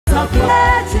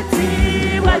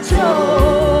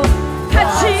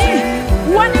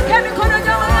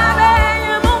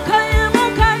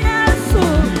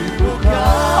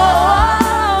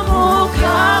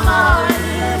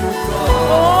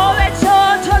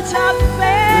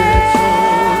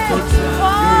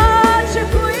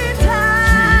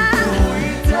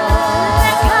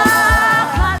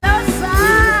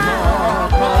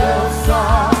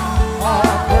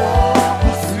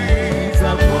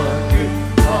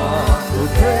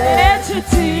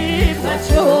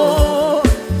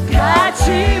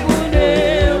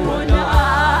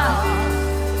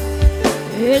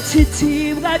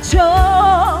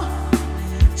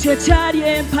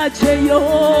제자리에 파채요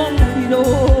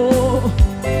무리로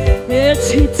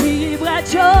에치티브가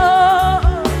저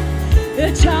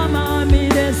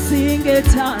에차마미레 싱게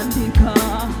탄디카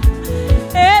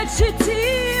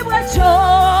에치티브가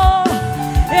저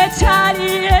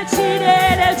에차리에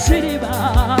지레레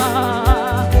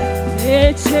지리바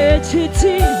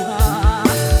에체치티브가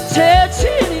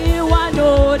제치리와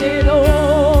노래로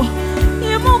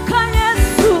이무카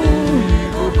예수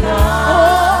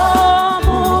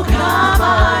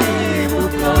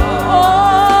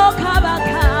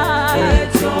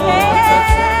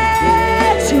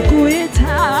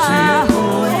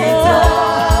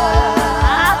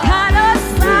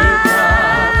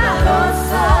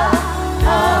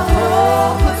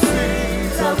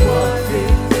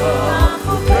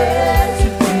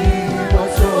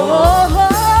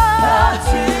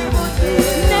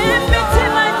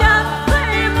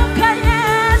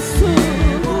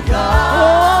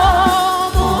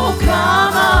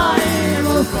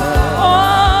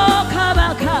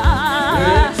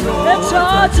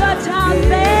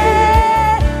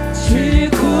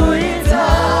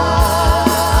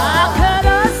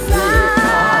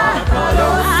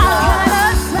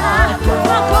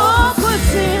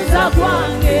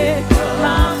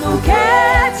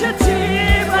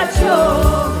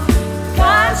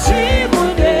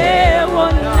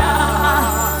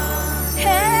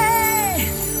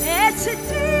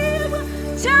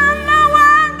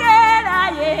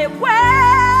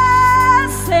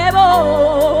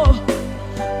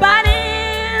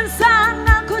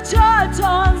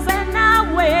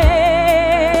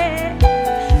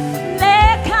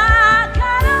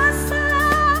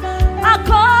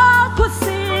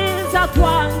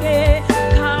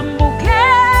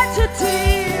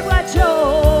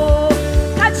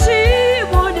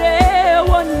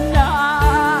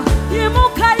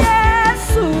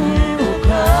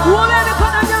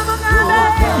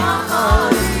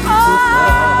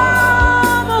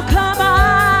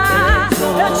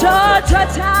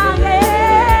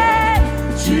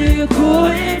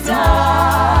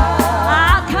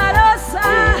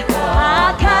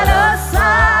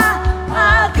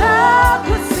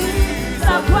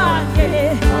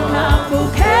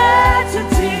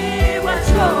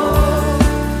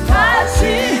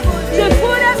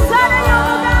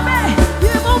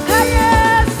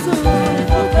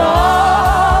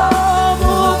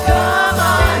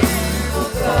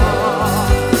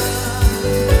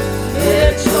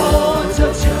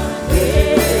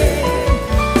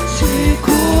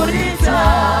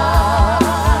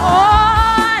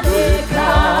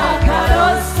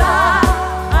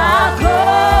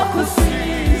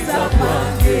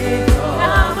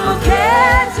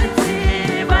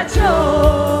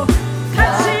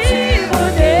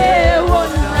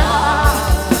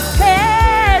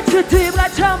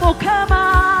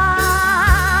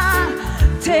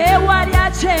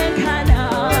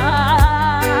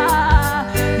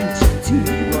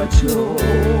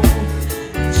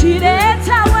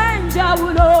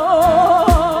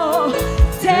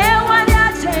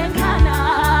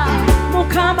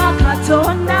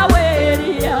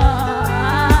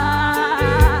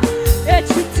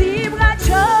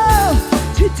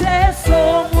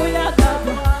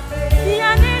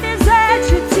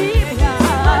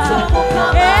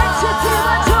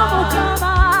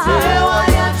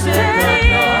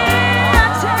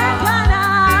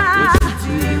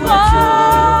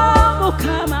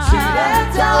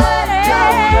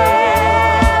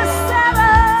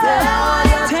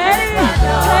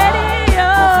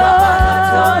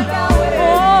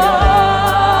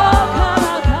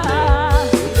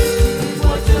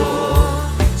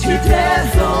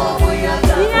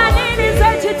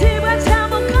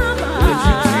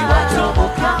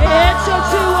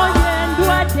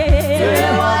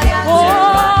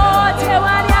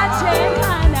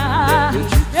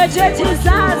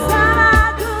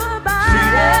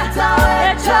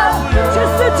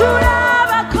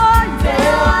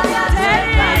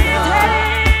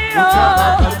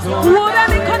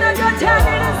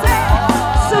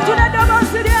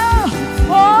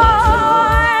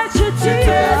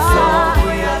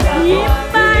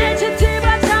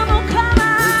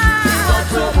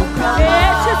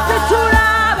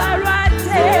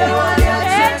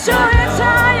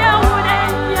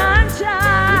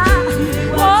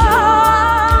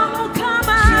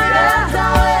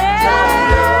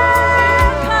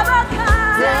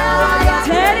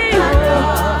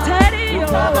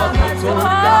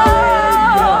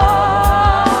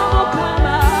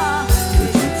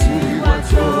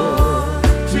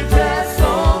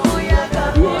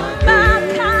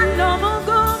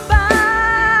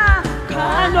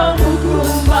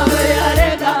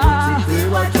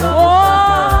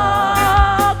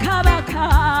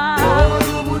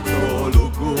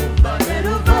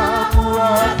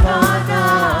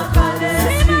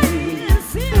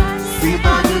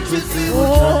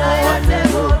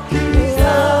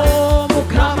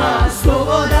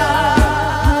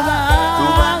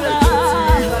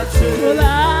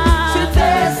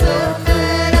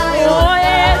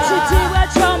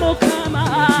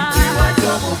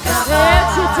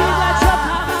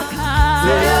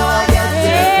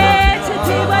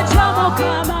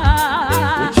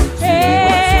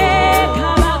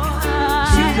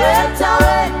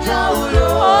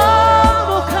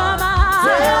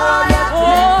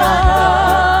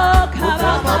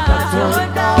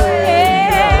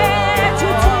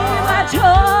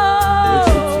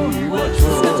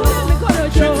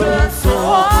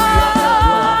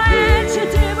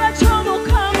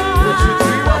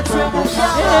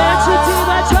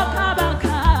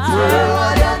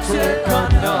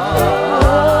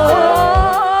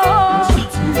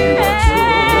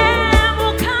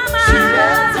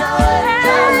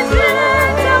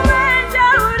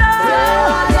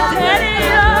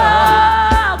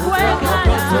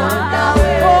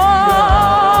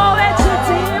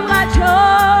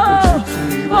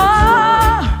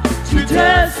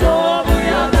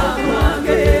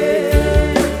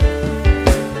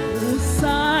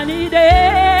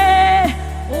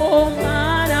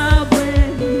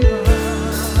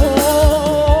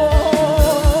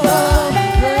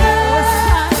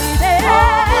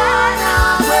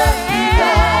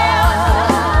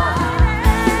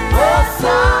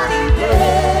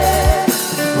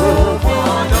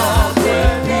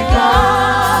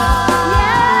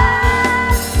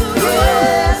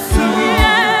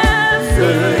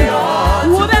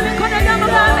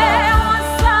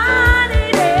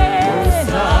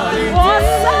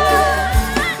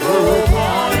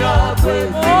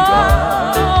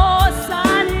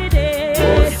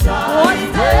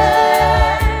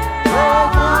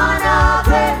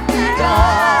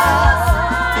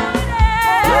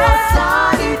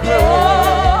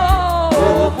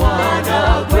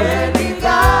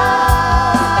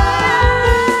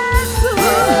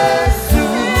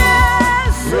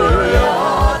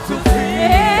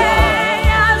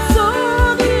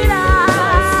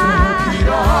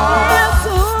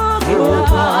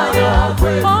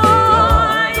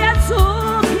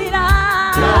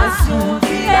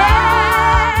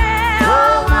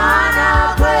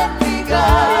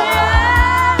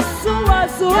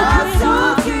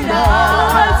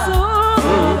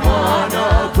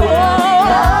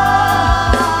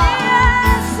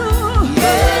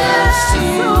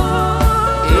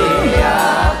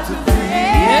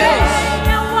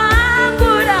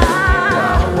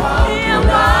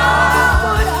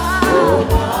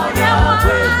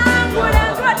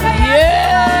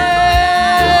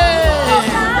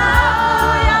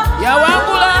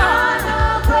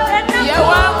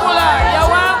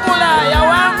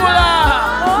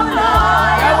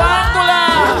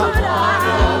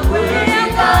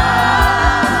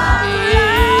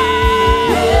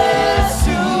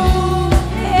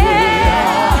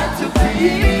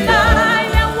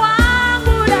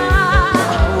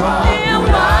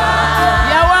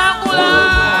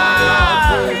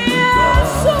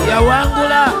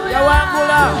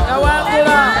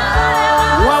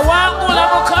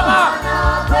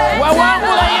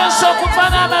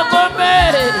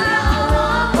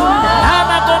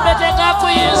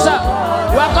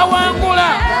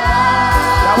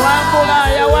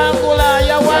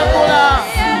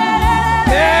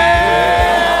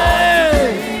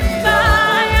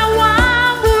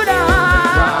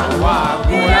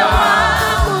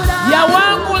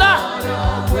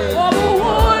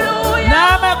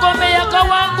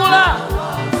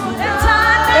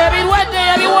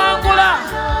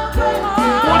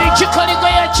ekikoligo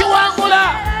yakiwangula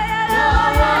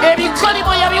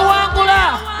ebikolimo yabiwangula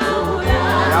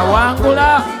awangula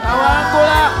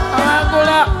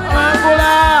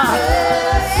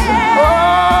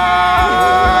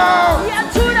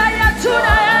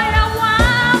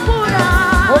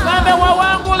ogambe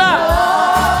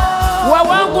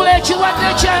wawangula ekirwadde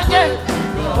kyange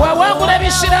wawangula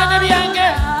ebisiraane byange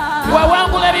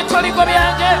wawangula ebikoligo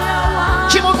byange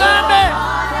kimugambe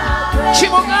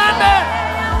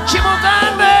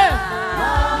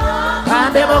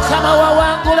kambe Mukama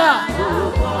wawangula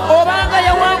obanga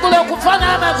yawangula okufa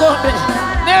n'amagombe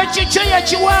n'ekikyo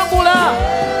yakiwangula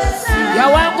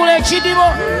yawangula ekidibo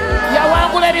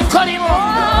yawangula ebikolimo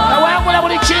yawangula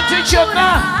buli kintu kyonna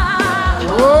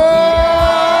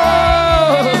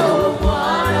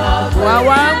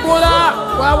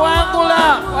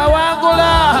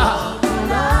wawangula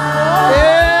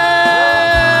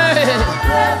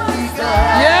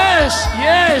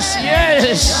yes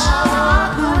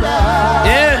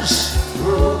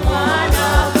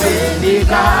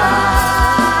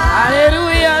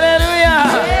hallelujah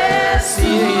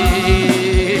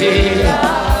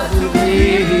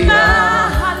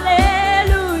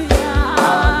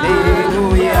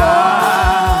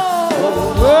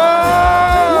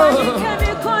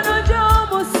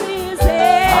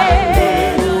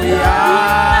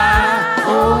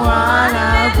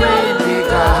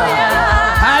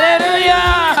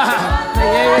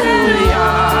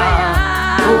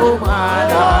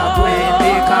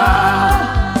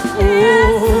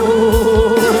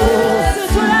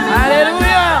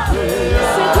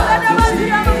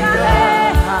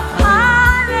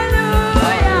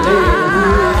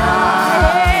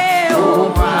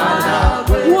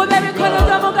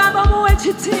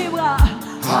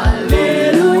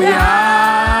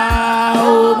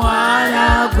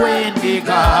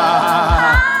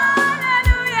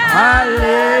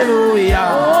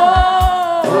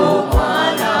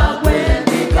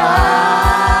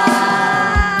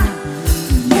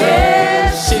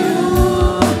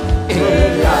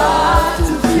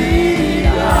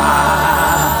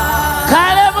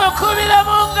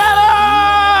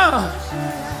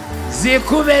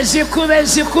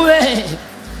zikube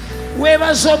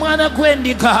webaza omwana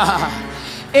gw'endiga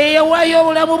eyawaayo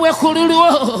obulamu bwe ku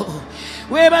lulwo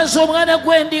webaza omwana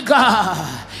gw'endiga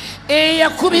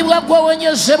eyakubibwa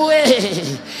gwawonyezebwe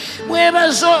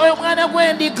mwebaza omwana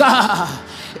gw'endiga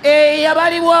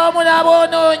eyabalibwamu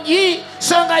n'aboonoonyi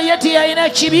so nga ye teyalina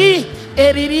kibi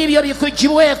ebibi byo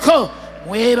bikugibweko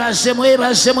mwebaze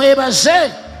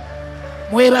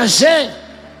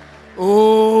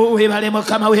webale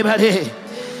Mukama webale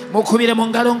mukubire mu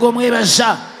ngalo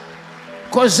ng'omwebaza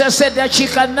kozesa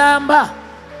eddakiika nnamba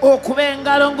okuba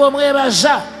engalo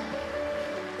ng'omwebaza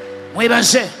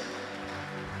mwebaze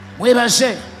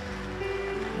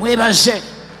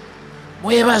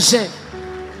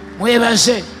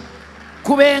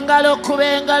kuba engalo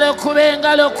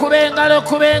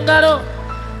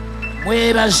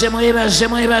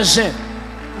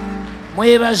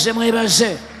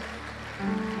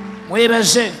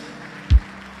mwebaze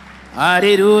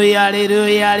haleluya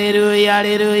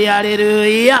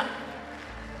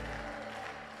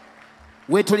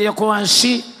wetulireko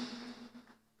wansi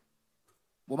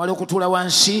bw'omala okutuula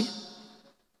wansi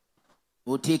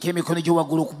oteeka emikono gyo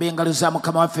waggulu kuba engalo za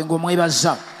Mukama waffe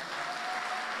ng'omwebaza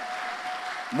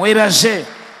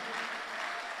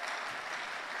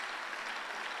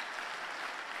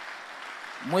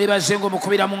mwebaze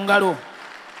ng'omukubira mu ngalo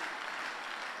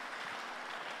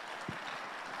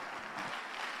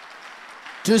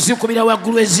tuzikubira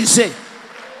waggulu ezize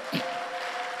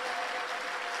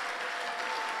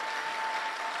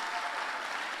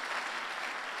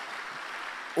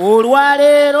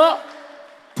olwaleero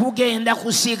tugenda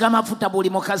kusiiga amafuta buli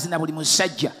mukazi na buli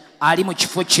musajja ali mu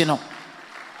kifo kino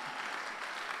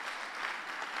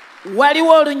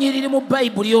waliwo olunyiriri mu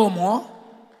bayibuli omwo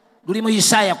luli mu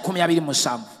Isaaya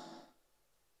 10:27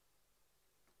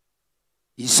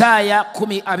 Isaaya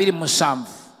 10:27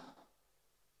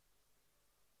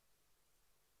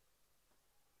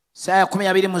 Isaaya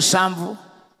 10:27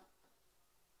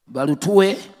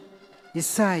 balutuwe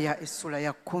Isaaya essula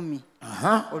ya 10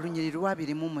 olunyiriri lwa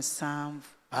 27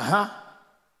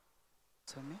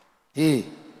 some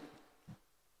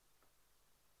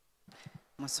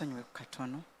musonyiwe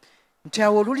katono nti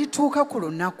awo lulituuka ku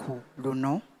lunaku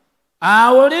luno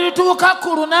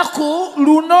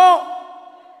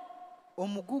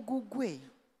omugugu gwe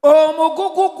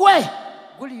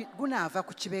gunaava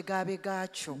ku kibegabega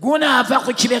kyo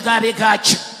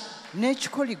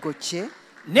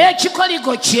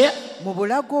n'ekikoligo kye mu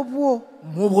bulago bwo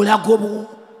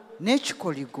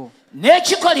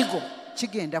n'ekikoligo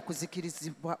kigenda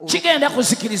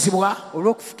kuzikirizibwa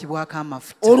olw'okufukibwako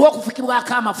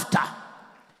amafuta.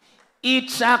 It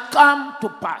shall come to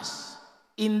pass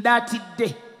in that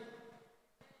day,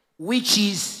 which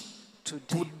is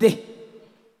today,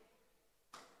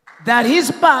 that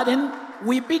his burden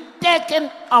will be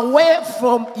taken away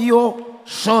from your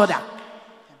shoulder.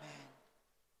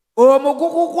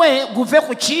 Omugugu gwe guve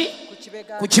ku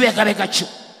kibegabega kyo.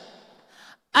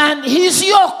 And his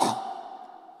yoke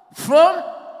from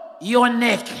your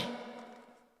neck.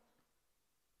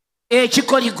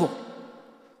 Ekikoligo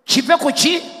kive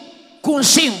ku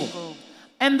nsingo.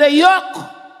 And the yoke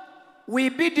will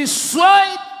be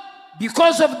destroyed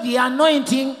because of the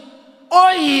anointing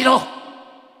oil.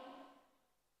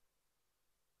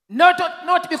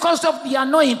 Not because of the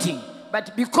anointing,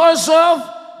 but because of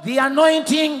the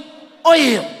anointing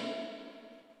oil.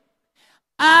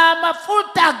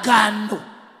 Amafuta gano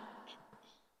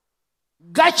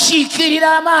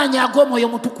gachiikirira amaanyi ag'omwoyo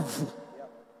mutukuvu.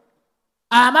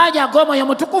 Amaanyi ag'omwoyo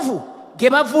mutukuvu ge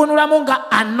bavuunulamu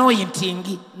nga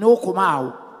anointing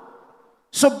n'okumaawo.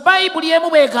 So Bible yemu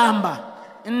bwegamba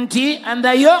nti and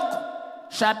the yoke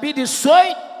shall be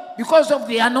destroyed because of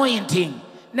the anointing.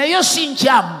 Nayo si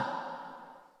nkyamu.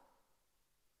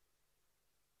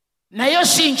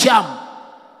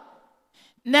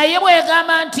 Naye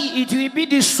bwegamba nti it will be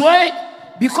destroyed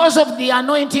because of the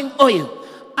anointing oil.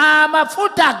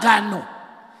 Amafuta gano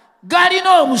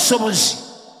galina obusobozi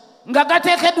nga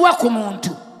gateekeddwa ku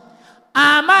muntu.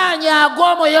 Amaanyi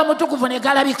ag'omwoyo omutukuvu ne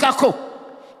galabikako.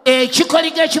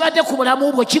 Ekikoligo ekibadde ku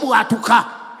bulamu bwe kibwatuka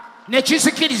ne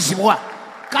kizikirizibwa.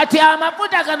 Kati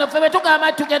amafuta gano ffe bwe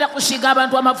tugamba tugenda kusiiga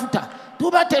abantu amafuta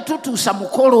tuba tetutuusa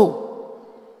mukolo.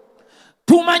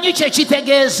 Tumanyi kye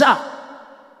kitegeeza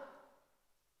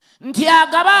nti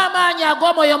agaba amaanyi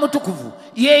ag'omwoyo omutukuvu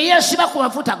ye yeesiba ku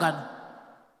mafuta gano.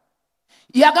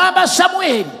 Yagamba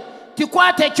Samweri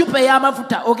tikwata ekyupa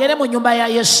ey'amafuta ogere mu nnyumba ya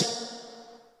Yese.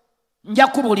 Nja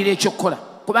kubuulira ekyokukola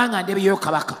kubanga ndebyeyo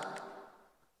kabaka.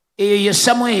 Eyo ye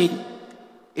Samweri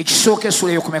ekisooka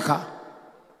essula ey'okumeka?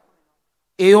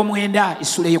 Ey'omwenda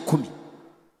essula ey'ekkumi.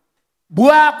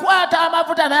 Bw'akwata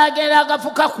amafuta n'agenda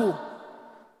agafuka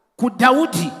ku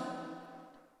Dawudi.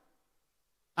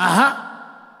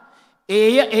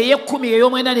 Ey'ekkumi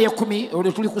ey'omwenda n'ey'ekkumi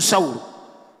olwo tuli ku Sawulo.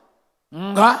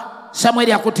 Nga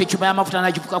Samweri akutte ekyuma y'amafuta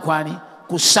n'agifuka kwani?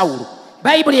 Ku Sawulo.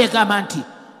 Bayibuli egamba nti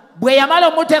bwe yamala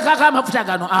omuteekako amafuta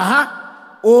gano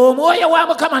omwoyo wa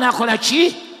Mukama n'akola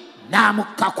ki?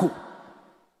 N'amukkako.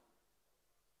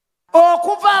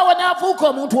 Okuva awo n'afuuka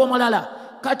omuntu omulala.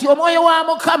 Kati omwoyo wa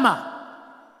Mukama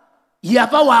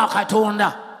yava wa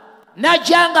Katonda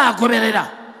n'ajja ng'agoberera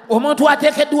omuntu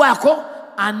ateekeddwako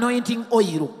anointing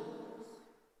oil.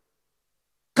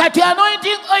 Kati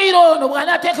anointing oil ono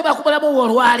bw'anaateekebwa ku bulamu bwo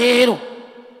olwaleero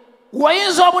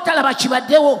wayinza obutalaba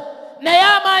kibaddewo, naye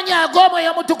amaanyi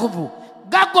ag'omwoyo omutukuvu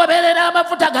gagoberera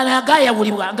amafuta gano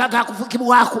agaayawulibwa nga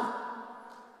gakufukibwako.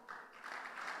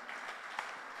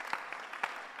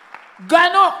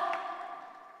 Gano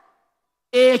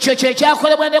ekyo kye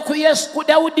kyakolebwa ne ku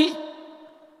Dawudi.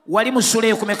 Wali mu ssula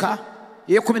ey'okumeka?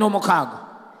 Ey'ekumi-n'omukaaga.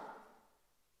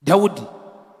 Dawudi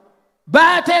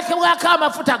baateekebwako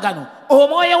amafuta gano,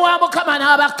 omwoyo wa Mukama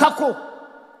n'abakkako.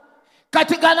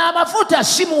 Kati gano amafuta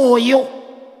si mwoyo,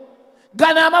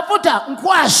 gano amafuta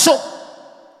nkwaso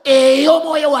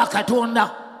ey'omwoyo wa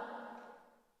Katonda.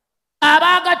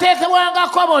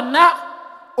 Abaagateekebwangako bonna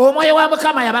omwoyo wa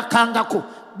Mukama yabakkangako.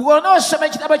 Bw'onoosoma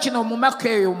ekitabo kino mu Maka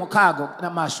eyo mukaaga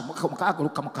n'amaaso mukaaga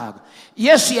Luka mukaaga,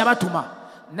 Yesu yabatuma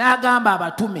n'agamba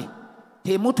abatume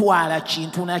temutwala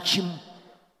kintu na kimu.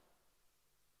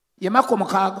 Ye Maka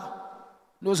mukaaga,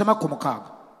 ndowooza Maka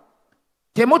mukaaga.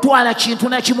 Temutwala kintu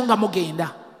na kimu nga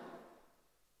mugenda.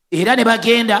 Era ne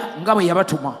bagenda nga bwe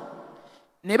yabatuma.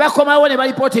 Ne bakomawo ne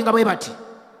balipooti nga bwe bati,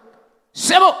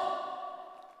 ssebo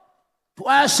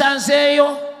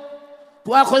twasanzeeyo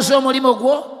twakoze omulimu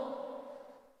gwo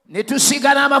ne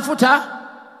tusiga n'amafuta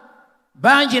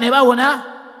bangi ne bawona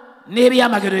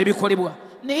n'ebyamagero ebikolebwa.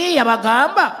 Naye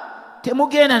yabagamba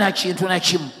temugenda na kintu na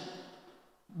kimu.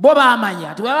 Bo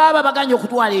baamanya nti bwe baba baganye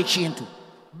okutwala ekintu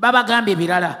babagamba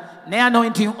ebirala, naye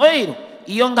anointing oil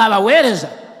iyo ng'abaweereza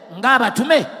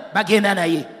ng'abatume bagenda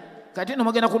naye. Kati no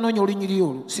mugenda kunoonya olunyiriri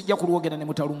olwo sijja kulwogera ne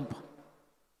mutalumpa.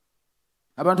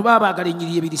 Abantu baba baagala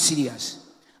ennyiriri ebiri serious.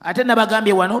 Ate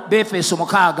nabagambye wano Befeso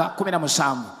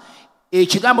 6:17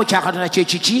 ekigambo kya Katonda kye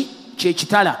kiki? Kye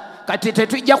kitala. Kati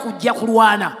tetujja kujja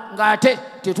kulwana ng'ate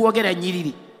tetwogera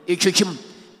nnyiriri. Ekyo kimu.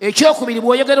 Ekyokubiri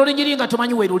bw'oyogera olunyiriri nga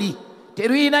tomanyi we luli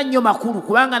teruyina nnyo makulu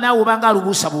kubanga naawe obanga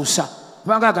alubuusabuusa.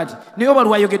 Kubanga kati naye oba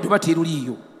lwayogeddwa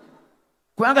teruliiyo.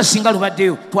 Kubanga singa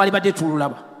lubaddeyo twalibadde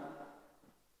tululaba.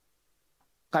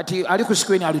 kati ali ku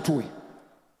screen alituwe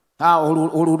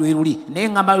oluli naye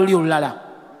ngamba luli olulala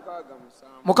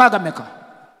mukaaga meka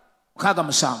mukaaga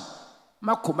musanvu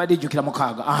makko badde jjukira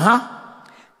mukaaga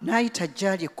n'ayita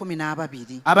jjaali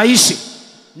 12 abayise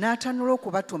n'atanula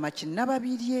okubatuma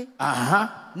kinnababirye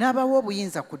n'abawa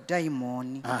obuyinza ku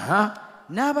dayimooni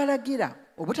n'abalagira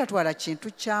obutatwala kintu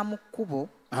kya mu kkubo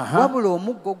wabula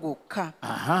omuggo gwokka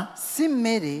si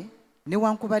mmere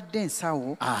newankubadde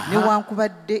ensawo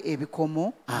newankubadde ebikomo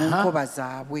mu nkoba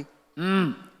zaabwe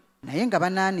naye nga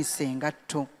banaanise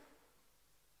engatto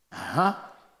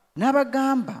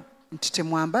n'abagamba nti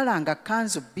temwambalanga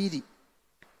kanzu 2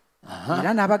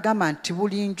 era n'abagamba nti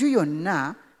buli nju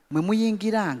yonna mwe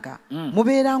muyingiranga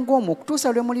mubeeranga omwo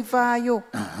okutuusa lwe mulivaayo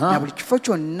na buli kifo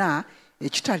kyonna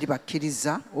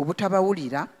ekitalibakkiriza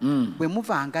obutabawulira bwe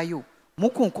muvangayo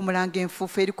mukunkumulanga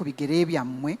enfuufu eri ku bigere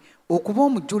byammwe okuba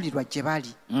omujulirwa gye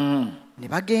bali ne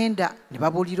bagenda ne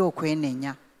babuulira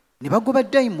okwenenya ne bagoba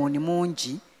dayimooni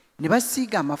mungi ne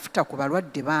basiiga amafuta ku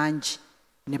balwadde bangi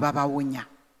ne babawonya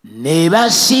ne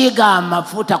basiiga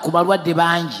amafuta ku balwadde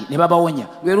bangi ne babawonya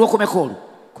lwe lwokumeka olwo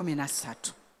 13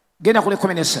 genda kule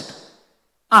 13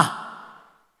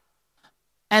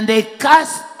 and they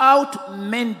cast out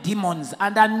many demons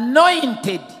and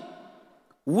anointed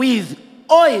with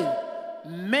oil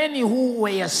many who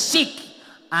were sick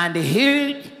and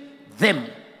healed them.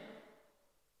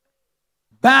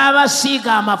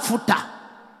 Babasiiga amafuta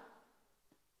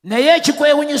naye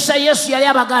ekikwewunyisa Yesu yali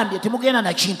abagambye temugenda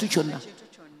na kintu kyonna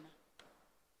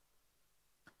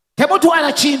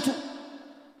temutwala kintu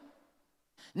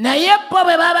naye bo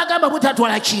bwe babagamba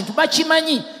butatwala kintu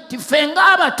bakimanyi ti ffe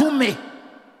ng'abatume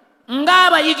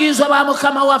ng'abayigirizwa ba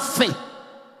Mukama waffe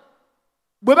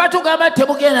bwe batugamba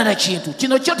temugenda na kintu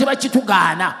kino kyo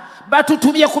tebakitugaana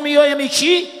batutumye ku myoyo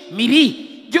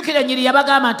mibi jjukira nnyiri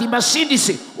yabagamba nti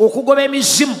mbasindise okugoba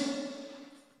emizimu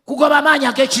kugoba amaanyi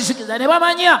ag'ekizikiza ne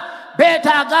bamanya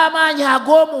beetaaga amaanyi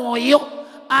ag'omwoyo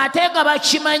ate nga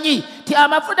bakimanyi ti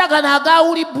amafuta gano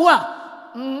agawulibwa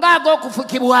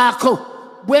ng'ag'okufukibwako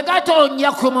bwe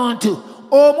gatonnya ku muntu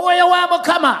omwoyo wa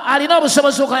Mukama alina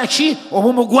obusobozi okola ki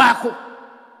obumugwako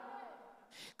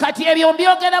kati ebyo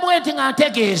mbyogera bwe nti nga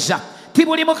ntegeeza ti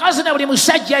buli mukazi na buli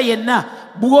musajja yenna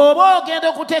bw'oba ogenda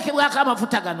okuteekebwako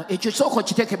amafuta gano ekyo sooka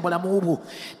okiteeke mu bulamu bwo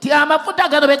ti amafuta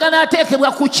gano be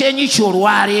ganaateekebwa ku kyenyi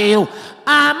ky'olwaleero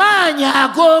amaanyi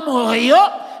ag'omwoyo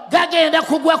gagenda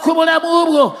kugwa ku bulamu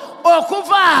bwo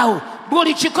okuvaawo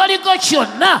buli kikoligo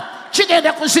kyonna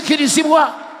kigenda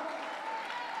kuzikirizibwa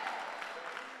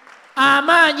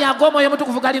amaanyi ag'omwoyo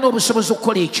omutukuvu galina obusobozi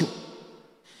okukola ekyo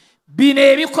bino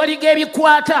ebikoligo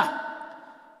ebikwata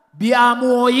bya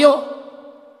mwoyo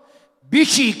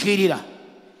bikiikirira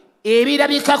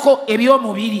ebirabikako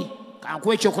eby'omubiri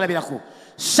kankuwa ekyokulabirako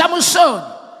Samusoni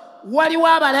waliwo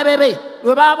abalabe be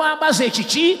lwe baamwambaza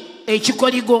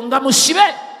ekikoligo nga musibe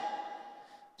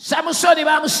Samusoni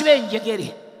baamusiba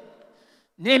enjegere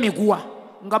n'emiguwa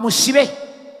nga musibe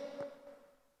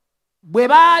bwe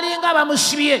baalinga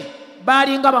bamusibye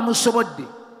baalinga bamusobodde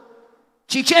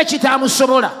kiki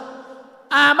ekitaamusobola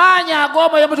amaanyi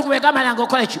ag'omwoyo omutukuvu gamalanga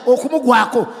okola ki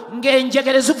okumugwako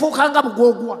ng'enjegere zifuuka nga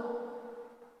bugwogwa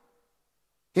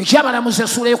ekyabalamuza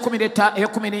essuula eya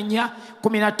 14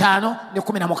 15 ne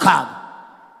 16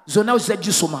 zonna ozza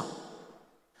gisoma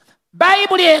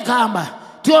bayibuli egamba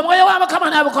ti omwoyo wa Mukama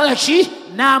n'abukola ki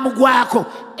n'amugwako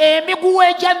emiguwa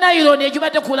egya nayironi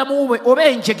egibadde ku bulamu bwe oba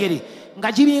enjegere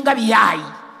nga giringa biyaayi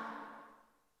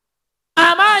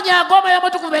amaanyi ag'omwoyo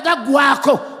omutukuvu be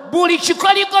gaggwako buli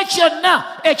kikoligo kyonna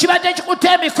ekibadde kikutte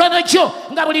emikono gyo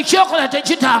nga buli kyokola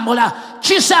tekitambula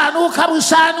kisaanuuka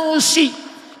busaanuusi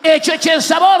ekyo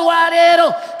kyensaba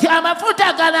olwaleero ti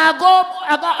amafuta gano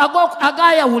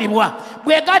agayawulibwa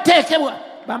bwe gateekebwa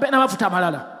bampe n'amafuta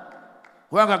amalala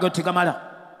kubanga go tegamala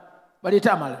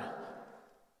baleeta amalala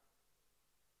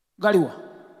galiwa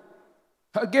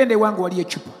genda ewange wali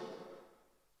ecupa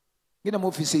genda mu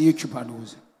ofiisi ey'ecupa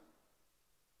ndowooza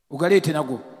ogaleete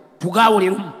nago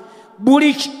tugawulirumu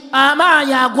buli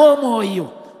amaanyi ag'omwoyo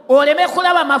oleme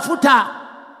kulaba mafuta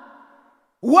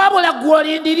wabula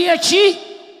gw'olindirye ki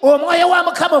omwoyo wa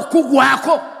Mukama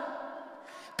okugwako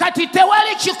kati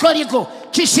tewali kikoligo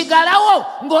kisigalawo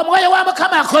ng'omwoyo wa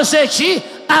Mukama akoze ki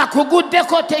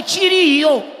akuguddeko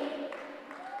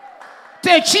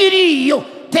tekiriiyo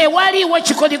tewaliwo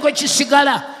kikoligo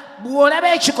kisigala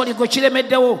bw'olaba ekikoligo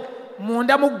kiremeddewo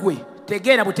munda mu ggwe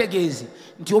tegeera butegeezi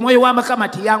nti omwoyo wa Mukama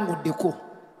tiyanguddeko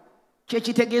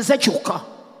kyekitegeeza kyokka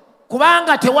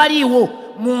kubanga tewaliiwo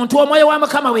muntu omwoyo wa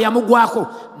Mukama bwe yamugwako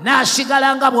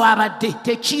n'asigala nga bw'abadde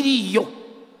tekiriiyo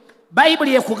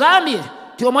bayibuli ekugambye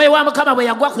ti omwoyo wa Mukama bwe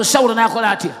yagwa ku Sawulo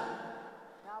n'akola atya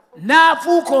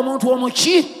n'afuuka omuntu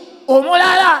omuki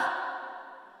omulala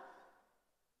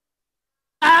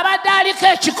abadde aliko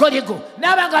ekikoligo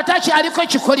n'aba nga takyaliko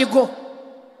ekikoligo.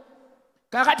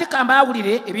 Kakati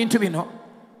kambaawulire ebintu bino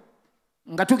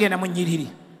nga tugenda mu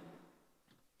nnyiriri.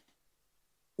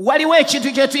 Waliwo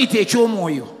ekintu kye tuyita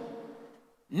eky'omwoyo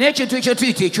n'ekintu kye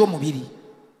tuyita eky'omubiri.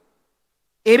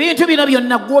 Ebintu bino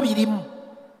byonna gwo birimu.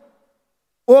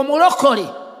 Omulokole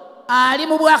ali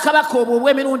mu bwakabaka obwo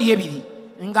obw'emirundi ebiri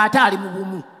ng'ate ali mu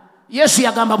bumu. Yesu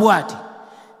yagamba bw'ati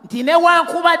nti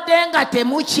newankubadde nga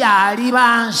temukyali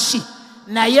bansi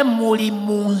naye muli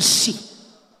mu nsi.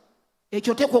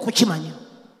 Ekyo tekwa okukimanya.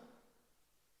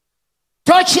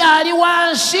 Tokyali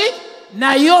wansi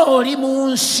naye oli mu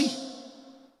nsi.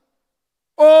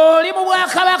 Oli mu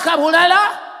bwakabaka bulala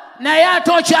naye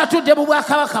ate okyatudde mu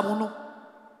bwakabaka buno.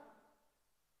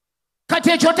 Kati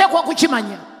ekyo tekwa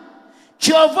okukimanya.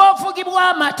 Kyova ofugibwa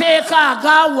amateeka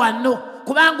aga wano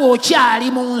kubanga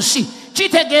okyali mu nsi.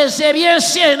 Kitegeeza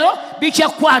ebyensi eno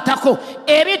bikyakwatako.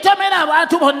 Ebitomera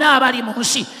abantu bonna abali mu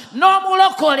nsi.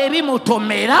 N'omulokole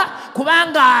bimutomera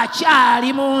kubanga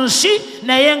akyali mu nsi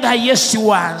naye nga ye si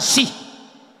wansi.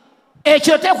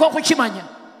 Ekyo tekwa okukimanya.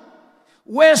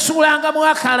 Weesuulanga mu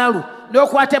akalalu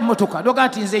n'okwata emmotoka n'oga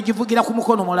nti nze givugira ku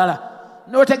mukono mulala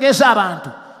n'otegeeza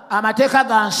abantu amateeka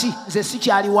ga nsi nze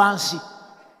sikyali wansi.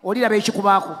 Oliraba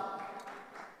ekikubaako.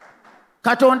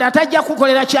 Katonda tajja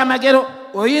kukolera kyamagero.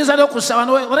 Oyinza n'okusaba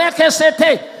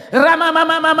rekesete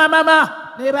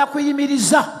ramamamamamama ne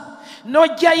bakuyimiriza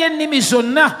n'ojjayo ennimi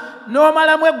zonna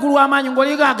n'omalamu eggulu amaanyi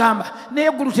ng'oliga agamba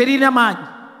n'eggulu teririna maanyi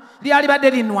lyali badde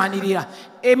linnwanirira.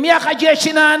 Emyaka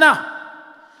gy'ekinaana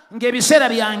ng'ebiseera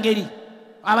bya ngeri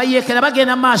abayeekera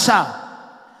bagenda mu maaso awo.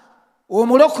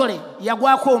 Omulokole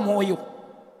yagwako omwoyo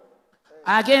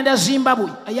agenda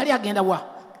Zimbabwe. Yali agenda wa?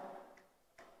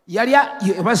 Yali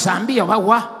aba Zambia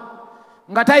bawa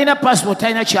nga talina passport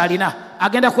talina kyalina.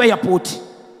 Agenda ku airport.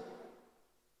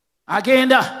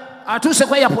 Agenda atuuse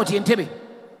ku airport Entebbe.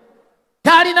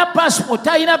 Talina passport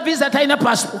talina visa talina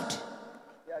passport.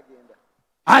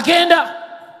 Agenda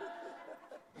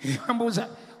mbuuza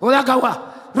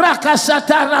olagawa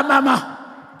rakasatara mama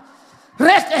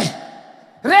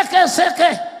reke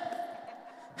seke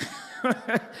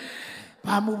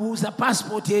bamubuuza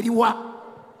passport eriwa?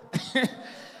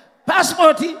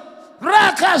 Passport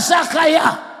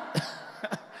rakasakaya.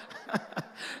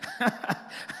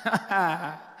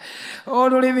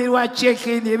 Olulimi lwa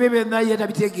chekini ebyo byonna ye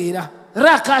tabitegeera.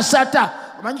 Rakasata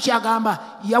omanyi kyagamba?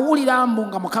 Yawulira mbu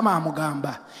nga Mukama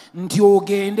amugamba nti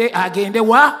agende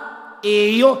wa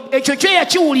eyo. Ekyo kye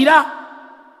yakiwulira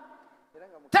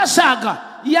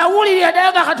tasaaga. Yawulira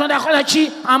ddala nga Katonda akola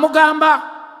ki? Amugamba.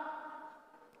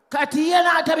 Kati ye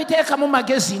n'atabiteeka mu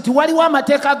magezi nti waliwo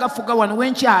amateeka agafuga wano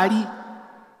wenkyali.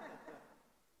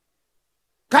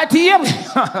 Kati ye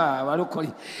balokole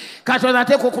Katonda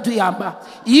ateeka okutuyamba.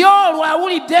 Ye olwo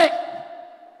awulidde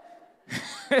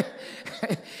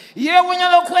yeewunya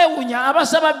n'okwewunya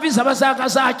abasaba visa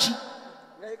basaakaza ki?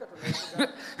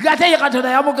 Ate ye Katonda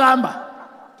yamugamba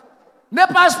ne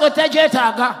passport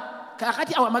tagyetaaga.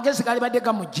 Kakati awo amagezi gali badde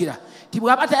gamujjira ti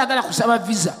bw'aba tayagala kusaba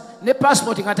visa ne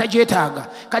passport nga tagyetaaga.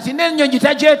 Kati n'ennyonyi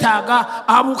tagyetaaga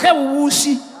abuuke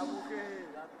bubuusi.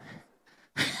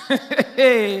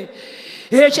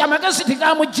 Ekyo amagezi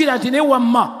tigamujjira nti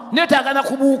newamma neetaaga na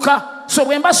kubuuka. So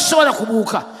bwe mba sisobola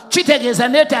kubuuka kitegeeza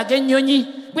neetaaga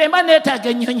ennyonyi. Bwe mba neetaaga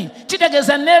ennyonyi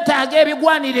kitegeeza neetaaga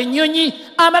ebigwanira ennyonyi.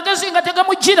 Amagezi nga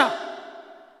tegamujjira.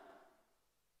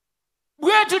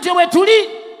 Bwe tutyo bwe tuli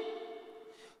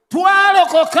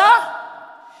twalokoka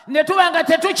ne tuba nga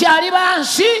tetukyali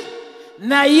bansi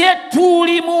naye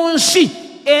tuli mu nsi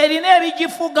erina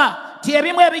ebigifuga. Ti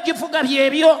ebimu ebigifuga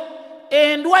byebyo.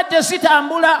 Endwadde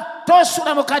zitambula.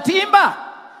 Tosula mu katimba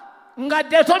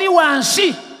ngadde toli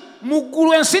wansi. Mu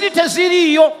ggulu ensiri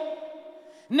teziriiyo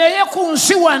naye ku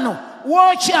nsi wano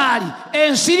wookyali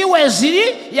ensiri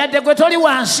weeziri yadde gwe toli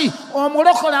wansi.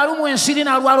 Omulokole alumu ensiri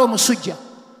n'alwala omusujja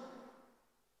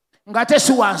ng'ate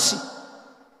si wansi.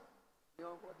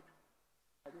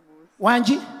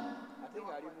 Wangi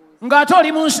ng'ate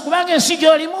oli mu nsi kubanga ensi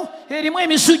gy'olimu erimu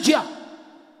emisujja.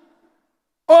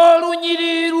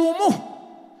 Olunyiri lumu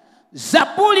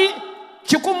Zabbuli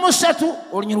 13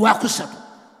 olunyiri lwa 3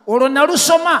 olwo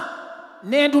nalusoma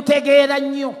ne ndutegeera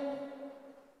nnyo.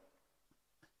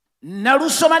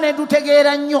 Nalusoma ne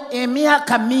ndutegeera nnyo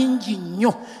emyaka mingi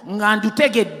nnyo nga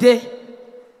ndutegedde.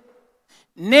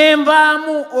 Ne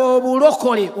nvaamu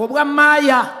obulokole obwa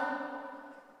Maaya.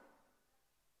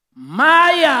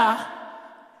 Maaya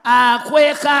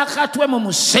akweka akatwe mu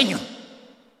musenyu.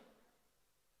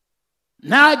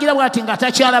 N'agira bw'ati nga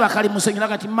takyalaba kali musenyu.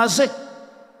 Nagati mmaze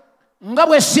nga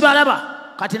bwe sibalaba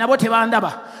kati nabo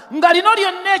tebandaba nga lino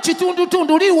lyonna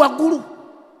ekitundutundu liri waggulu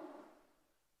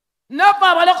naffe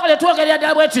abalokole twogerera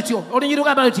ddala bwe tutyo olunyiri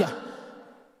lugamba lutya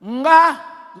nga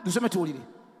lusome tuwulire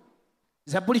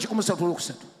Zabbuli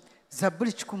 1:3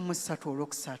 Zabbuli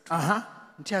 1:3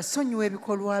 nti asonyiwa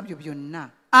ebikolwa byo byonna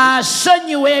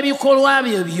asonyiwa ebikolwa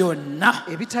byo byonna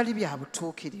ebitali bya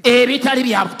butuukirivu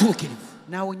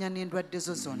n'awonya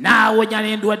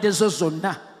n'endwadde zo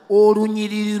zonna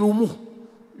olunyiriri lumu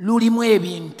lulimu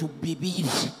ebintu bibiri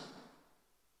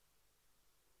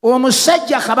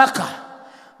omusajja kabaka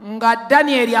nga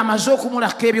Danyeri amaze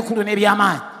okumulako ebikulu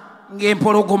n'ebyamaanyi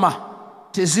ng'empologoma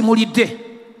tezimulidde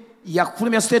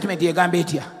yakufulumya statement egamba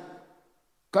etya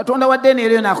Katonda wa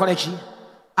Danyeri eyo n'akola ki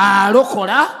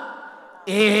alokola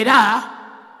era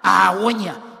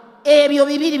awonya ebyo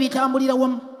bibiri bitambulira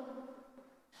wamu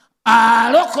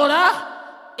alokola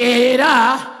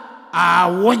era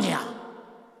awonya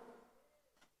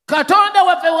Katonda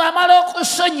waffe wamala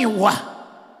okusonyiwa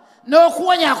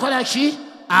n'okuwonya akola ki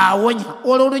awonya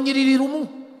olwo olunyiriri lumu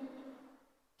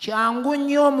kyangu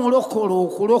nnyo omulokole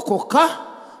okulokoka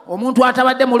omuntu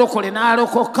atabadde mulokole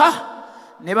n'alokoka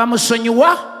ne bamusonyiwa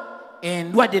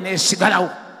endwadde n'esigalawo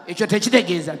ekyo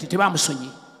tekitegeeza nti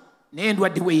tebamusonyi naye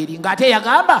endwadde weeri ng'ate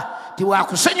yagamba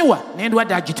tiwakusonyiwa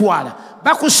n'endwadde agitwala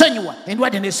bakusonyiwa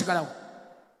endwadde n'esigalawo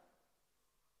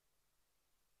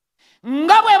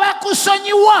nga bwe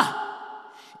bakusonyiwa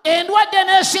endwadde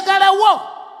n'esigalawo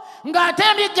ng'ate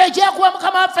emigga egyakuwa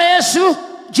Mukama waffe Yesu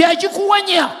gye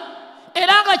gikuwonya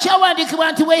era nga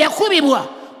kyawandiikibwa nti bwe yakubibwa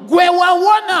gwe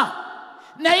wawona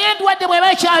naye endwadde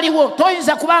bw'eba ekyaliwo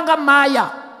toyinza kubanga maaya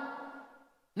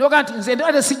noga nti nze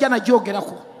endwadde sijja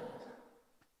nagyogerako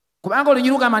kubanga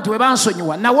olunyiri lugamba nti bwe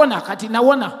bansonyiwa nawona kati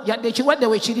nawona yadde ekirwadde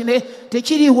we kirine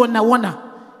tekiriiwo nawona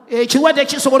ekirwadde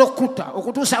kisobola okukutta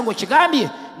okutuusa ng'okigambye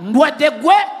ndwadde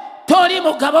gwe toli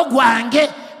mugabo gwange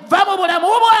va mu bulamu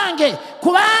bwange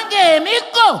kubanga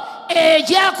emiggo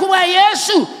egyakuba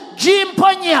Yesu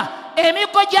gimponya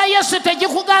emiggo gya Yesu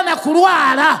tegikugaana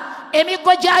kulwala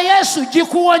emiggo gya Yesu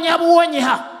gikuwonya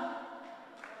buwonya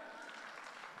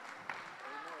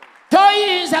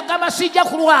toyinza gamba sijja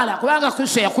kulwala kubanga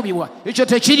Kristo yakubibwa ekyo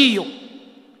tekiriyo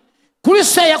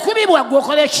Kristo yakubibwa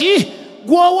gwokole ki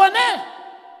gwowone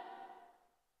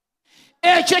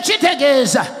ekyo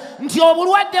kitegeeza nti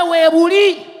obulwadde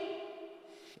weebuli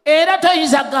era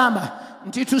toyinza gamba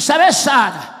nti tusabe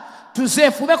esaala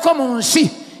tuzeefubeko mu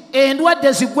nsi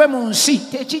endwadde zigwe mu nsi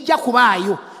tekijja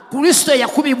kubaayo Kristo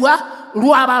yakubibwa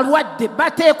lw'abalwadde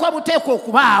bateekwa buteekwa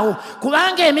okubaawo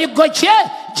kubanga emiggo gye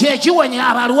gye giwonya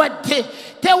abalwadde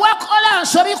tewakola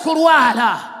nsobi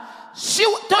kulwala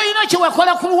toyina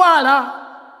kyewakola kulwala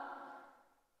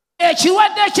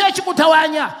ekirwadde kyo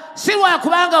ekikutawanya si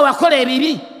lwakubanga wakola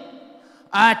ebibi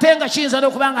ate nga kiyinza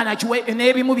n'okubanga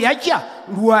n'ebimu byajja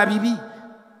lwa bibi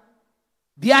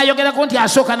byayogerako nti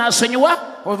asooka n'asonyiwa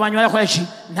oluvannyuma lakola ki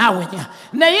n'awonya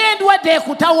naye endwadde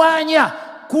ekutawanya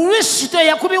Kristo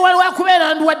yakubibwa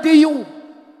lwakubeera ndwaddeyo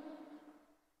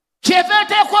kyeva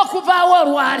eteekwa okuvaawo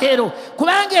olwaleero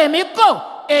kubanga emiggo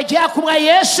egyakubwa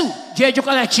Yesu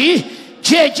gyegikola ki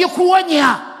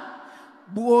gyegikuwonya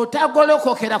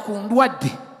bw'otagolokokera ku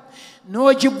ndwadde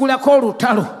n'ogiggulako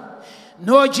olutalo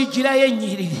n'ogigirayo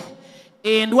ennyiriri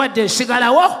endwadde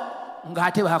esigalawo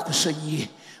ng'ate bakusonyiye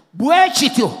bwe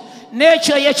kityo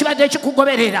n'ekyoyo ekibadde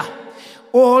kikugoberera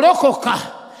olokoka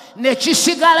ne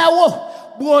kisigalawo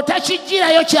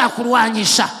bw'otakigirayo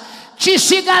kyakulwanyisa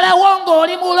kisigalawo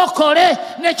ng'oli mulokole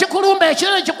ne kikulumba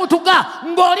ekiro ne kikutuga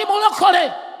ng'oli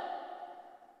mulokole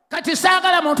kati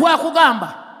saagala muntu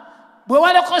akugamba bwe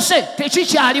walokose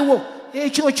tekikyaliwo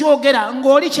ekyo kyogera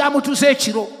ng'oli kyamutuza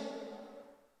ekiro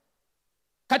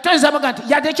kati toyinza baga nti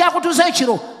yadde kyakutuza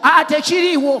ekiro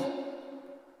tekiriiwo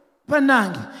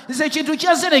bannange nze ekintu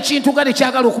kyazze ne kintuga ne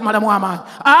kyagala okumalamu amaanyi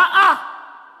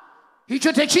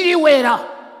ekyo tekiriweera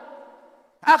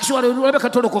actually olabeka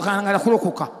tolokokanga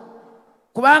kulokoka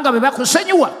kubanga bwe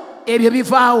bakusonyiwa ebyo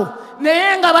bivaawo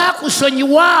naye nga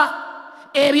bakusonyiwa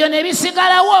ebyo ne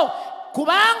bisigalawo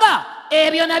kubanga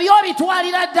ebyo nabyo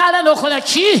bitwalira ddala n'okola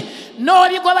ki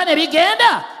n'obigoba ne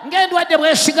bigenda ng'endwadde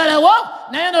bwesigalawo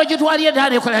naye n'ogitwalira eddala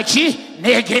nekola ki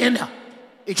negenda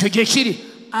ekyo gye kiri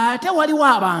ate waliwo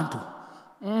abantu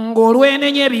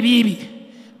ng'olwenenya ebibiibi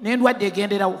n'endwadde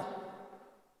egenderawo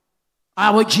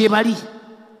abo gye bali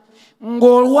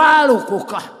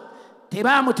ng'olwalokoka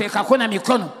tebaamuteekako na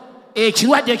mikono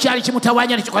ekirwadde ekyali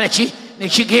kimutawanya nekikola ki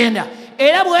nekigenda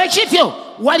era bwe kityo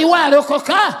waliwo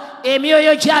alokoka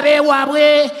emyoyo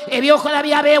gy'abeewaabwe ebyokola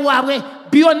by'abeewaabwe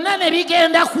byonna ne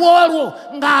bigenda ku olwo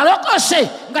ng'alokose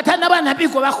nga tannaba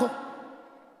nabigobako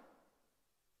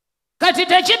kati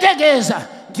tekitegeeza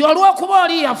nti olw'okuba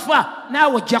oli yafa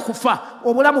naawe ojja kufa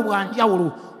obulamu bwa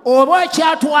njawulo oba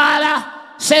ekyatwala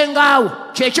sengaawo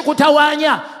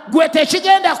kyekikutawaanya gwe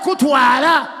tekigenda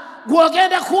kutwala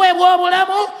gw'ogenda kuweebwa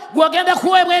obulamu gw'ogenda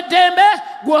kuweebwa eddembe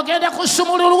gw'ogenda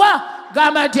kusumululwa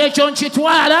gamba nti ekyo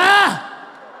nkitwala.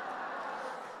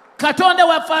 Katonda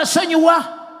waffe asonyiwa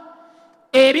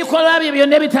ebikolwa bye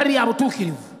byonna ebitali bya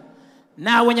butuukirivu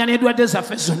n'awonya n'endwadde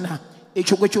zaffe zonna.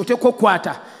 Ekyo gwe kyoteeka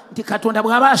okukwata nti Katonda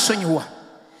bw'aba asonyiwa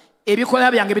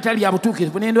ebikolwa byange bitali bya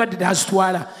butuukirivu n'endwadde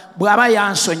nazitwala, bw'aba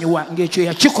yansonyiwa ng'ekyo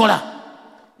yakikola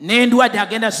n'endwadde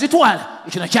agenda zitwala,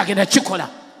 ekyo nakyo agenda kikola.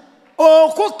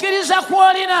 Okukkiriza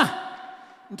kw'olina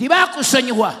nti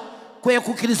baakusonyiwa kwe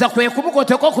kukkiriza kwe kumu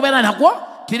kw'oteeka okubeera nagwo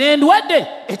ti n'endwadde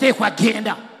eteekwa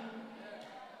genda.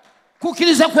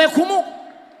 Kukkiriza kwe kumu.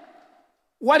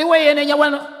 Waliwo yeenenya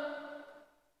wano,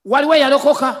 waliwo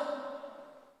yalokoka,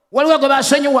 waliwo gwe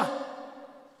baasonyiwa.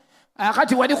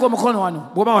 Akati waliko omukono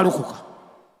wano bw'oba walokoka.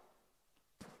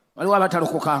 Waliwo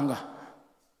abatalokokanga.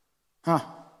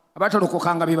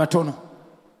 Abatalokokanga be batono,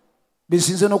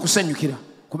 bisinze n'okusanyukira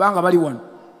kubanga bali wano,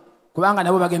 kubanga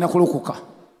nabo bagenda kulokoka.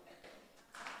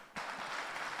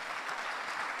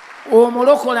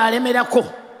 Omulokola alemerako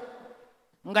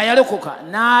nga yalokoka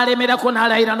n'alemerako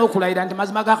n'alayira n'okulayira nti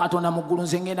mazima ga Katonda mu ggulu,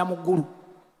 nze ngenda mu ggulu.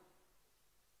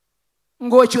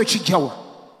 Ng'ekyo kijjawa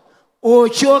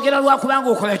okyogera lwakubanga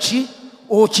okola ki?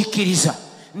 Okikkiriza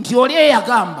nti oli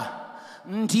eyagamba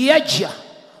nti yajja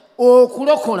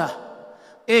okulokola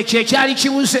ekyo ekyali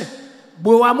kibuze,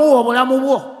 bwe wamuwa obulamu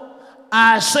bwo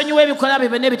asonyiwa ebikolwa bye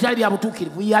byonna ebitali bya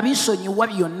butuukirivu, yabisonyiwa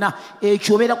byonna.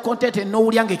 Ekyo obeera kontente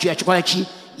n'owulya ng'ekyo yakikola ki?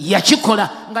 Yakikola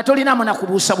nga tolinaamu na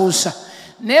kubuusabuusa.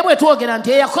 Naye bwe twogera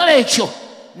nti eyakola ekyo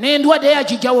n'endwadde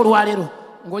yagijjawo olwaleero,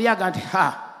 ng'olyaga nti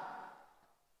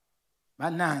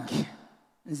bannange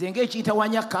nze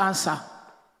ng'ekiyitawanya kansa.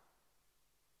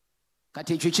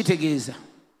 Kati ekyo kitegeeza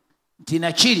nti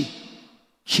nakiri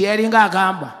kye yalinga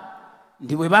agamba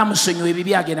nti bwe baamusonyiwa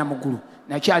ebibi agenda mu ggulu,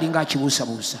 nakyalinga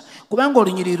akibuusabuusa. Kubanga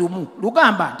olunyiri lumu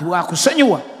lugamba nti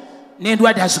bwakusonyiwa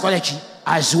n'endwadde azikola ki?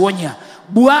 Aziwonya.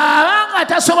 Bw'abanga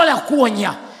tasobola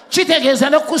kukuwonya, kitegeeza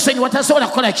n'okukusonyiwa tasobola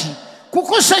kukola ki?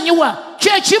 Kukusonyiwa.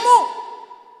 Kyekimu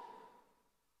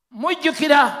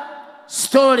mujjukira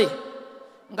sitoole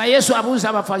nga Yesu abuuza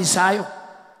Abafalisaayo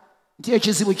nti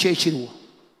ekizibu kyekiriwa?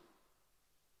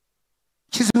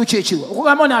 Kizibu kyekiriwa?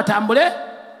 Okugamba n'atambule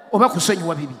oba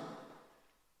kusonyiwa bibi?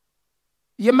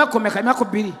 Ye Mako meka? Mako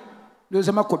 2.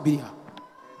 Ndoza Mako 2.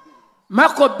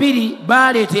 Mako 2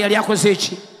 baleeta yali akoze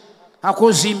eki?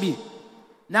 Akozimbye.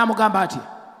 N'amugamba ati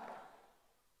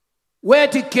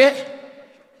weetikke.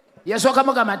 Yasooka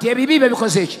mugamba nti ebibi bye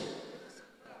bikoze eki?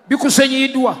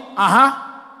 Bikusonyiyiddwa.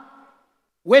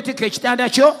 Weetikke ekitanda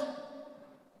kyo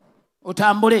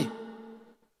otambule.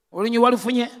 Olunyi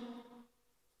walufunye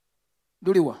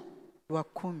luliwa? Lwa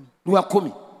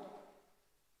 10.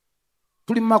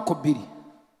 Tuli mu Mako 2.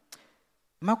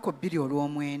 Mako 2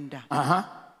 olw'omwenda.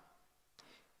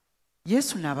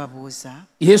 Yesu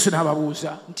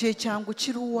n'ababuuza nti ekyangu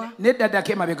kiruwa? Nedda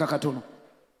ddako emabega katono.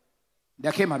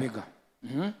 Ddako emabega.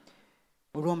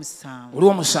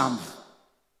 Olw'omusanvu.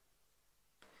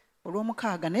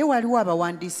 Olw'omukaaga. Naye waliwo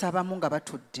abawandiisi abamu nga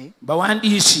batudde.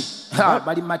 Bawandiisi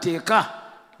bali mu mateeka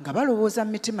nga balowooza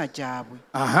mu mitima gyabwe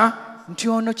nti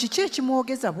ono kiki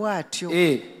ekimwogeza bw'atyo?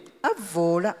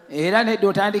 Avvoola. Era nedda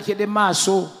otandikidde mu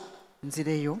maaso.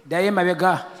 Nzireyo. Ddayo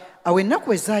emabega. Awo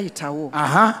ennaku ezaayitawo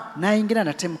n'ayingira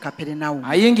nate mu Kaperunawumu.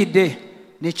 Ayingidde.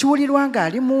 Ne kiwulirwa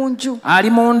ng'ali mu nju. Ali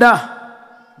munda.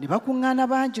 Ne bakuŋŋaana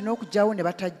bangi n'okugyawo ne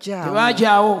batajjaawo.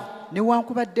 Tebaajaawo.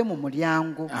 Newankubadde mu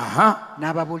mulyango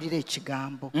n'ababuulira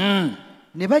ekigambo.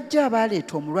 Ne bajja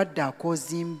abaaleeta omulwadde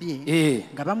akoozimbye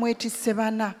nga bamwetisse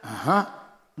bana.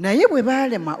 Naye bwe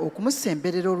baalema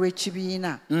okumusemberera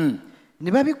olw'ekibiina,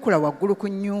 ne babikkula waggulu ku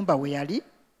nnyumba we yali,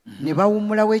 ne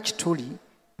bawummulawo ekituli,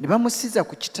 ne bamusiza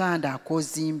ku kitanda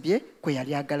akoozimbye kwe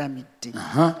yali agalamidde.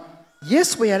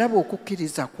 Yesu bwe yalaba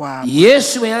okukkiriza kwabwe,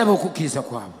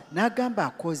 n'agamba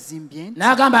akoozimbye,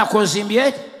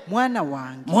 mwana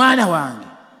wange,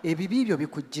 ebibi byo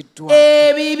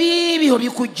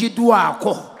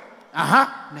bikuggiddwako.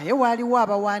 Naye waaliwo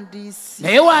abawandiisi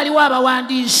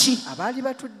abaali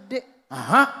batudde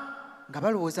nga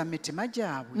balowooza mu mitima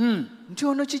gyabwe nti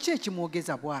ono kiki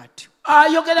ekimwogeza bw'atyo?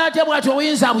 Ayogera atya bw'atyo?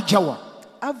 Obuyinza abugyawa?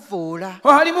 Avvoola.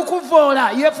 Ali mu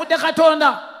kuvvoola. Yeefudde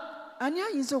Katonda. Ani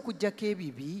ayinza okuggyako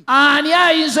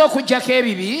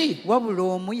ebibi? Wabula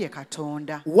omu ye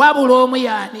Katonda. Wabula omu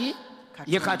y'ani?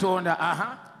 Ye Katonda.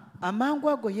 amangu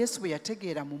ago Yesu bwe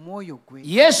yategeera mu mwoyo gwe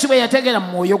Yesu bwe yategeera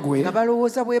mu mwoyo gwe nga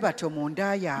balowooza bwe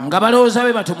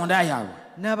batyo mu nda yaabwe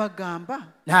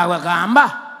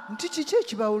n'abagamba nti kiki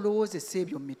ekibalowoozesa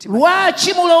ebyo mu mitima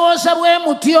lwaki mulowooza bwe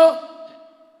mutyo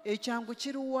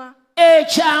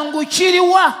ekyangu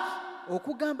kiriwa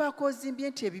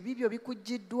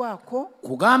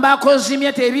okugamba akozimbye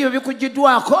nti ebibi byo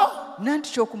bikuggiddwako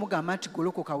nanti kyokumugamba nti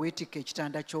golokoka weetikka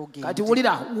ekitanda ky'ogende kati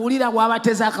wulira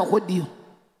bw'abateza akakodyo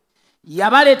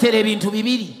yabaleetera ebintu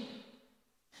bibiri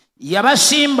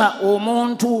yabasimba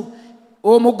omuntu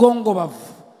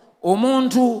omugongobavu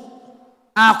omuntu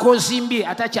akozimbye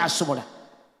atakyasobola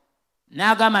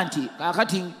n'agamba nti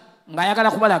kakati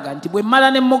ng'ayagala kubalaga nti bwe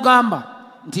mmala ne mugamba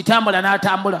nti tambula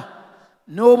n'atambula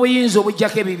n'obuyinza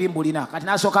obujjako ebibi mbulina kati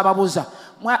n'asooka ababuuza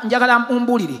njagala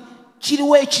mumbulire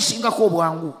kiriwo ekisingako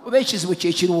obwangu oba ekizibu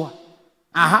kyekiruwa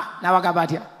n'abagamba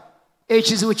atya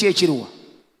ekizibu kyekiruwa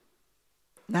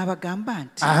n'abagamba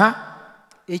nti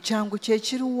ekyangu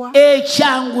kyekiruwa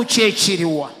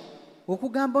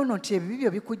okugamba ono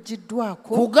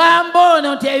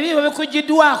nti ebibi byo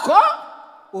bikuggiddwako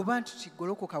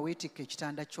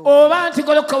oba nti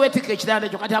golokoka weetikka ekitanda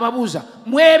kyo kati ababuuza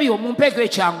mu ebyo mumpeeko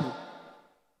ekyangu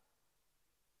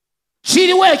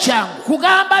kiriwo ekyangu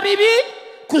kugamba bibi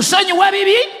kusonyiwa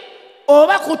bibi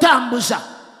oba kutambuza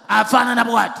afaanana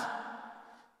bw'ati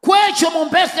ku ekyo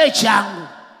mumpeeko ekyangu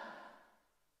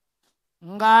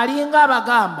ng'alinga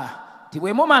abagamba nti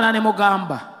bwe mumala ne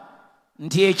mugamba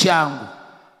nti ekyangu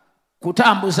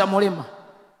kutambuza mulema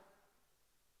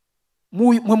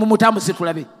mwe mumutambuze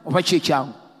tulabe oba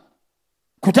kyekyangu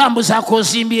kutambuza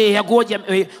akozimbye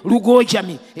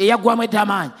lugojami eyagwamu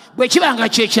eddamaanyi bwe kibanga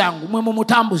kyekyangu mwe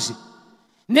mumutambuze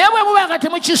naye bwe mubanga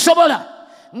temukisobola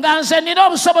nga nze nina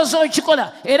obusobozi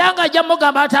okikola era ng'ajja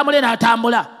mugamba atambule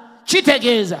n'atambula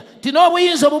kitegeeza ti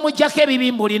n'obuyinza obumuggyako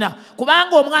ebibi mbulina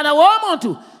kubanga omwana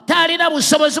w'omuntu talina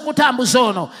busobozi kutambuza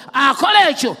ono akola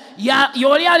ekyo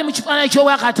yoli ali mu kifaananyi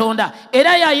ky'obwakatonda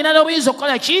era yalina n'obuyinza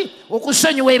okukola ki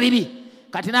okusonyiwa ebibi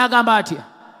kati n'agamba atya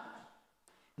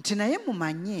nti naye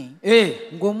mumanye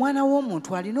ng'omwana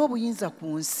w'omuntu alina obuyinza ku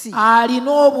nsi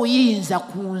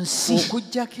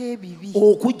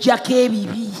okuggyako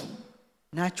ebibi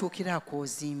n'akyukira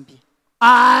akoozimbye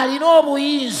alina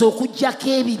obuyinza okuggyako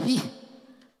ebibi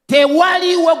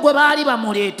tewaliwo gwe baali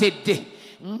bamuleetedde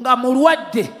nga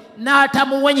mulwadde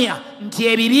n'atamuwonya nti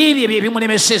ebibi bye bye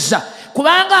bimulemesezza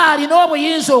kubanga alina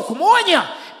obuyinza okumuwonya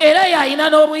era yalina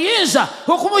n'obuyinza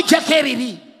okumuggyako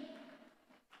ebibi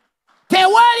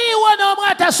tewaliwo n'omu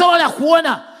atasobola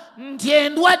kuwona nti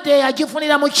endwadde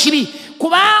yagifunira mu kibi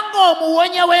kubanga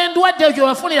omuwonya w'endwadde egyo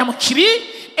wafunira mu kibi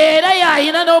era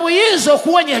yalina n'obuyinza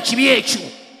okuwonya ekibi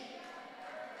ekyo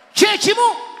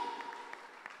kyekimu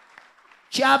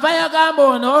kyava yagamba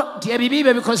ono nti ebibi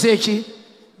bye bikoze eki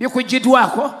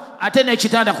bikuggiddwako ate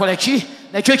n'ekitanda kola ki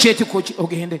nakyo kyetikko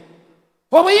ogende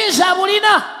obuyinza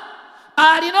abulina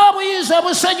alina obuyinza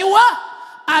obusonyiwa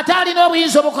ate alina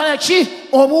obuyinza obukola ki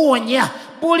obuwonya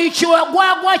buli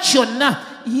kiwagwagwa kyonna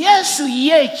yesu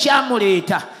ye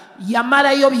ekyamuleeta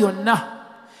yamalayo byonna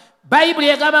bayibuli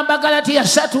egamba mu Bagalatiya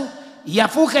 3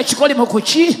 yafuuka ekikolimo ku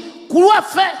ki ku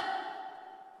lwaffe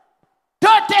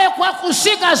toteekwa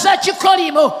kusigaza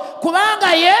kikolimo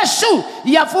kubanga yesu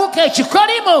yafuuka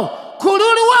ekikolimo ku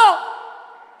lulwo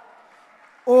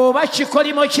oba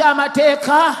kikolimo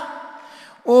ky'amateeka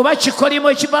oba kikolimo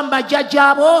ekiva mu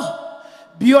bajjajjaabo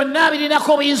byonna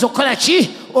birinako obuyinza okukola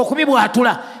ki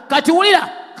okubibwatula kati wulira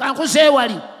kankuze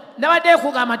wali nabadde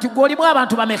kugamba nti gw'olimu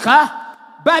abantu bameka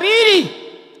 2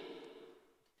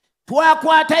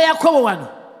 twakwata yakobo wano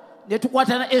ne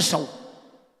tukwata na esawu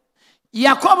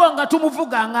yakobo nga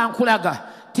tumuvuga nga nkulaga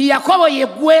ti yakobo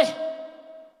yeggwe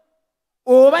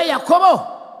oba yakobo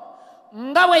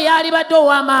nga bwe yali badde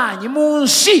ow'amaanyi mu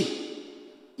nsi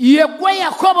yeggwe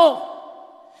yakobo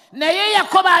naye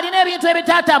yakobo alina ebintu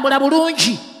ebitatambula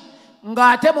bulungi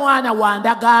ng'ate mwana wa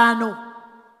ndagaano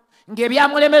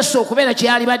ng'ebyamulemesa okubeera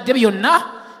kyeyali badde byonna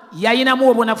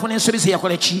yayinamu obunafu n'ensobi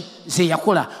zeyakola ki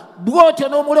zeyakola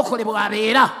bw'otyo n'omulokole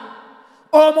bw'abeera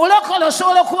omulokole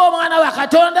osobola okuba omwana wa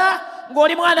katonda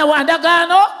ng'oli mwana wa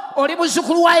ndagaano oli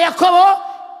muzzukulu wa yakobo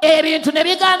ebintu ne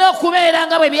bigaana okubeera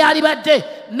nga bwe byali badde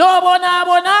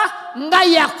n'obonaabona nga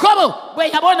yakobo bwe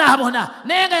yabonaabona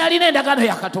naye nga yalina endagaano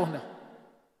ya katonda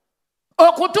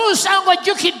okutuusa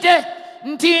ng'ojjukidde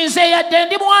nti nze yadde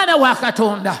ndi mwana wa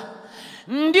katonda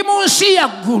ndi mu nsi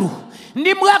yaggulu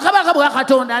ndi bwakabaka bwa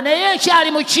katonda naye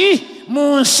ekyali mu ki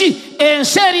mu nsi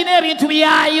ensi erina ebintu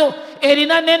byayo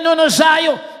erina n'ennono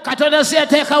zaayo katonda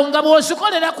zeyateekawo nga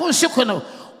bw'ozikolera ku nsi kuno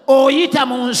oyita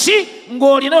mu nsi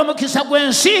ng'olina omukisa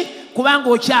gw'ensi kubanga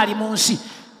okyali mu nsi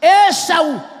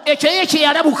Esawu ekyo ye kye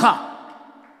yalabuka.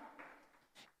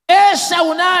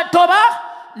 Esawu n'atoba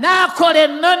n'akola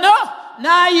ennono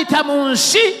n'ayita mu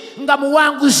nsi nga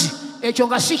muwanguzi. Ekyo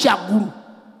nga si kyaggulu.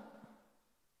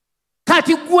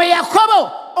 Kati gwe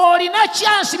Yakobo olina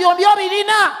chance byombi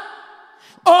obirina.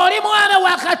 Oli mwana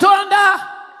wa Katonda,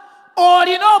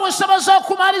 olina obusobozi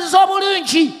okumaliza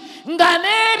obulungi nga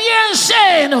n'ebyensi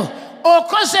eno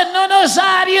okoze ennono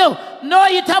zaabyo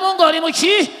n'oyitamu ng'oli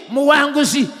muki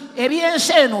muwanguzi.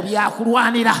 Ebyensi eno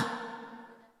byakulwanira,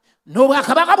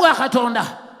 n'obwakabaka bwa Katonda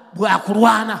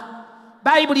bwakulwana.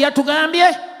 Bayibuli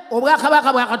yatugambye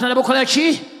obwakabaka bwa Katonda bukola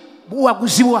ki?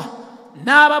 Buwaguzibwa.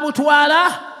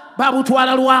 N'ababutwala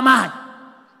babutwala lw'amaanyi.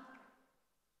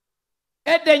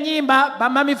 Edda ennyimba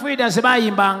bamami Frida ze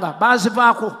bayimbanga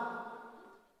bazivaako,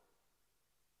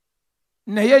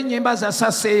 naye ennyimba za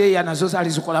Saseyeya nazo zaali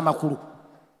zikola makulu.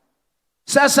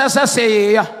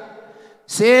 Saseyeya,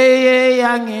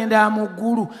 seyeya ngenda mu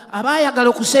ggulu. Abaayagala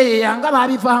okuseyeya nga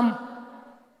baabivaamu.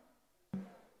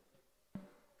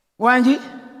 Wangi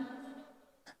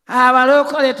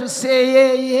abalokole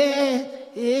tuseyeye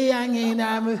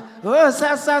ngenda mu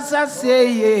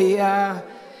saseyeya.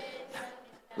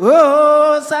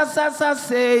 Oh,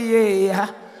 saseyeya.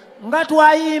 Nga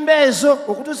twayimba ezo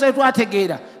okutuusa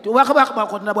twategeera obwakabaka bwa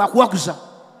Katonda bwakuwaguza.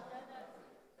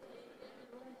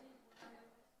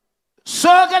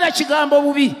 Soogera kigambo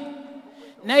bubi,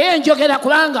 naye njogera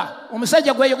kubanga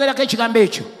omusajja gweyogerako ekigambo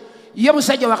ekyo ye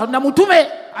musajja wa Katonda,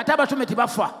 mutume. Ate abatume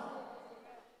tebafa.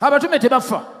 Abatume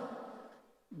tebafa.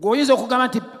 Gwoyinza okugamba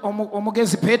nti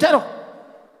omugezi Peetero,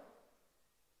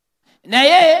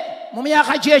 naye mu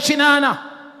myaka gy'ekinaana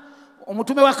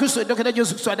omutume wa Kristo Dr.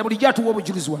 Joseph Swada bulijjo atuwa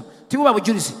obujulizi wano. Tibuba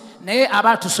bujulizi, naye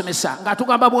aba atusomesa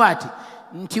ng'atugamba bw'ati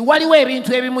nti waliwo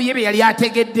ebintu ebimu ye bye yali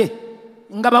ategedde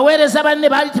nga baweereza banne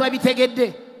baali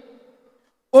tebabitegedde.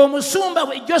 Omusumba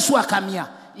we Joshua Kamya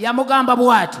yamugamba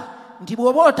bw'ati nti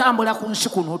bw'oba otambula ku nsi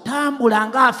kuno tambula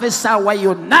ng'afa essaawa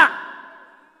yonna.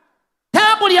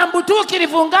 Tambulira mu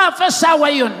butuukirivu ng'afa essaawa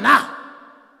yonna.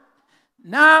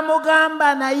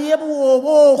 N'amugamba naye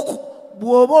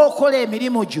bw'oba okola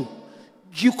emirimu gyo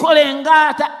gikole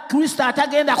nga Kristo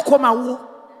atagenda kukomawo.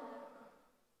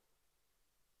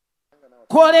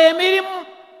 Kola emirimu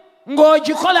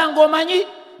ng'ogikola ng'omanyi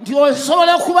nti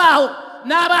osobola okubaawo,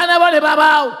 n'abaana bo ne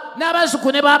babaawo,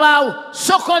 n'abazzukulu ne babaawo.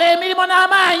 So kola emirimu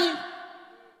n'amaanyi.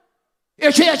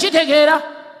 Ekyo yakitegeera.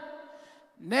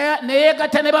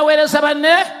 Neyegatta ne baweereza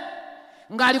banne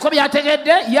ng'aliko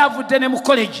byategedde. Yavudde ne mu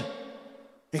college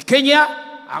e Kenya,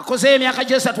 akoze emyaka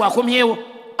 3 akomyewo.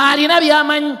 Alina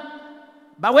byamanyi.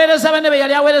 Baweereza banne be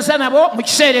yali aweereza nabo mu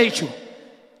kiseera ekyo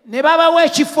ne babawa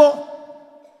ekifo.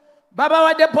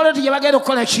 Babawadde poloti gye bagenda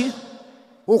okukola ki?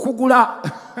 Okugula.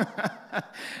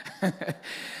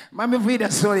 Mami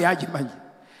Vida sorry agimanyi.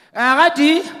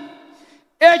 Akati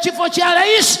ekifo kya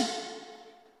layisi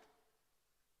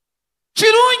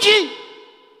kirungi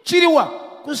kiriwa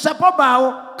ku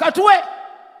sapobaawo katuwe.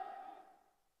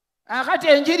 Akati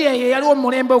enjiri eyo yaliwo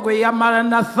mulembe gwe ya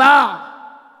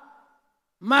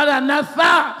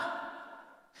Maranatha.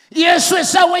 Yesu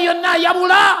essaawa yonna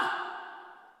yabula.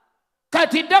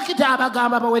 Kati dokita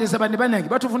abagamba baweereza banne bannange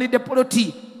batufunidde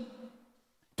poloti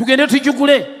tugende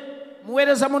tujugule.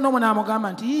 Muweereza munno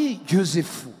n'amugamba nti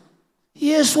Josefu,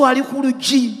 Yesu ali ku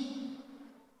luggi.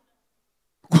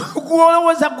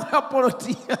 Olowooza gula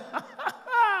poloti.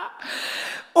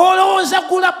 Olowooza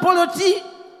gula poloti.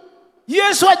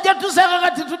 Yesu ajja tusanga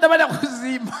nga tetudabala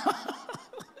kuzimba.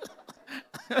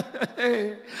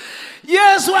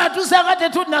 Yesu atusanga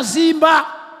tetunazimba.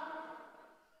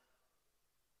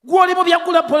 Gwoli mu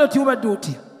byagula poloti obadde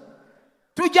otya?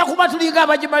 Tujja kuba tulinga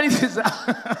abagimaliriza.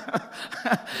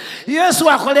 Yesu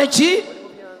akole ki?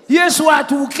 Yesu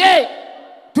atuuke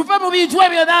tuve mu bintu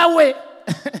ebyo naawe.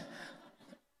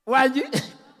 Wangi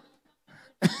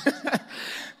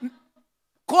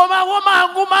komawo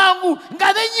mangu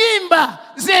nga n'ennyimba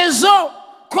zezo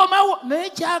komawo. Naye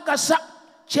kyagasa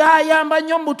kyayamba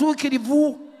nnyo mu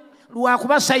butuukirivu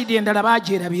lwakuba sayidi endala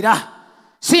bagyerabira.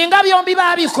 Singa byombi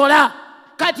baabikola,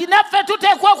 kati naffe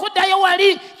tuteekwa okuddayo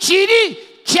wali kiri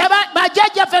kye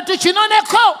bajjajjaffe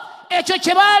tukinoneko. Ekyo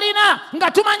kye baalina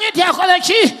nga tumanyi nti akola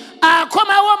ki?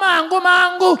 Akomawo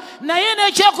mangu. Naye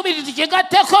n'ekyokubiri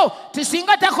tukigatteko,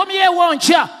 tisinga takomyewo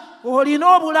nkya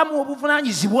olina obulamu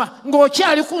obuvunaanyizibwa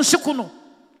ng'okyali ku nsi kuno.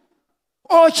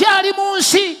 Okyali mu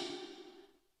nsi.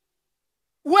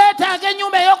 Weetaaga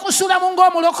ennyumba ey'okusulamu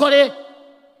ng'omulokole.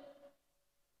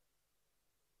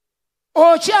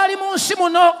 Okyali mu nsi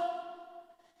muno.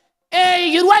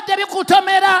 Ebirwadde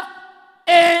bikutomera,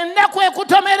 ennaku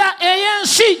ekutomera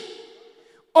ey'ensi.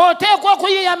 Oteekwa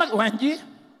okuyiyama. Wangi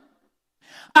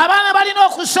abaana balina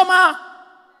okusoma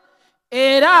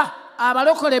era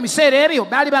abalokole ebiseera ebyo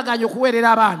baali baganya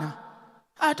okuweerera abaana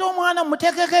ate omwana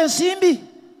muteekeko ensimbi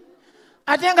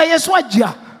ate nga Yesu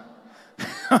ajja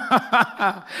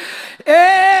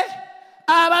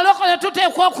abalokole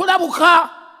tuteekwa okulabuka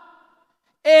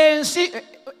ensi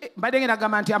mbadde ngenda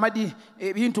gamba nti amadi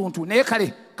ebintuntu naye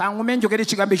kale kangume njogera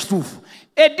ekigambo ekituufu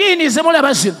eddiini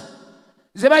zemulaba zino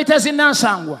ze bayita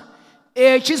zinnansangwa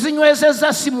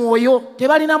ekizinywesezza si mwoyo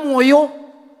tebalina mwoyo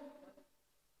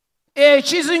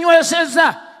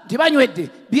ekizinywesezza ntibanywedde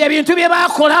bye bintu bye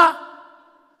baakola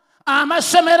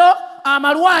amasomero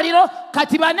amalwaliro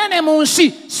kati banene mu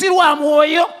nsi si lwa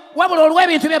mwoyo wabula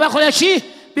olw'ebintu bye bakola ki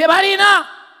bye balina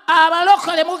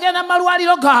abalokole mugenda mu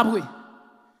malwaliro gaabwe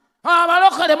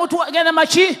abalokole mugenda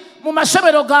maki mu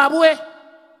masomero gaabwe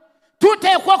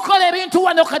tuteekwa okukola ebintu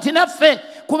wano kati naffe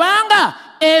kubanga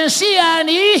ensi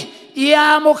yani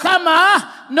ya Mukama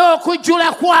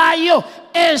n'okujjula kwayo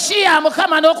ensi ya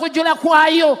Mukama n'okujjula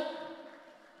kwayo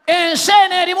ensi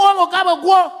eno erimu omugabo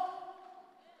gwo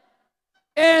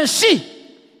ensi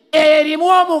erimu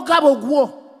omugabo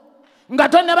gwo nga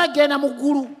tonnabagenda mu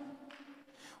ggulu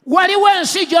waliwo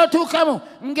ensi gy'otuukamu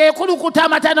ng'ekulukuta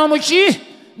amata n'omuki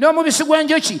n'omubisi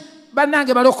gw'enjuki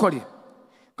bannange balokole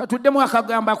katuddemu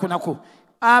akagamba ako nako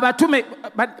abatume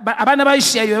abaana ba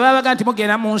Isirayiri bwe babaga nti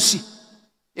mugenda mu nsi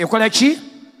ekola ki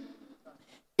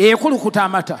ekulukuta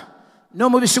amata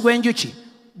n'omubisi gw'enjuki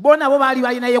bo nabo baali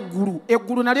balinayo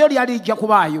eggulu nalyo lyali lijja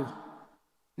kubaayo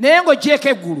naye ng'oggyeko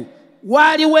eggulu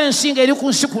waaliwo ensi ng'eri ku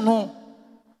nsi kuno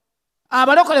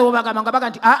abalokole bwe bagamba nga baga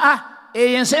nti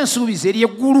eyo ensi ensuubize eri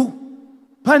eggulu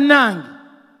bannange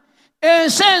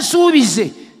ensi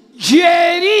ensuubize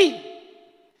gyeri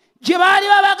gye baali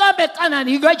babagamba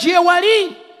Kanani nga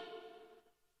gyewali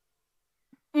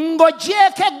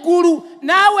ng'oggyeko eggulu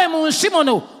naawe mu nsi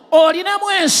muno olinamu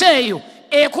ensi eyo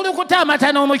ekulukuta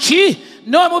amata n'omuki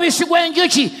n'omubisi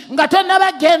gw'enjuki nga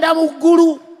tonnabagenda mu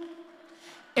ggulu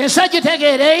ensi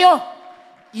gitegeereeyo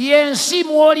yensi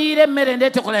mwoliira emmere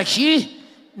ndeetekola ki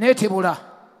neetebula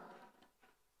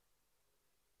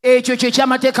ekyo kye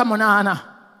kyamateeka 8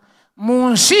 mu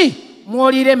nsi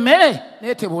mwoliira emmere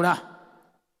neetebula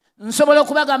nsobola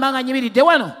okubagamba nga nyimiridde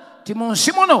wano ti mu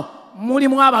nsi muno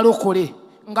mulimu abalokole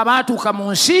nga baatuuka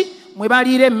mu nsi mwe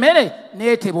baliira emmere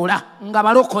neetebula nga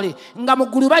balokole nga mu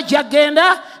ggulu bajja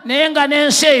genda naye nga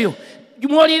n'ensi eyo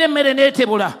mwoliira emmere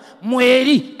neetebula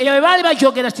mweri eyo bwe baali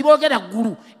bagyogera tiboogera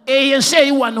ggulu eyo ensi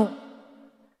eri wano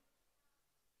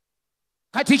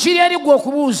kati kiri eri gwe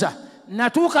okubuuza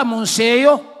natuuka mu nsi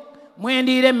eyo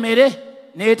mwendiira emmere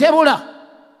neetebula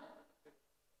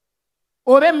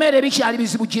oba emmere bikyali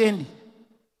bizibu gyendi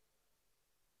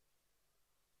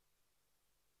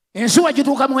ensi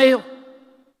wagituukamu eyo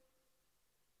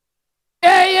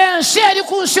eyo ensi eri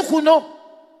ku nsi kuno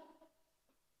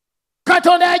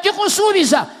Katonda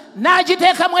yagikusuubiza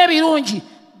n'agiteekamu ebirungi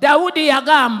Dawudi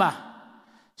yagamba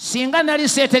singa nali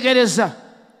seetegereza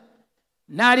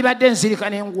naali badde nzirika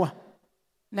n'engwa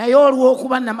naye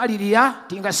olw'okuba namalirira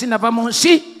ti nga sinava mu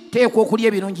nsi teekwa okulya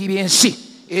ebirungi by'ensi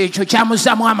ekyo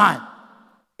kyamuzzaamu amaanyi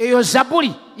eyo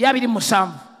Zabbuli ya 27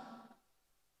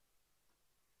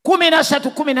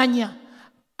 13:14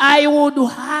 I would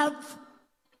have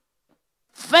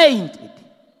fainted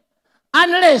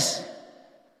unless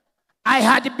I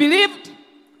had believed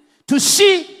to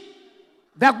see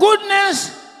the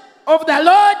goodness of the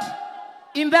Lord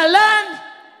in the land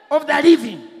of the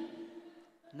living.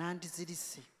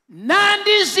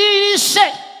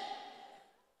 Nandizirise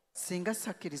singa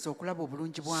sakkiriza okulaba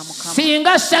obulungi bwa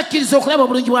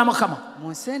Mukama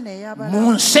mu nsi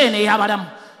eno ey'abalamu.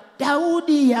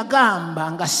 Dawudi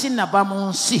yagamba nga sinava mu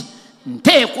nsi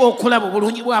nteekwa okulaba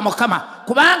obulungi bwa Mukama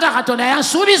kubanga Katonda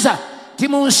yansuubiza ti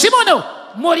mu nsi muno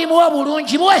mulimu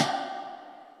obulungi bwe.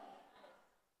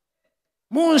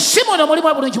 Mu nsi muno mulimu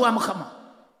obulungi bwa Mukama.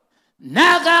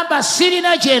 N'agamba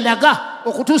sirina gye ndaga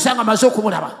okutuusa nga maze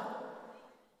okubulaba.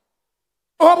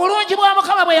 Obulungi bwa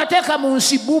Mukama bwe yateeka mu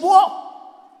nsi bubwo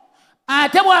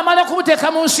ate bw'amala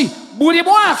okubuteeka mu nsi buli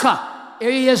mwaka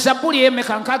eyo ye Zabbuli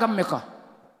ey'emmeka 65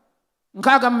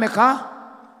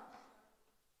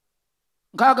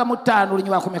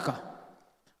 lunywa kumeka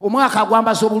omwaka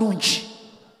agwambaza obulungi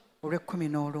olw'ekkumi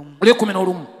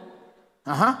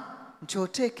nti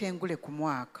oteeka engule ku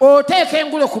mwaka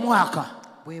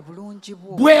bwe bulungi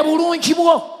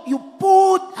bwo. You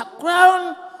put a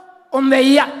crown on the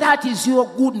year. That is your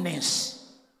goodness.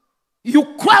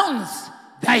 You crown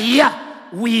the year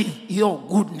with your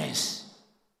goodness.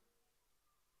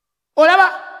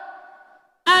 Olaba,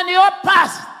 and your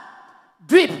path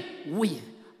drip with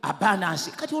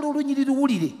abundance. Kati olwo olunyiriri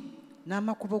luwulire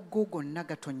n'amakubo go gonna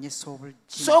gatonnyesa obulungi.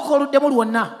 Sooka oluddemu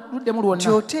lwonna.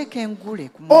 Oteeka engule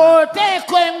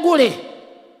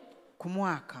ku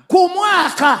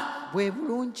mwaka. Bwe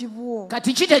bulungi bwo.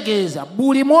 Kati kitegeeza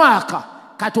buli mwaka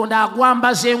Katonda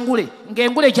agwambaza engule,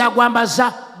 ng'engule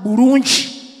gyagwambaza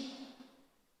bulungi.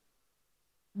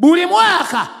 Buli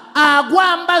mwaka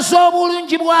agwambaza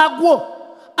obulungi bwagwo,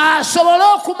 asobole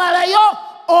okumalayo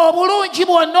obulungi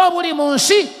bwonna obuli mu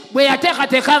nsi bwe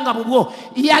yateekateeka nga bubwo.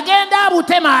 Yagenda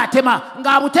abutemaatema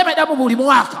ng'abutemeddamu buli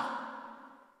mwaka.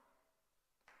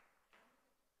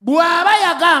 Bw'aba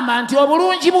yagamba nti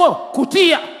obulungi bwo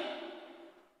kutiya,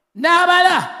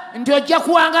 n'abala nti ojja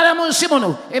kuwangala mu nsi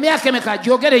muno emyaka emeka,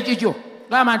 gyogere gigyo,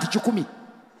 gamba nti 10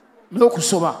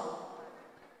 n'okusoba.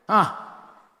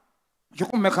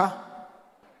 10 meka?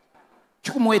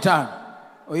 15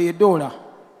 oyo $1.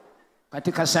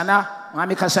 Kati Kasana,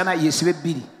 mwami Kasana yesibe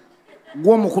 2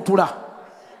 gw'omukutula.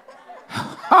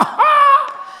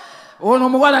 Ono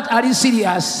muwala ali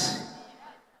serious.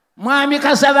 Mwami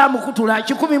Kasana mukutula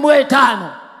 15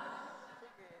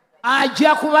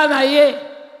 ajja kuba naye.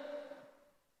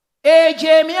 Egyo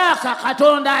emyaka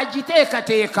Katonda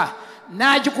agiteekateeka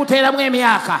n'agikuteeramu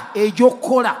emyaka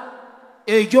egy'okukola,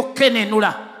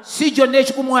 egy'okkenenula. Si gyonna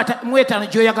ekikumuetaano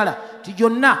gy'oyagala, ti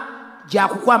gyonna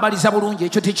gyakukwambaliza bulungi,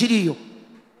 ekyo tekiriyo.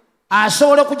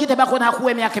 Asobola okugitabako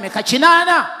n'akuwa emyaka emeka?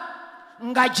 8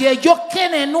 nga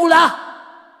gy'egy'okkenenula.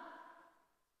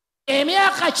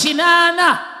 Emyaka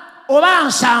 8 oba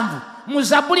 7 mu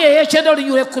Zabbuli ey'Ekyenda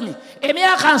 10,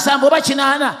 emyaka 7 oba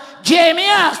 8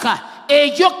 gy'emyaka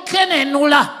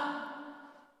egy'okkenenula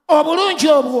obulungi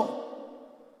obwo.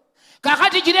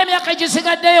 Kakati gira emyaka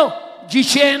egisigaddeyo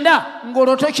 9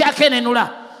 ng'olwo tokyakenenula,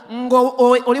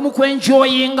 ng'oli mu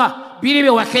kwenjoyinga biri bye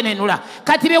wakenenula.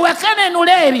 Kati bye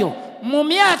wakenenula ebyo mu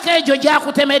myaka egyo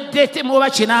gyakutemedde mu oba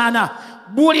 8,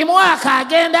 buli mwaka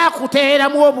agenda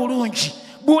akuteeramu obulungi.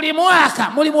 Buli mwaka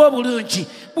mulimu obulungi,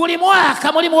 buli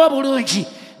mwaka mulimu obulungi.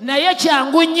 Naye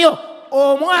kyangu nnyo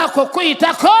omwaka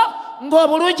okuyitako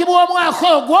ng'obulungi bw'omwaka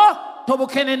ogwo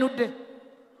tobukenenudde.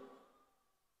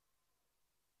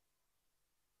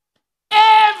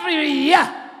 Every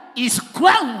year is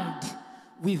crowned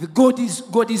with God's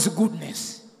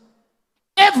goodness.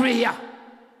 Every year.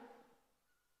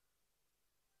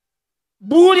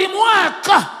 Buli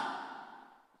mwaka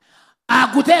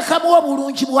aguteekamu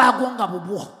obulungi bwagwo nga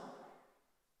bubwo.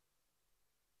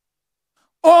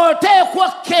 Oteekwa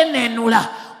okkenenula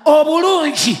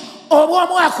obulungi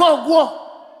obw'omwaka ogwo.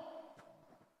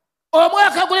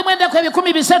 Omwaka gulimu ennaku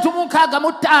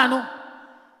 365.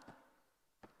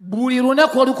 Buli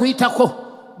lunaku olukuyitako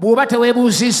bw'oba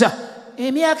teweebuuziza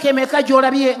emyaka emeka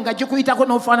gy'olabye nga gikuyitako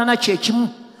n'ofaanana kyekimu,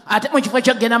 ate mu kifo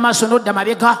ky'okgenda maaso n'odda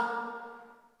mabega.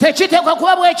 Tekiteekwa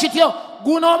kuba bwe kityo.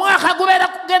 Guno omwaka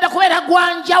gugenda kubeera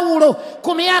gwa njawulo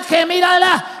ku myaka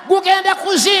emirala. Gugenda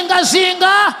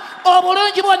kuzingazinga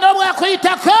obulungi bwonna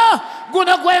obwakuyitako.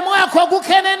 Guno gwe mwaka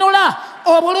ogukenenula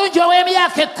obulungi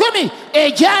obw'emyaka 10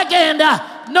 egyagenda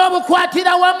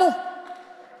n'obukwatira wamu.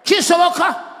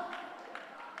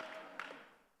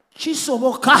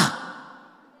 Kisoboka.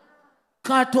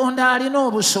 Katonda alina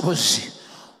obusobozi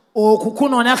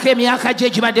okukunonako emyaka gye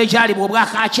gibadde gyalibwa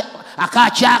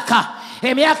obwakakyaka.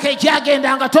 Emyaka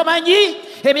egyagenda nga tomanyi,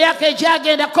 emyaka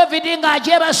egyagenda COVID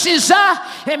ng'agyebasiza,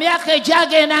 emyaka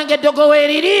egyagenda ng'eddogowe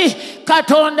eriri,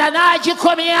 Katonda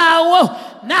n'agikomyawo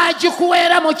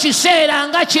n'agikuweera mu kiseera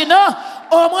nga kino.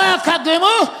 Omwaka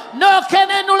gumu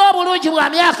n'okenenula obulungi bwa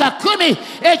myaka 10.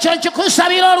 Ekyo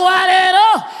nkikusabira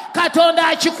olwaleero. Katonda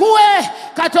akikuwe,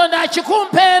 Katonda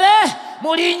akikumpeere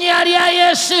mu linnya lya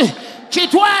Yesu.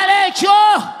 Kitwale ekyo.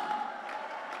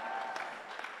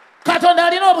 Katonda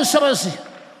alina obusobozi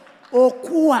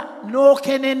okuwa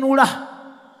n'okenenula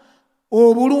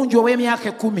obulungi obw'emyaka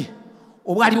 10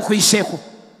 obwali bukuyiseeko.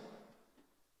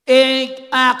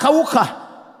 Akawuka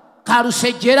ka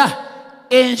lusejjera,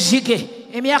 enzige,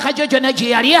 emyaka gyo gyonna gye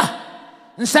yalya,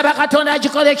 nsaba Katonda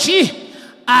agikole ki?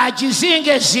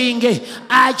 Agizingezinge,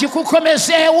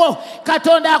 agikukomezeewo.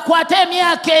 Katonda akwate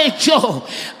emyaka egyo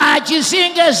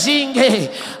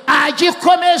agizingezinge,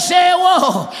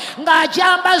 agikomezeewo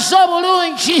ng'agyambaza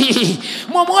obulungi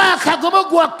mu mwaka gumu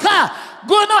gwokka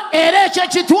guno. Era ekyo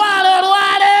kitwala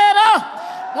olwaleero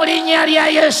mu linnya lya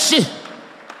Yesu.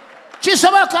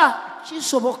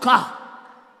 Kisoboka.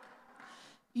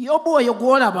 Yobu oyo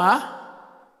gw'olaba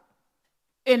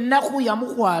ennaku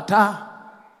yamukwata.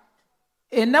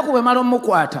 Ennaku bwe mala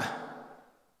omukwata,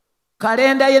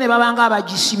 kalenda ye ne babanga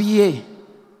abagisibye.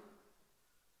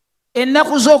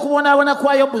 Ennaku z'okubonaabona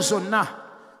kwa Yobu zonna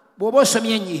bw'oba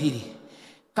osomye ennyiriri,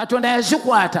 Katonda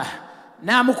yazikwata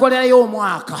n'amukolerayo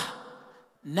omwaka.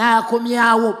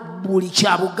 n'akomyawo buli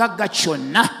kyabugagga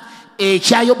kyonna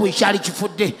ekya Yobu ekyali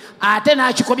kifudde, ate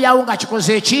n'akikomyawo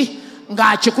ng'akikoze eki?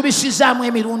 Ng'akikubisizaamu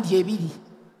emirundi 2.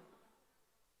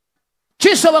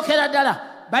 Kisobokera ddala.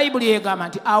 Bayibuli egamba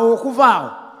nti awo okuva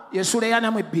awo Yesula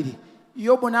 4:2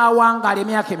 Yobu n'awangaala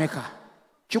emyaka emeka?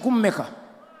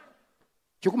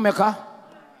 100 meka?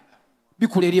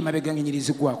 Bikula eri emabega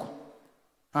ng'enyirizigwako.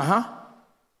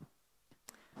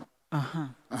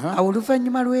 Awo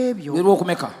oluvannyuma lw'ebyo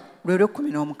lw'okumeka lwe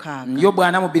 16. Yobu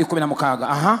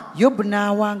 4:16. Yobu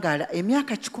n'awangaala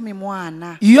emyaka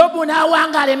 140. Yobu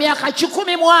n'awangaala emyaka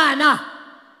 140.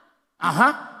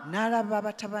 N'alaba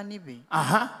abatabani be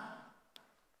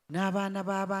n'abaana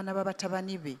b'abaana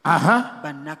b'abatabani be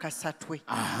bannakasatwe.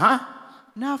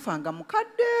 N'afa nga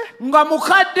mukadde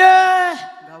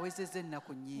ng'awezezza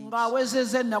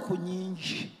ennaku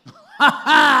nnyingi.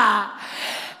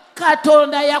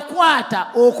 Katonda yakwata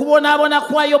okubonaabona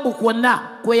kwa Yobu kwonna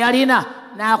kwe yalina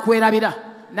n'akwerabira,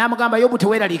 n'amugamba Yobu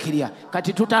teweeraliikirira,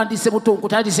 kati tutandise buto,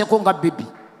 nkutandiseko nga bebi.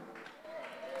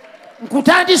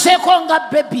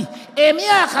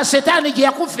 Emyaka Setaani gye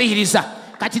yakufiiriza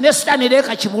kati ne Setaani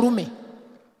leeka kimulume.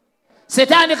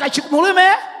 Setaani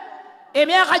kakimulume.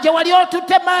 Emyaka gye wali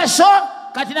otutte maaso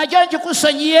kati nagyo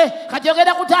ngikusonyiye, kati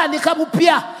ogenda kutandika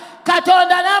bupya.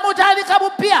 Katonda n'amutandika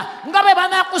bupya nga bwe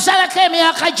banaakusalako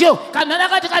emyaka gyo.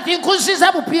 Kati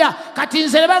nkuziza bupya, kati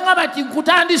nze ne baŋŋamba nti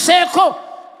nkutandiseeko.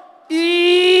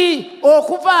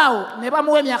 Okuva awo ne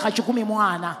bamuwa emyaka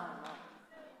 140.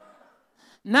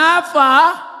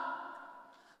 N'afa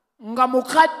nga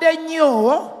mukadde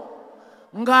nnyo,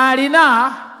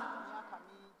 ng'alina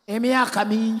emyaka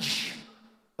mingi.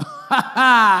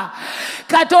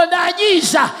 Katonda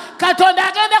anyiiza. Katonda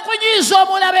agenda kunyiiza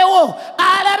omulabe wo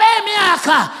alabe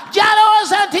emyaka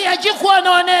gy'alowooza nti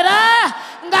yagikwonoonera,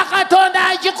 nga Katonda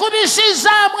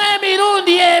agikubisizaamu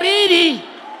emirundi 2.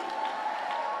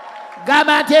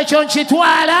 Gamba nti ekyo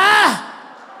nkitwala.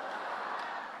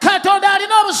 Katonda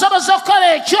alina obusobozi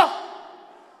okukola ekyo.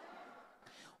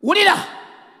 Wulira,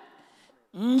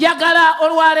 njagala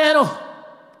olwaleero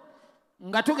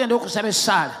nga tugenda okusaba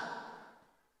essaala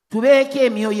tubeeko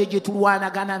emyoyo gye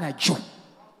tulwanagana nagyo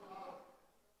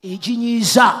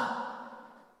eginyiiza,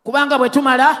 kubanga bwe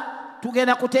tumala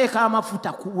tugenda kuteeka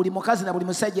amafuta ku buli mukazi na buli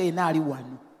musajja yenna ali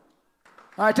wano.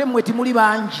 Ate mmwe timuli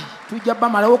bangi, tujja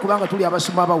bamalawo kubanga tuli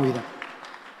abasumba abawera.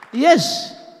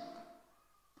 Yes,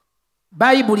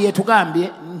 Bayibuli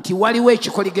etugambye nti waliwo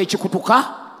ekikoligo ekikutuka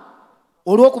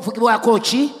olw'okufukibwako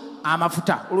ki?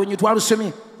 Amafuta. Olwonyi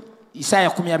twalusomye Isaaya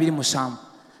 27.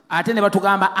 Ate ne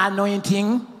batugamba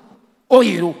anointing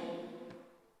oil,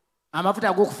 amafuta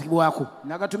ag'okufukibwako.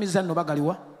 Nagatumiza nno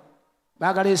bagaliwa?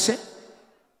 Bagaleese?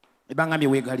 Ebangambye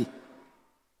weegali.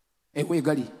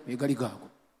 Weegali gaago.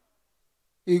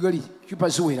 Egali chupa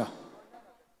ziwera.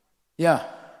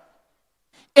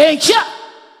 Enkya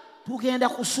tugenda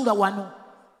kusula wano.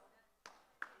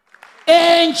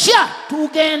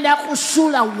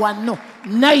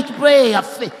 Night prayer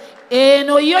yaffe.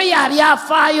 Eno yo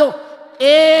yabyafaayo.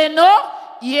 Eno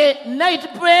ye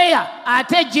night prayer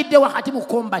ate ejjidde wakati mu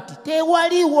combat.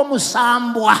 Tewaliiwo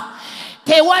musambwa,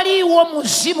 tewaliiwo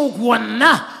muzimu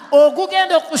gwonna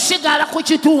ogugenda okusigala ku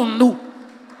kitundu.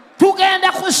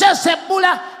 Tugenda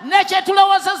kusesebbula nekye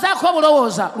tulowoozazaako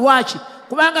obulowooza. Lwaki?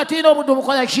 Kubanga tulina obudde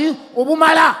obukola ki?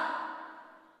 Obumala.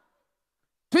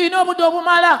 Tulina obudde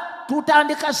obumala.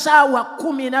 Tutandika ssaawa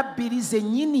 12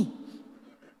 zennyini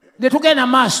ne tugenda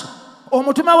maaso.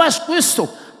 Omutume wa Kristo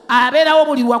abeerawo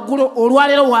buli waggulu.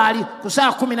 Olwaleero waali ku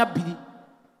ssaawa 12.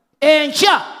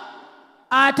 Enkya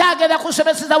ate agenda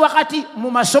kusomeseza wakati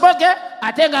mu masomo ge,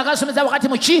 ate ng'agasomeza wakati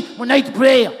mu ki? Mu night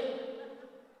prayer.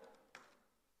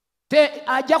 Te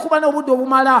ajja kuba n'obudde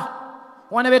obumala.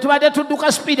 Wano be tubadde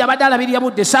tudduka sipiidi abadde alabirira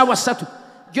budde ssaawa 3.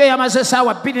 Gyo yamaze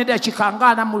ssaawa 2 n'eddakiika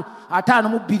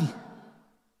 52.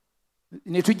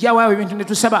 Ne tujjawo ebintu ne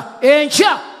tusaba.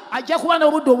 Enkya ajja kuba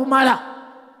n'obudde obumala.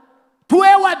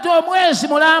 Tuweewadde omwezi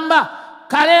mulamba.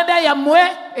 Kalenda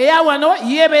yammwe eya wano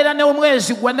yeebeera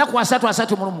n'omwezi gwa nnaku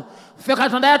 3 ffe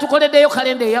Katonda yatukoleddeyo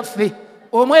kalenda eyaffe.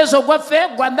 Omwezi ogwaffe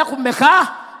gwa nnaku mmeka?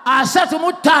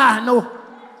 35.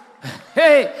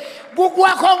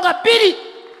 Gugwako nga 2.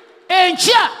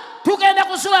 Enkya tugenda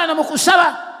kusulana mu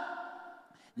kusaba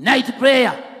night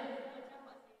prayer.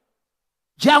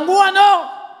 Jangu wano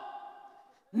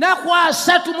nnaku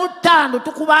 35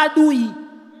 tukuba aduyi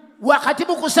wakati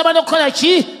mu kusaba n'okukola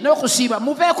ki? N'okusiiba.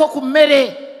 Muveeko ku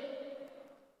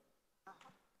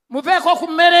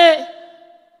mmere.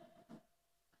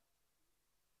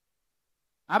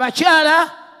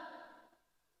 Abakyala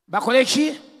bakole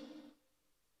ki?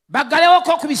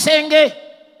 Baggalewoko ku bisenge.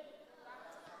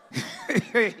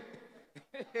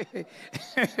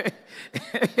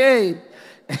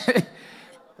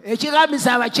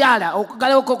 ekigambisa abakyala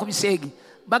okugalewoko ku biseegi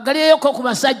bagaleyoko ku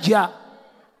basajja.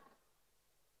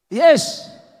 Yes,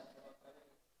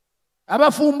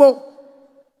 abafumbo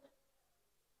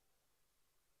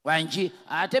wanji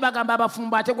ate bagamba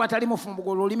abafumbo ate gwatali mufumbo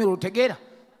gwo lulimi lutegeera.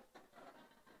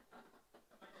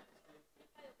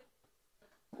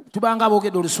 Tubanga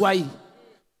boogedde Oluswayiri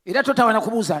era totawana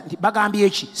kubuuza nti bagambye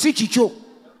eki si kikyo.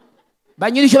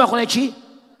 Banyini kyo bakola ki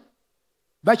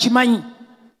bakimanyi.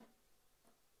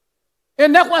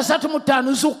 Ennaku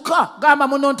 35 zokka gamba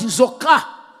muno nti zokka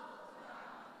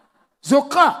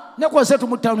ennaku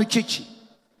 35 kiki.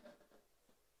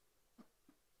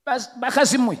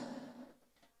 Bakazi mmwe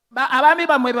abaami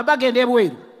bammwe bagenda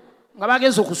ebweru nga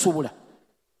bagenza okusubula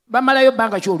bamalayo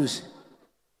bbanga ki oluusi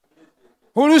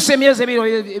emyezi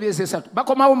 2 emyezi 3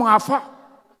 bakomawo mwafa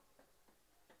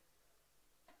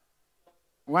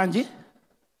wanji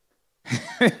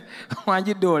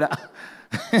wanji dola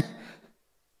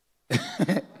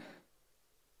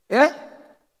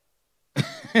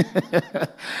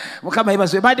Mukama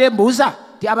yebazwe badde mbuuza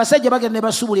ti abasajja bagenda ne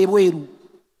basubula ebweru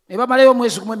ne bamalayo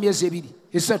omwezi gumu emyezi 2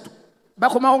 3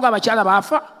 bakomawo nga abakyala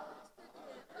baafa.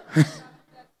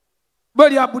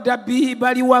 Bali Abu Dhabi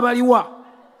baliwa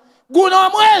guno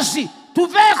omwezi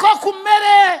tuveeko ku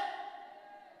mmere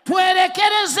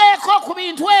twerekerezeeko ku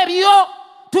bintu ebyo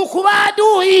tukuba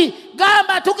aduuyi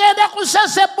gamba tugenda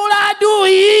kusesebbula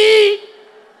aduuyi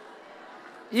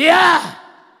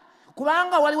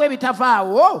kubanga waliwo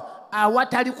ebitavaawo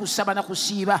awatali kusaba na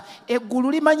kusiiba.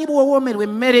 Eggulu limanyi bw'owoomerwa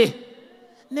emmere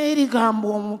naye ligamba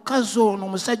omukazi ono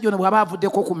omusajja ono bw'aba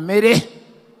avuddeko ku mmere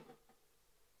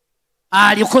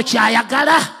aliko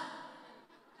kyayagala.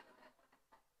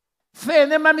 Ffe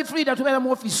ne Mami Frida tubeera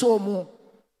mu ofiisi omwo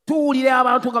tuwulira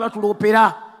abantu nga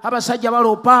batuloopera. Abasajja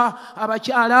baloopa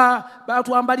abakyala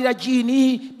batwambalira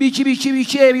jiini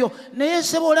biki ebyo naye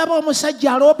sebo olaba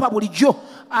omusajja aloopa bulijjo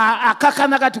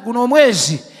akakana kati guno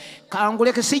omwezi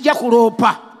kanguleke sijja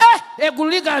kuloopa. Eggulu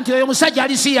liga nti oyo musajja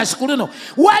ali siyasi ku luno.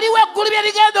 Waliwo eggulu bye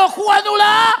ligenda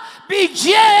okuwanula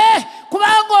bijje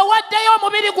kubanga owaddeyo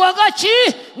omubiri gwo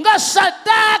nga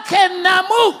saddaaka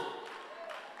ennamu.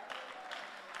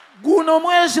 Guno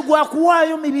mwezi gwa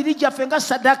kuwaayo mibiri gyaffe nga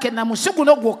saddaaka ennamu si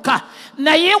guno gwokka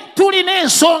naye tulina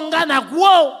ensonga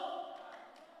nagwo.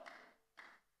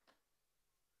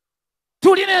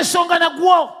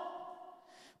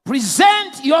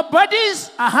 Present your bodies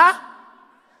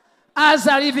as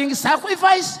a living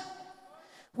sacrifice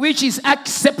which is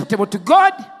acceptable to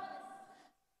God,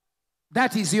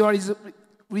 that is your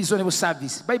reasonable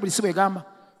service. Bible si bwegamba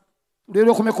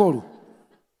leero okomeko olwo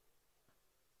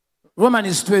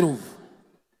Romans 12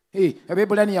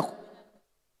 Abaebbulaniya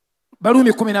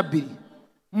Baluumi 12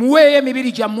 muweeyo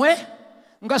emibiri gyammwe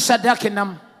nga saddaaka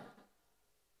ennamu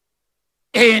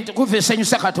entukuvu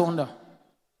esanyusa Katonda.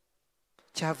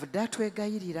 Kyavudde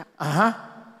atwegayirira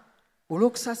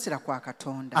olw'okusaasira kwa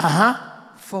Katonda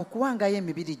ffe okuwangayo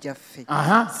emibiri gyaffe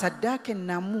saddaaka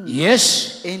ennamu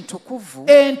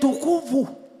entukuvu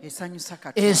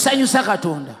esanyusa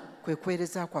Katonda. Kwe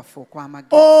kuweereza kwaffe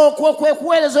okw'amagezi. Okwo kwe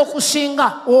kuweereza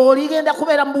okusinga. Oligenda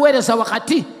kubeera mu buweereza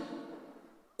wakati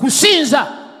kusinza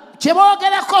kye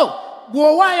boogerako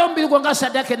bw'owaayo omubiri gwo nga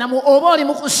saddaaka ennamu oba oli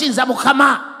mu kusinza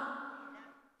Mukama.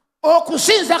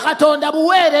 Okusinza Katonda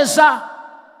buweereza.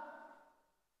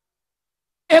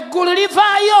 Eggulu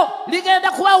livaayo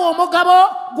ligenda kubawa omugabo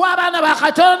gw'abaana ba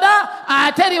Katonda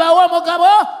ate libawa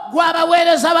omugabo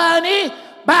gw'abaweereza baani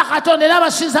ba Katonda era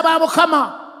abasinza ba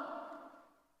Mukama.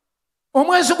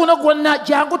 Omwezi guno gwonna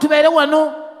jangu tubeere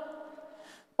wano.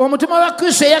 Omutima wa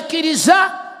Kristo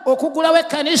yakkiriza okugulawo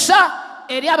ekkanisa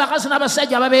eri abakazi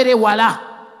n'abasajja ababeera ewala.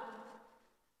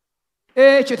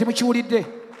 Ekyo temukiwulidde.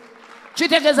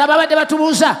 Kitegeeza ababadde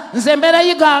batubuuza nze mbeera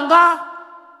yiganga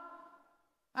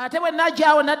ate bwe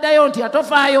najjaawo naddayo nti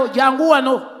atofaayo jangu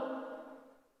wano.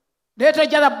 Leeta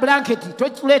ojjala blanketi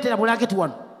totuleetera blanketi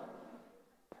wano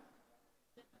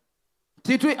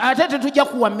ate tetujja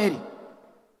kuwa mmere.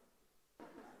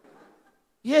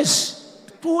 Yes,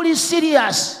 tuli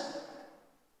serious.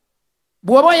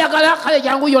 Bw'oba oyagala kale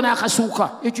jangu yona akasuuka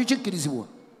ekyo kikkirizibwa.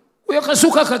 Oyo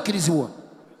akasuuka kakkirizibwa.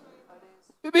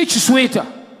 Ekisweta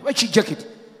oba ekijaketi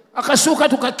akasuuka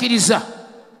tukakkiriza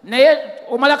naye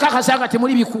omalako akasanga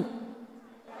temuli biku.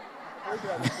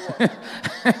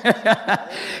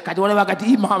 Kati walaba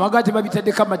kati amagati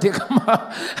babitaddeko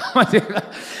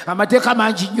amateeka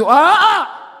mangi nnyo.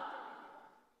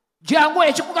 Jangu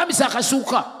ekikugambisa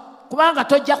akasuuka kubanga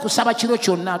tojja kusaba kiro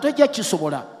kyonna tojja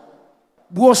kisobola.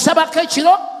 Bw'osabako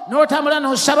ekiro n'otambula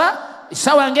n'osaba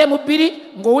essaawa ng'emu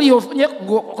bbiri ng'owuli ofunye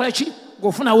ng'okola ki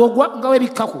ng'ofuna wogwa nga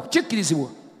webikkaku kikkirizibwa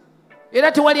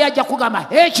era tewali ajja kugamba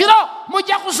ekiro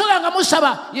mujja kusula nga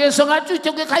musaba yensonga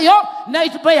tutegekayo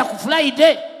night prayer ku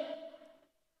Friday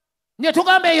ne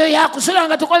tugamba eyo yakusula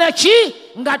nga tukola ki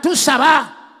nga tusaba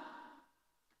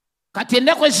kati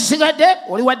ennaku ezisigadde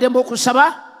oli waddemba okusaba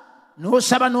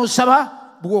n'osaba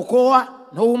bw'okoowa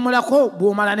n'owummulako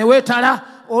bw'omala ne weetala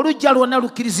olujja lwonna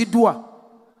lukkiriziddwa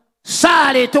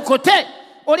saala etokote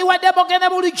oli waddemba ogende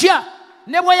mu lujja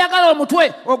ne bw'oyagala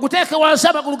omutwe oguteeke wansi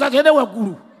amagulu gagende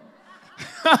waggulu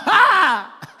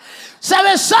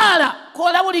saba esaala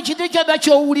kola buli kintu kyonna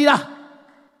ky'owulira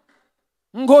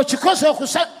ng'okikoze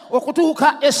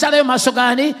okutuuka essalayo maaso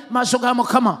gani maaso ga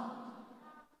Mukama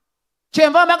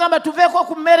kyenva mbagamba tuveeko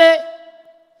ku mmere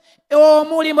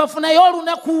omulimu ofunayo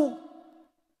olunaku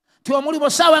ti omulimu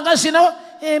saawa nga zino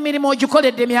emirimu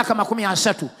ogikoledde emyaka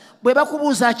 30 bwe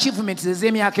bakubuuza achievements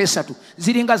ez'emyaka 3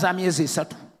 ziringa za myezi 3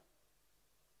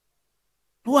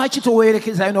 lwaki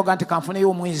toweerekezayo noga nti kanfuneyo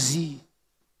omwezi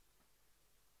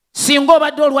singa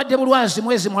obadde olwadde bulwazi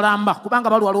mwezi mulamba kubanga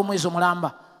balwala omwezi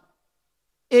omulamba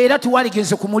era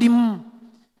tiwaligenze ku mulimu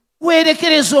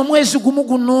weerekereza omwezi gumu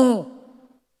guno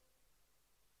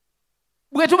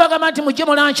bwe tubagamba nti mujje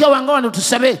mulancha wanga wano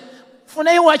tusabe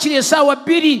funayo wakiri essaawa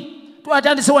 2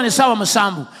 twatandise wano essaawa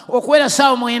 7 okuwera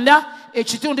essaawa 9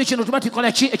 ekitundu kino tuba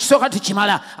tukola ki ekisooka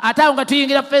tukimala ate awo nga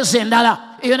tuyingira feesi endala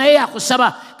eyo naye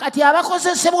yakusaba kati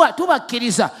abakozesebwa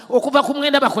tubakkiriza okuva ku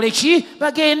 9 bakole ki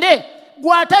bagende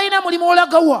gwatalina mulimu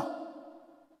olagawa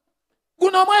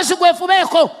guno omwezi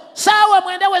gwefubeeko saawa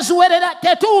 9 weziwerera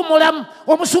tetuwumulamu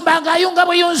omusumba ng'ayunga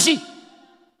buyunzi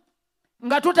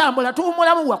nga tutambula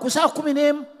tuwumulamu wa ku saawa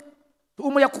 11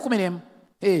 tuwumulya ku 11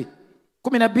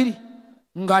 12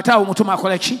 ng'ate awo mutuma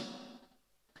akola ki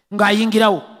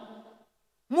ng'ayingirawo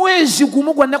mwezi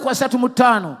gumu gwa nnaku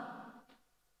 35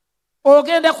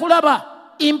 ogenda kulaba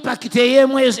impact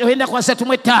ey'emwezi oyenda ku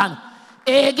 35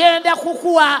 egenda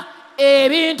kukuwa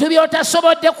ebintu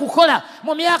by'otasobodde kukola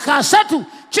mu myaka 3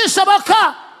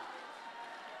 kisoboka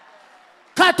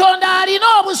Katonda alina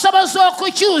obusobozi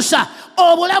okukyusa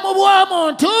obulamu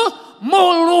bw'omuntu mu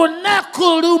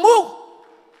lunaku lumu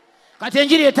kati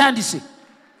enjiri etandise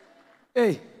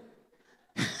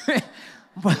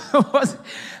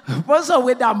mpoza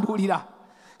obwedambulira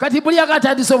kati buli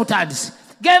akatandise obutandise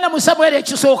genda mu Samwiri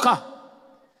ekisooka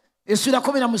essula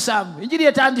 17 enjiri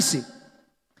etandise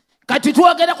kati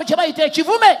twogera ku kye bayita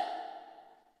ekivume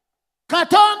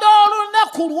Katonda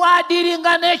olunaku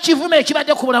lwadiringa n'ekivume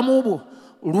ekibadde ku bulamu bwo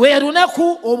lwe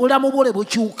lunaku obulamu bwo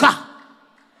bukyuka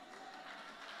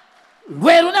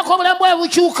lwe lunaku obulamu bwe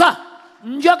bukyuka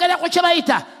njogera ku kye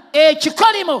bayita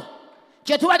ekikolimo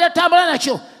kye tubadde tutambula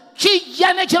nakyo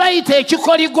kijja ne kye bayita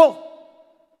ekikoligo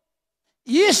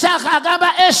Isaaka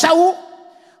agamba Esawu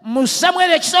mu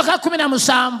Samwiri ekisooka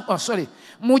 17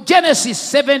 mu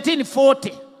Genesis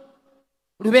 17:40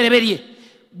 lubereberye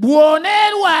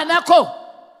bw'oneerwanako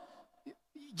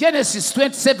Genesis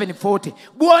 27:40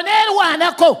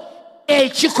 bw'oneerwanako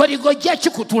ekikoligo jja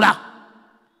kikutula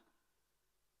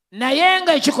naye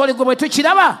nga ekikoligo bwe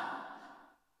tukiraba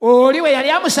oli we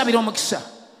yali amusabira omukisa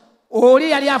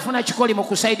oli yali afuna kikolimo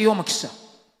ku sayidi y'omukisa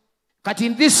kati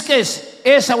in this case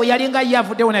Esawu yalinga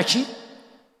yavuddewo naki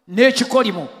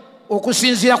n'ekikolimo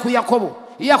okusinziira ku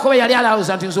Yakobo yali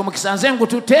alowooza nti nze omukisa nze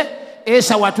ngututte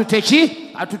Esawu atutte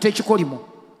ki atutte ekikolimo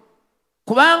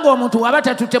kubanga omuntu waba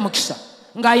tatutte mukisa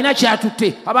ng'alina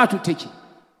kyatutte aba atutte ki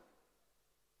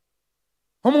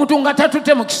omuntu nga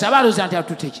tatutte mukisa aba alowooza nti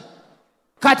atutte ki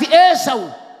kati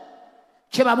Esawu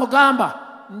kye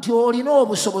bamugamba nti olina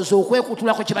obusobozi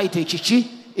okwekutulako kye bayita ekiki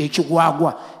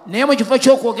ekigwagwa naye mu kifo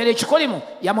ky'okwogera ekikolimo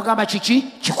yamugamba kiki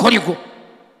kikoligo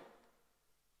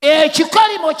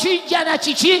ekikolimo kijja na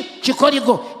kiki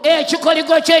kikoligo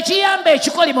ekikoligo kyekiyamba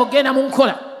ekikolimo genda mu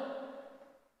nkola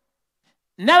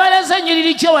nabalaza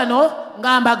nnyiriri kyo wano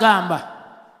ngambagamba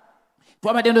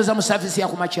twabadde ndoza mu saafisi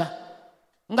yakumakya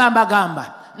ngambagamba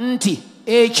nti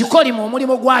ekikolimo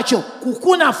omulimu gwakyo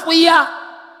kukunafuya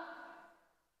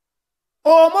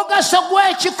omugaso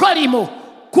gw'ekikolimo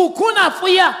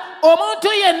kukunafuya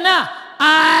omuntu yenna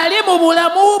ali mu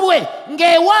bulamu bwe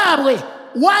ng'ewaabwe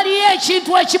waliyo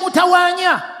ekintu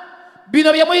ekimutawaanya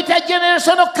bino bye muyita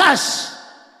generational curse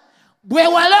bwe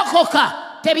walokoka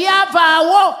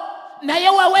tebyavaawo naye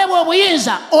waweebwa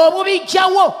obuyinza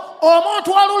obubijjawo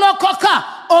omuntu olulokoka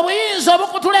obuyinza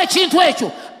obukutula ekintu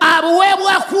ekyo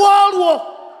abuweebwa ku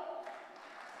olwo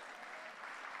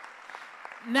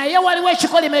naye waliwo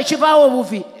ekikolimo ekivaawo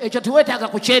obuvi ekyo tiweetaaga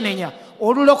kukyenenya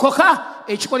olulokoka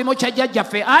ekikolimo kya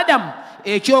jjajjaffe Adamu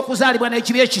ekyokuzaalibwa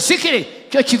n'ekibi ekisikire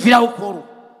kyo kivirawo ku olwo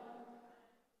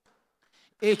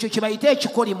ekyo kye bayita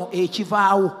ekikolimo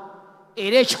ekivaawo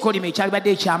era ekikolimo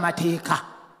ekyalibadde ekyamateeka.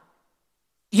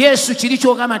 Yesu kiri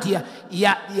kyogamba nti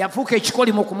yafuuka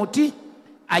ekikolimo ku muti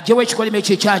ajewo ekikolimo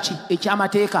ekyo ekyaki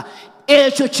ekyamateeka.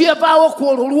 Ekyo kyevaawo ku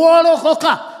olwo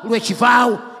lwolokoka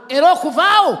lwekivaawo, era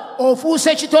okuvaawo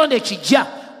ofuuse ekitonde kijja.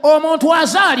 Omuntu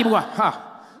azaalibwa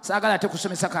saagala ate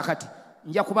kusomesa kakati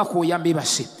nja kuba kuyambi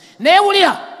basi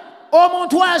neewulira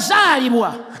omuntu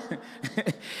azaalibwa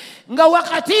nga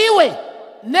wakati we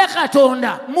ne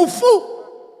Katonda mufu.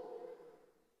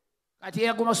 Kati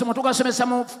yagomasomo tugasomesa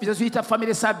mu bizuyita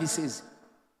family services.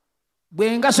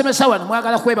 Bwe ngasomesa wano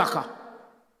mwagala kwebaka.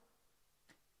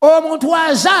 Omuntu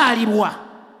azaalibwa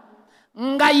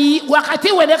nga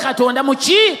wakati we ne Katonda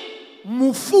muki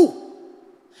mufu,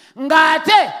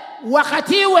 ng'ate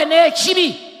wakati we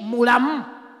n'ekibi mulamu,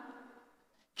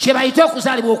 kye bayita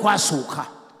okuzaalibwa okwasooka.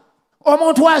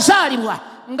 Omuntu azaalibwa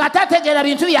nga tategeera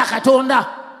bintu bya Katonda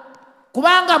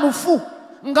kubanga mufu,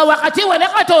 nga wakati we ne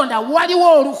Katonda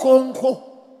waliwo olukonko.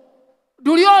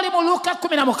 Luli oli mu Luka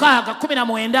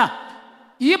 16:19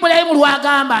 Ibulayimu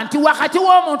lwagamba nti wakati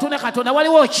w'omuntu ne Katonda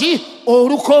waliwo ki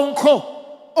olukonko.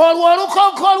 Olwo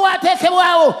olukonko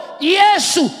olwateekebwawo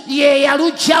Yesu ye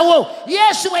yalugjawo.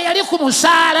 Yesu bwe yali ku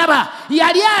musaalaba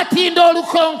yali atinda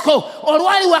olukonko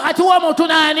olwali wakati w'omuntu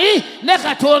nani ne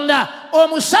Katonda.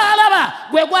 Omusaalaba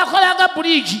gwe gwakolanga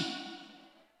buligi.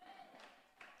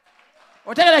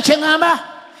 Otegeera kye ŋŋamba?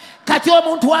 Kati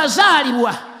omuntu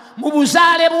azaalibwa mu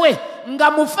buzaale bwe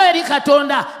nga mufu eri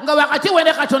Katonda, nga wakati we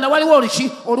ne Katonda waliwo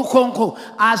olukonko,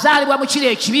 azaalibwa mu kiro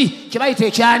ekibi kye bayita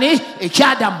ekyani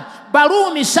ekyadamu.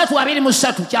 Baluumi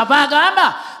 3:23 kyava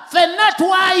agamba ffenna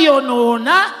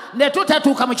twayonoona ne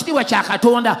tutatuuka mu kitiibwa kya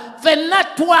Katonda. Ffenna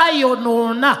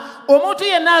twayonoona. Omuntu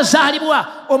yenna azaalibwa,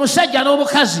 omusajja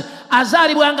n'omukazi,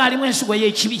 azaalibwa ng'alimu ensigo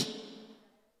y'ekibi.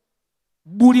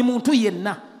 Buli muntu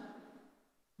yenna.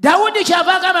 Dawudi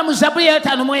kyava agamba mu Zabbuli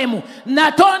 5:1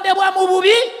 natondebwa mu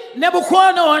bubi ne mu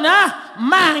kwonoona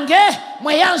mange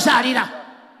mwe yanzaalira.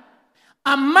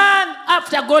 A man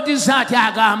after God's heart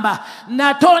agamba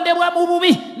natondebwa mu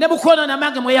bubi ne mu kwonoona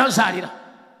mange mwe yanzaalira.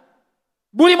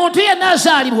 Buli muntu yenna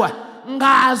azaalibwa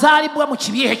ng'azaalibwa mu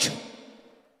kibi ekyo.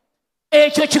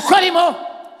 Ekyo kikolimo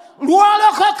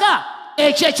lwolokoka,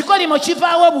 ekyo ekikolimo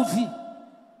kivaawo buvi.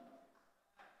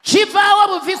 Kivaawo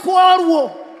buvi ku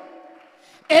olwo.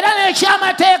 Era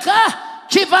n'ekyamateeka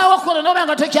kivaawo ku olwo n'oba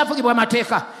nga tokyafugibwa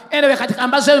amateeka. Enewe kati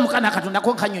kambazeeyo mukana Katonda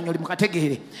ko nkanyonyoli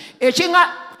mukategeere. Ekinga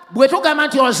bwe tugamba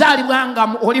nti ozaalibwa nga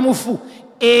oli mufu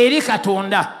eri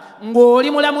Katonda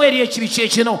ng'oli mulamu eri ekibi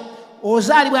kyekino,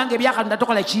 ozaalibwa nga ebya Katonda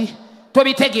tokola ki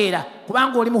tobitegeera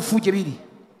kubanga oli mufu gye biri.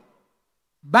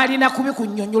 Balina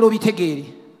kubikunnyonnyola obitegeere.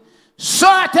 So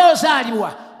ate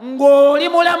ozaalibwa ng'oli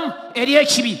mulamu eri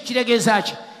ekibi kitegeeza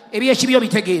ki? Eby'ekibi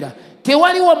obitegeera.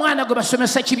 Tewaliwo omwana gwe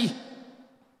basomesa kibi.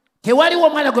 Tewaliwo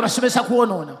omwana gwe basomesa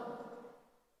kwonoona.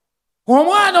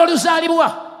 Omwana oluzaalibwa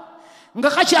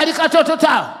nga kakyali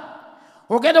katototaawo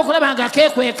ogenda okulaba nga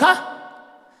keekweka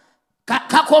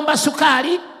kakomba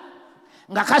sukaali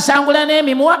nga kasangula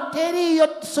n'emimwa, teriiyo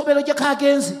ssomero gye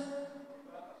kagenze,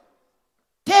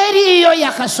 teriiyo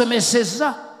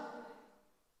yakasomeseza.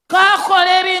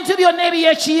 Kakola ebintu byonna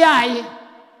eby'ekiyaaye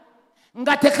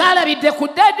nga tekalabidde ku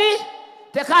ddadi,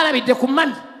 tekalabidde ku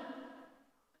mami.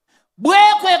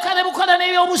 Bwekweka ne bukola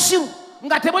n'ebyobusiru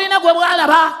nga tebulina gwe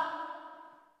bwalaba.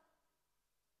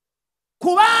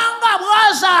 Kubanga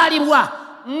bwazaalibwa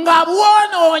nga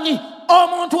bwonoonyi,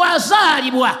 omuntu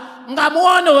azaalibwa nga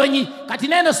mwonoonyi. Kati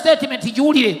neno statement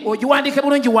giwulire ogiwandiike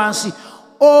bulungi wansi.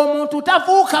 Omuntu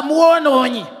tafuuka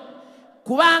mwonoonyi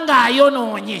kubanga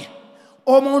ayonoonye.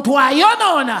 Omuntu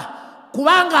ayonoona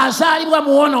kubanga azaalibwa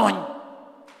mwonoonyi.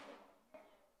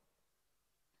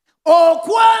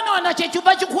 Okwonoona kye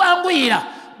kiva kikwanguyira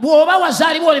bw'oba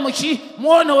wazaalibwa oli muki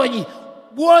mwonoonyi.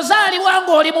 Bw'ozaalibwa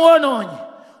ng'oli mwonoonyi,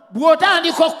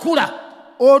 bw'otandika okukula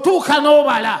otuuka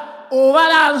n'obala,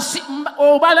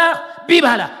 obala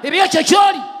bibala ebyekyo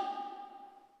kyoli.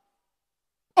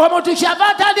 Omuntu kyava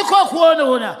atandika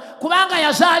okwonoona kubanga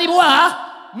yazaalibwa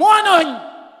mwonoonyi.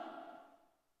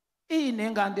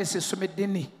 Naye nga ndeese essomedde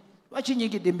nni lwaki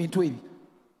nnyigidde mu bintu ebi?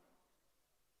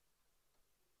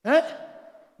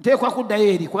 Nteekwa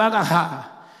kuddayo eri kubanga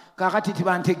kaakati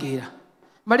tibantegeera.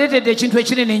 Mbaleetedde ekintu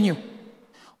ekinene ennyo.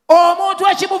 Omuntu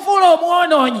ekimufuula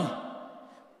omwonoonyi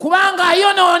kubanga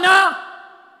ayonoona,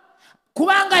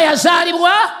 kubanga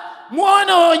yazaalibwa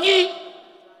mwonoonyi,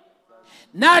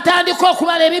 n'atandika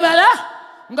okubala ebibala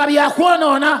nga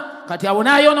byakwonoona. Kati awo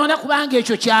n'ayonoona kubanga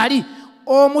ekyo kyali.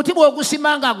 Omuti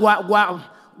bw'ogusima nga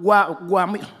gwa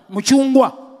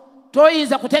mucungwa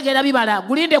toyinza kutegeera bibala,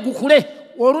 gulinde gukule.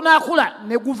 Olunaakula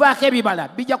ne guvaako ebibala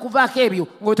bijja kuvaako ebyo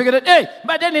ng'otegeera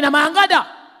mbadde nina mangada.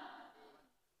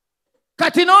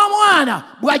 kati n'omwana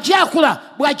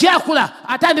bw'ajakula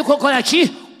atandika okukola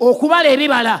ki okubala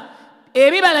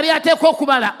ebibala byateekwa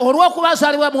okubala olw'okuba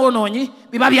azaalibwa mwonoonyi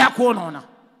biba byakwonoona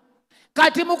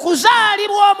kati mu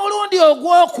kuzaalibwa omulundi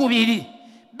ogwokubiri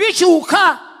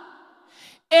bikyuka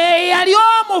eyali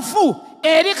omufu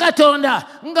eri Katonda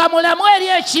nga mulamu eri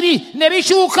ekibi ne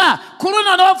bikyuka ku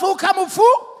luno n'ofuuka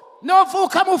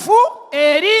mufu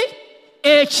eri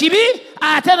ekibi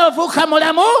ate n'ofuuka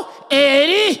mulamu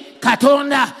eri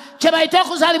Katonda kye bayita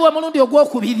okuzaalibwa omulundi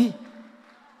ogwokubiri.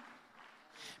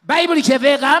 Bayibuli kyeva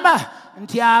egamba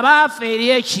nti abaafa eri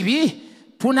ekibi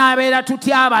tunaabeera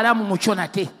tutya abalamu mu kyo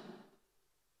nate.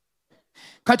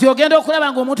 Kati ogenda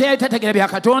okulaba ng'omuntu eyali tategeera bya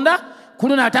Katonda ku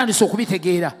luno atandise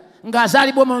okubitegeera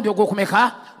ng'azaalibwa omulundi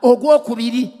ogwokumeka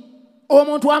ogwokubiri.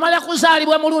 Omuntu amala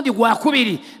kuzaalibwa mulundi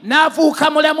gwakubiri n'afuuka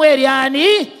mulamu eri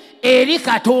ani? Eri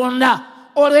Katonda.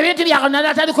 Olwo ebintu bya Katonda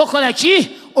atandika okukola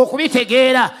ki?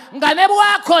 Okubitegeera nga ne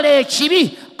bwakola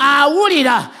ekibi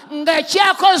awulira nga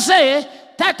ekyakoze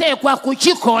tateekwa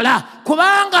kukikola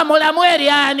kubanga mulamu eri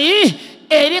ani?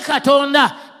 Eri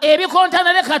Katonda.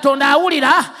 Ebikontana ne Katonda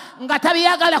awulira nga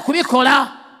tabiyagala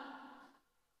kubikola.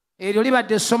 Eryo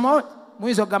libadde essomo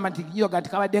muyinza okugamba nti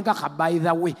kabadde nga by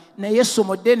the way naye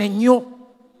essomo ddene nnyo.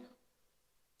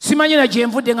 Simanyi na gye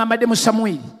nvudde nga mbadde mu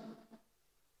Samwiri.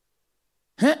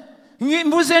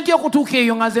 Mbuze ntya okutuuka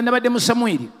eyo nga nze nabadde mu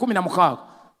Samwiri 16.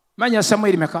 Manya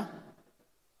Samwiri meka?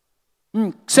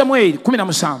 Samwiri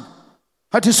 17.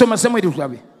 Hati soma Samwiri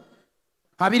tulabe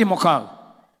 26.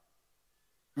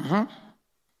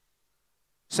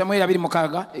 Samwiri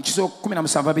 26 ekisooka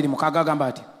 17:26 agamba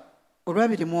ati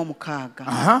olwabirimu omukaaga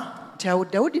nti awo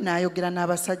Dawudi n'ayogera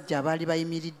n'abasajja abaali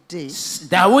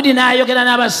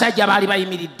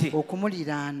bayimiridde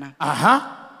okumuliraana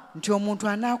nti omuntu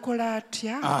anaakola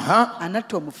atya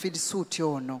anatta Omufirisuuti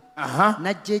ono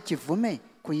n'ajja ekivume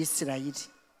ku Isirayiri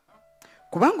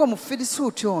kubanga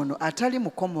Omufirisuuti ono atali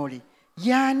mukomole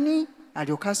yaani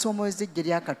alyoka asoomooza eggye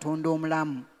lya Katonda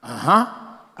omulamu.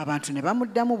 Abantu ne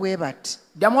bamuddamu bwe bati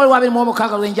ddamu olwabirimu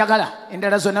omukaaga lwenjagala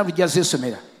endala zonna lujja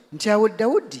zisomera nti awo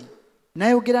Dawudi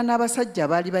n'ayogera n'abasajja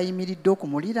abaali bayimiridde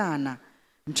okumuliraana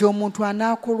nti omuntu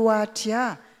anaakolwa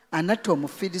atya anatta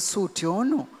Omufirisuuti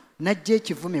ono n'ajja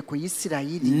ekivume ku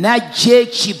Isirayiri.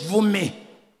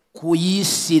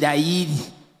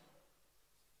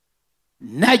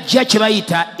 N'ajja kye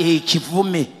bayita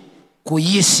ekivume ku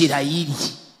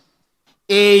Isirayiri.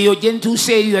 Eyo gye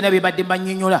ntuuse eri yonna bye badde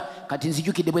bannyonnyola kati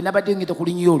nzijukidde bwe nabadde ngenda ku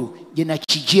linnya olwo gye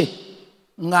nakigye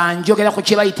nga njogera ku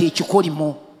kye bayita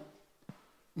ekikolimo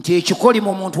nti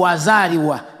ekikolimo omuntu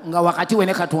azaalibwa nga wakati we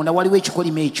ne Katonda waliwo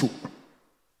ekikolimo ekyo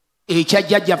ekya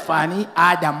jjajjaffe ani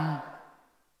Adamu.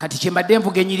 Kati kye mbadde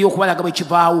nvuga ennyiri okubalaga bwe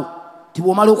kivaawo ti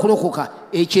bw'omala okulokoka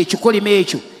ekyo ekikolimo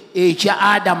ekyo ekya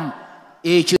Adamu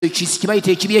ekyo kye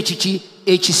bayita ekibi ekiki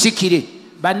ekisikire.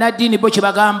 Bannaddiini bo kye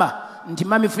bagamba nti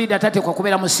Mami Frida tateekwa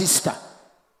kubeera mu sisita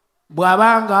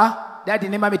bw'abanga dadi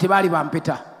ne mami tebaali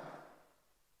bampeta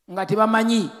nga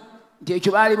tebamanyi nti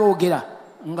ekyo baali boogera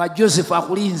nga Joseph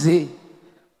akulinze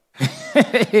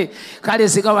kale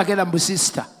singa wagenda mu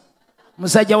sisita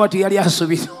musajja watu yali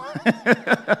asubira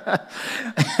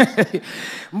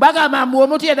mbagamba mbu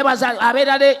omuntu yenna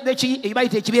abeera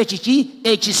bayita ekibi ekiki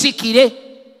ekisikire.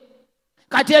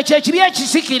 Kati ekyo ekibi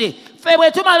ekisikire ffe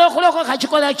bwe tumala okulokoka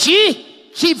kikola ki?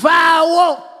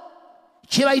 Kivaawo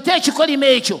kye bayita ekikolimo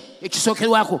ekyo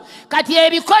ekisookerwako. Kati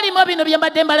ebikolimo bino bye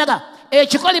mbadde mbalaga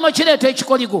ekikolimo kireeta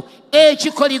ekikoligo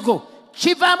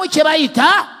kivaamu kye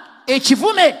bayita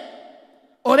ekivume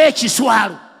oba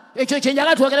ekiswalo. Ekyo kye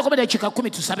njagala twogereko mu dakiika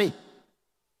 10 tusabe.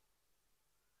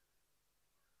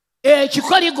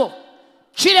 Ekikoligo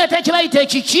kireeta kye bayita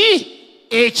ekiki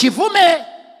ekivume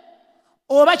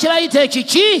oba kye bayita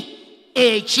ekiki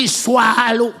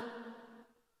ekiswalo.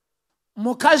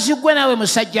 Mukazi gwe nawe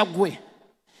musajja gwe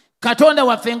Katonda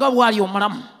waffe nga bwali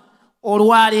omulamu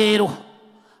olwaleero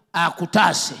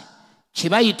akutaase kye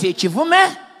bayita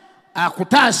ekivume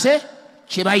akutaase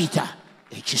kye bayita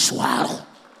ekiswalo.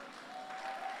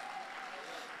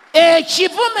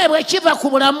 Ekivume bwe kiva ku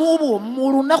bulamu bwo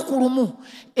mu lunaku lumu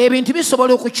ebintu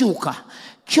bisobola okukyuka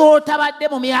ky'otabadde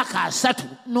mu myaka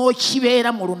 3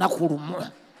 n'okibeera mu lunaku lumu.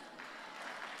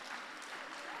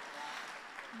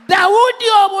 Dawudi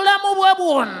obulamu bwe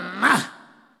bwonna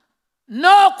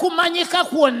n'okumanyika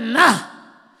kwonna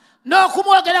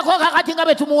n'okumwogerako kakati nga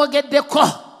bwe tumwogeddeko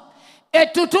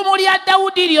ettutumu lya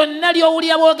Dawudi lyonna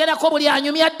ly'owulira bwogerako buli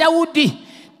anyumya Dawudi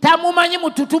tamumanyi mu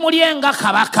ttutumu lye nga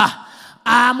kabaka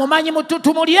amumanyi mu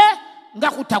ttutumu lye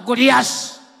nga kuta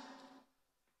Goliyasi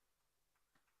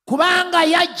kubanga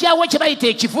yajjawo kye bayita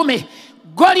ekivume.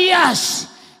 Goliyasi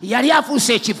yali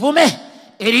afuuse ekivume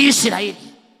eri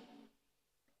Isirayiri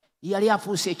yali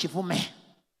afuuse ekivume.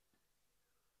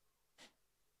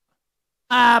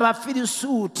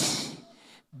 Abafirisuuti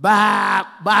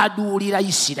baduulira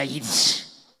Isirayiri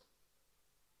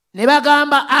ne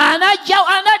bagamba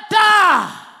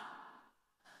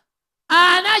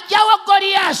anajjawo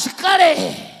Goliyaasi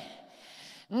kale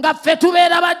nga ffe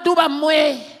tubeera baddu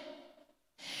bammwe,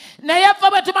 naye ffe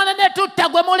bwe tumala ne tutta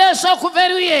gwe muleese okuva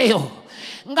eruyi eyo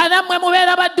nga nammwe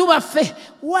mubeera baddu baffe.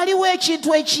 Waliwo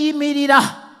ekintu ekiyimirira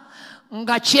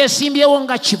nga kyesimbyewo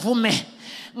nga kivume,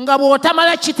 nga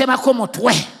bw'otamala kitemako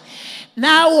mutwe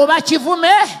naawe oba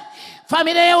kivume,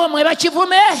 famire yewo mweba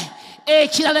kivume,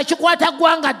 ekirala kikwata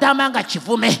ggwanga ddama nga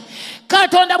kivume.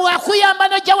 Katonda bw'akuyamba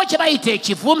n'ojjawo kye bayita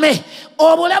ekivume,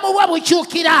 obulamu bwa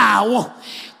bukyukira awo.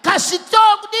 Kasita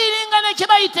okudiringa ne kye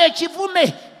bayita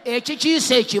ekivume,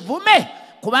 ekikiyisa ekivume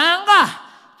kubanga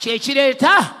kye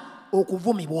kireeta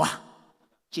okuvumibwa,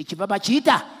 kye kiva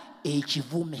bakiyita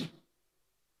ekivume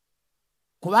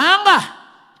kubanga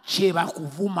kye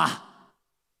bakuvuma.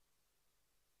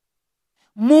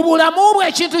 Mu bulamu bwe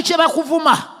ekintu kye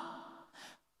bakuvuma,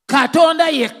 Katonda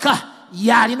yekka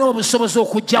yalina obusobozi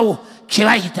okugjawo kye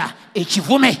bayita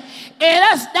ekivume.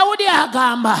 Era Dawudi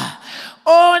agamba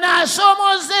ono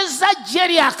asoomozezza ggye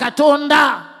lya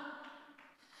Katonda.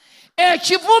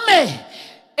 Ekivume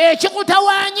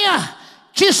ekikutawaanya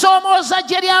kisoomooza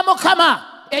ggye lya Mukama.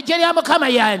 Eggye lya Mukama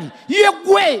yani ye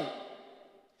gwe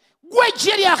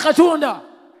ggye lya Katonda.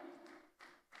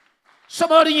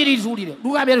 Soma olunyiriri tuwulire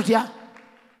lugambye lutya?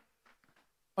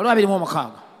 Olwabirimu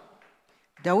omukaaga.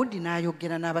 Dawudi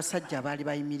n'ayogera n'abasajja abaali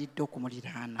bayimiridde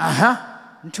okumuliraana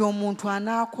nti omuntu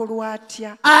anaakolwa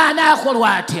atya?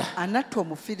 Anatta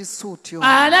Omufirisuuti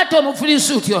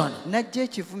ono n'ajja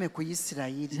ekivume ku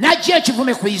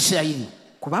Isirayiri.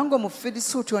 Kubanga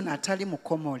Omufirisuuti ono atali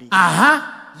mukomole,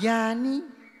 y'ani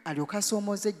alyoka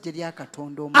asoomoza eggye lya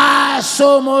Katonda omulamu?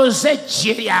 Asoomoza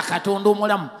eggye lya Katonda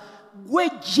omulamu. Gwe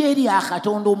eggye lya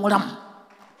Katonda omulamu.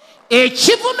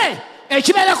 Ekivume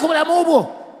ekibeera ku bulamu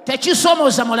bwo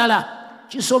tekisoomoza mulala,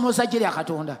 kisoomoza ggye lya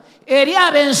Katonda. Eri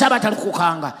ab'ensi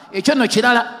abatalukukanga ekyo nno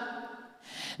kirala.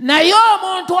 Naye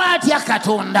omuntu atya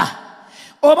Katonda,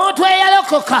 omuntu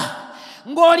eyalokoka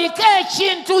ng'oliko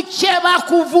ekintu kye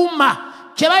bakuvuma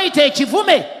kye bayita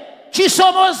ekivume,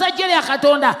 kisoomoza ggye lya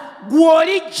Katonda.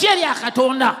 Gw'oli ggye lya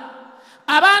Katonda.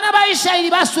 Abaana ba Isirayiri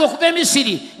basula okuva e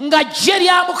Misiri nga ggye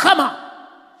lya Mukama.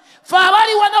 Ffe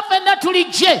abali wano ffenna tuli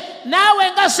ggye,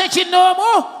 naawe nga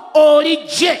Ssekinnoomu oli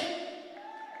ggye.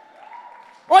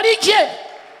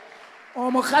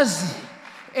 Omukazi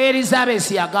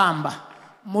Elizabeth yagamba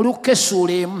mu Luka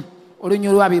essuula 1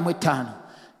 olunyiri 25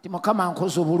 nti Mukama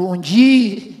nkoze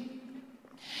obulungi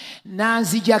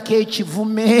nanzijako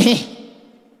ekivume.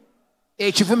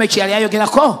 Ekivume kye yali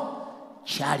ayogerako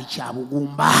kyali kya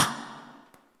bugumba.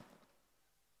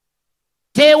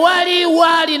 Tewaliwo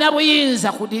alina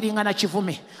buyinza kudiringa na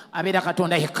kivume, abeera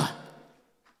Katonda yekka.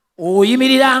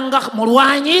 Oyimiriranga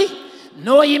mulwanyi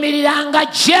n'oyimiriranga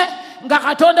ggye nga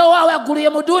Katonda waawe aggulu ye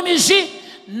muduumizi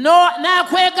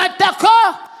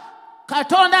n'akwegattako,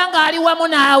 Katonda ng'ali wamu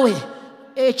naawe.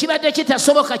 Ekibadde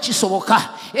kitasoboka kisoboka,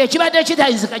 ekibadde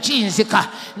kitayinzika kiyinzika.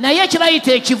 Naye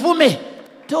kibayita ekivume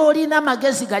tolina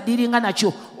magezi gadiringa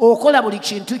nakyo, okola buli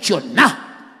kintu kyonna.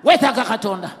 Weetaaga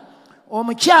Katonda.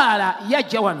 Omukyala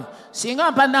yajja wano,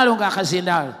 singa mpa Naalongo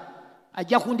akazindaalo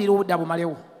ajja kundira obudde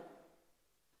bumalewo,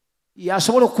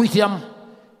 yasobola okuyitiramu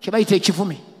kye bayita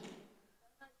ekivume.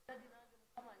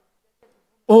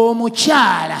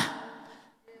 Omukyala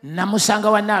namusanga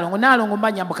wa Naalongo. Naalongo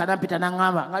mba nyambuka nampita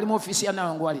naŋŋamba, ngali mu ofiisi ya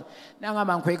Naalongo wali,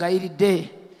 naŋŋamba nkwegayiridde,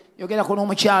 yogerako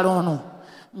n'omukyala ono.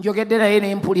 Njogedde naye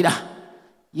ne mpulira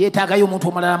yeetaagayo omuntu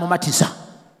omulala mumatiza.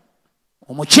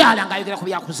 Omukyala ng'ayogera ku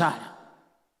byakuzaala,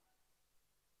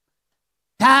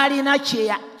 talina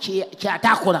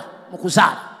kyatakola mu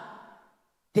kuzaala,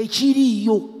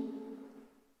 tekiriiyo.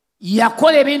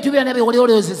 Yakola ebintu byonna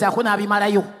by'olowoozezaako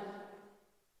n'abimalayo,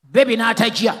 bebi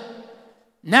n'atajja.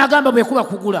 N'agamba bwe kuba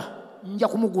kugula nja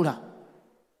kumugula.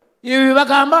 Ebyo bye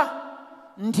bagamba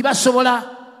nti basobola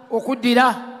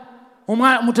okuddira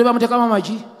omuto bamutekamu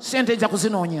amagi, sente nja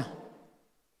kuzinoonya.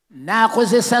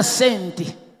 N'akozesa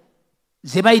sente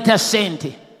ze bayita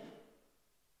sente.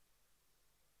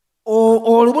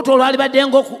 Olubuto olwali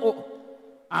baddenga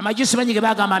amagi simanyi ge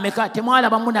bagamba ameka,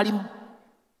 temwalabamu nalimu,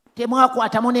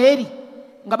 temwakwatamu n'eri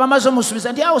nga bamaze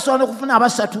omusuubiza nti awo osobola okufuna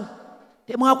abasatu,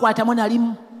 temwakwatamu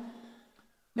nalimu.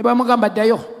 Ne bamugamba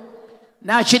ddayo,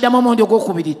 n'akiddamu omundi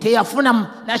ogwokubiri teyafunamu,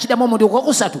 n'akiddamu omundi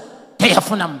ogwokusatu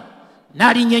teyafunamu.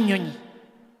 N'alinnya ennyonyi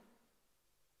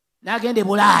n'agenda e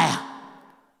Bulaaya,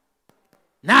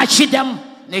 n'akiddamu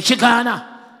nekigaana,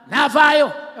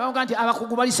 n'avaayo nga nti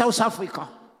abakugu bali South Africa.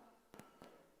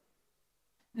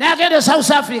 N'agenda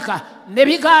South Africa ne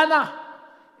bigaana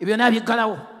ebyo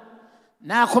n'abiggalawo,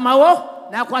 n'akomawo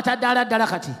n'akwata ddala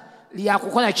kati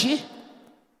lyakukola ki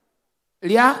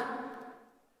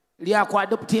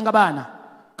lyakwadoptinga baana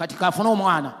kati kafuna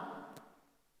omwana.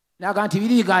 N'aga nti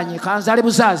biriiganye kanzale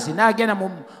buzaazi. N'agenda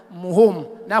mu home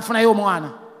n'afunayo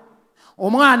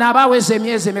omwana aba aweza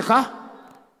emyezi emeka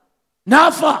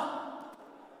n'afa.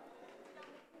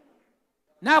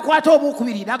 N'akwata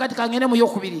obwokubiri n'aga nti kangende mu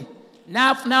yokubiri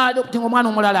n'adoptinga omwana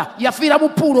omulala yafiira mu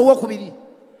puulo owokubiri.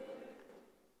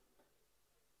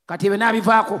 Kati ebyo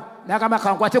n'abivaako n'agamba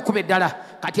kankwate ekkuba eddala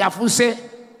kati afuuse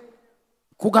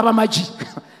kugaba magi.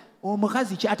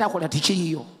 Omukazi kyatakola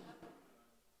tekiriyo,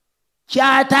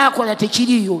 kyatakola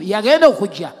tekiriyo, yagenda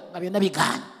okujja nga byonna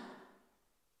bigaana.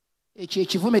 Ekyo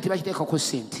ekivume tebakiteekako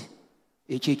ssente,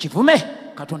 ekyo ekivume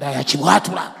Katonda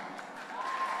yakibwatula.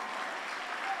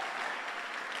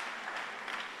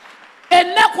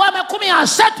 Ennaku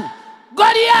 30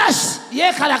 Goliaasi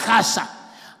yeekalakaasa.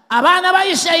 Abaana ba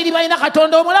Isirayiri balina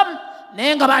Katonda omulamu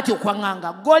naye nga baatya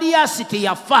okwaŋŋanga. Goliaasi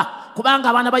teyafa kubanga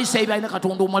abaana ba Isirayiri balina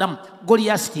Katonda omulamu.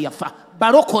 Goliaasi teyafa.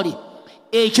 Balokole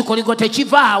ekikoligo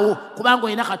tekivaawo kubanga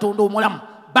olina Katonda omulamu.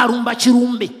 Balumba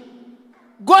kirumbe.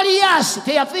 Goliaasi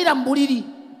teyafiira mu buliri.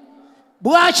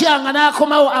 Bwakyanga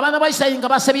n'akomawo abaana ba Isirayiri nga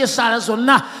basabye essaala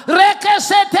zonna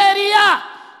rekeseteriya.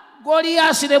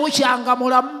 Goliaasi ne bukyanga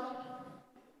mulamu.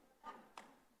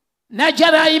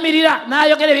 Najja n'ayimirira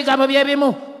n'ayogera ebigambo bye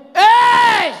bimu.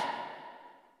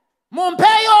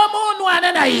 Mumpeeyo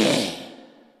omunwana naye.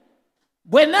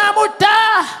 Bwe naamutta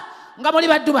nga muli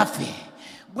baddu baffe,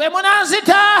 bwe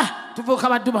munanzita tuvuuka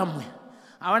baddu bammwe.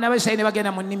 Abaana ba Isirayiri ne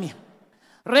bagenda mu nnimi.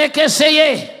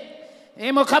 Rekeseye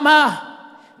Mukama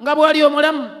nga bw'ali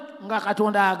omulamu nga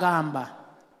Katonda agamba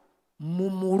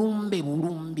mumulumbe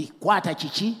bulumbi. Kwata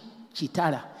kiki?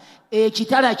 Kitala.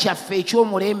 Ekitala kyaffe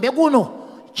eky'omulembe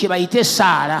guno kye bayite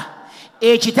Saala.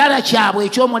 Ekitala kyabwe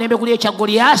eky'omulembe guli ekya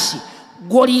Goliaasi.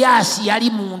 Goliaasi yali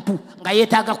muntu nga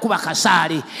yeetaaga kuba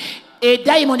kasaale.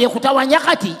 Edayimoni ekutawanya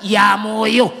kati ya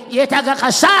mwoyo, yeetaaga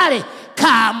kasaale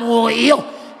ka mwoyo.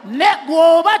 Ne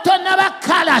bw'oba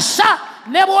tonnabakalasa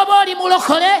ne bw'oba oli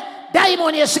mulokole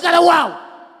dayimoni esigala waawo.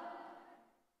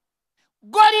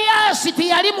 Goliaasi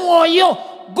teyali mwoyo,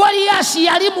 Goliaasi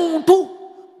yali muntu.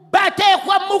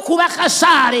 Bateekwa mukuba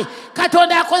kasaale.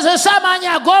 Katonda akozesa amaanyi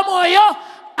ag'omwoyo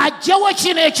ajjewo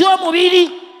kino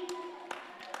eky'omubiri.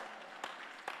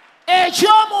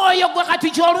 Eky'omwoyo gwe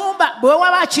kati kyolumba bwe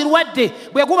waba kirwadde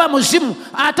bwe guba muzimu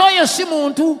ate oyo si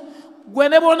muntu. Gwe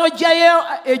ne bw'onogjayo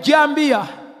ejambiya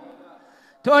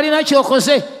tolina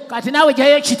kyokoze. Kati naawe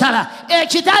jjayo ekitala.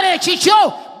 Ekitala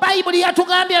ekikyo Bayibuli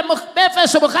yatugambye mu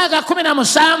Efeso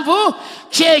 6:17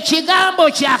 kye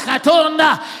kigambo kya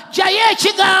Katonda. Jjayo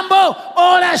ekigambo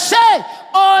olase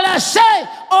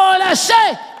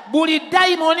buli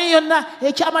dayimoni yonna.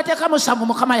 Eky'amateeka musanvu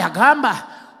Mukama yagamba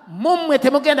mummwe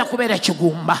temugenda kubeera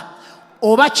kigumba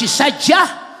oba kisajja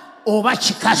oba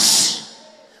kikazi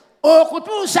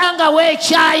okutuusa nga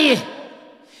weekyaye.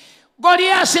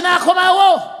 Goliaasi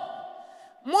n'akomawo.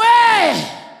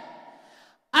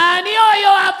 Ani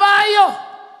oyo avaayo?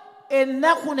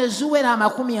 Ennaku ne ziwera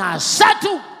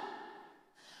 30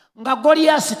 nga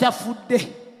Goliaasi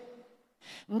tafudde,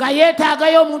 nga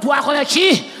yeetaagayo omuntu akola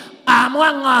ki?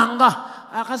 Amwaŋŋanga.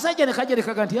 Akasajja ne kajja ne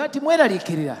kaga nti ati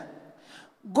mweraliikirira,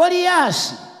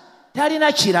 Goliaasi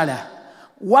talina kirala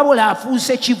wabula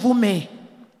afuuse kivume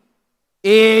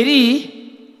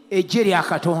eri ejje lya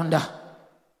Katonda.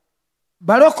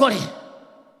 Balokole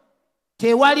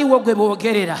tewaliwo gwe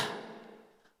boogerera.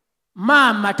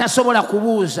 Maama tasobola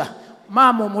kubuuza.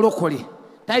 Maama omulokole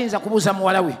tayinza kubuuza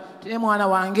muwala we tine mwana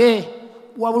wange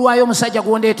wabulwayo omusajja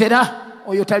gwondeetera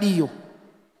oyo taliyo.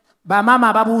 Bamaama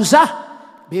ababuuza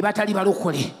be batali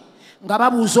balokole, nga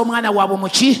babuuza omwana waabwe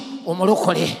muki?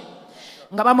 Omulokole.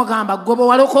 Nga bamugamba gwe bwe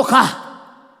walokoka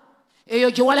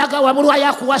eyo gye walaga wabulwayo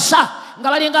akuwasa nga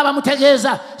balinga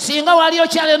abamutegeeza singa wali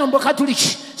okyala eno mu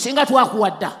Bukatuliki singa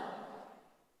twakuwadda.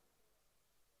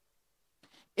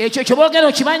 Ekyo kye boogera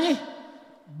okimanyi?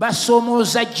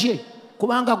 Basoomooza gye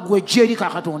kubanga gwe gye eri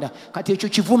Katonda. Kati ekyo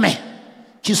kivume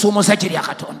kisoomooza gye lya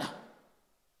Katonda.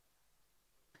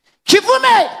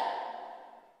 Kivume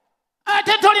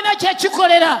ate tolina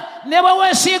kyekikolera ne bwe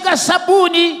weesiiga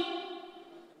sabbuuni.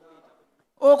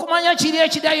 Okumanya kiri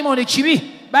ekidayimoni kibi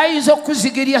bayinza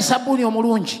okukuzigirya sabbuuni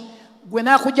omulungi gwe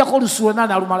n'akuggyako olusulo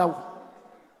n'alumalawo.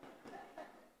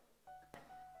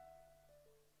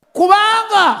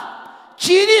 Kubanga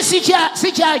kiri si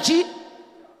kyaki?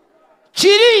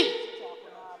 Kiri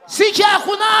si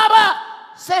kyakunaaba,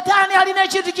 Setaani alina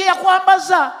ekintu kye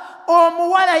yakwambaza.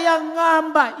 Omuwala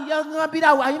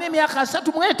yaŋŋambirawo alina emyaka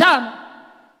 35.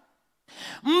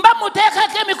 Mba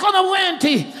muteekako emikono bwe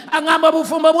nti aŋŋamba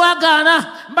obufumbo bwagaana.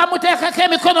 Mba muteekako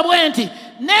emikono bwe nti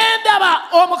ne ndaba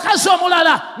omukazi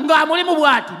omulala ng'amulimu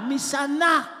bw'ati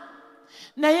misana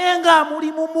naye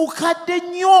ng'amulimu mukadde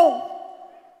nnyo.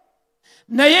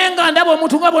 Naye nga ndaba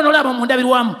omuntu nga bw'ono olaba mu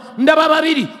ndabirwamu. Ndaba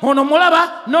babiri, ono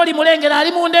mulaba n'oli mulengera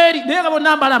ali mu ndeeri naye nga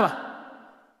bonna mbalaba.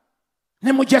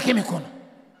 Ne muggyako emikono.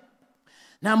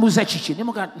 Nambuuza kiki? Ne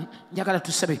muga njagala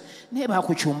tusabe naye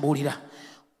baakukyumbuulira.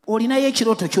 Olinayo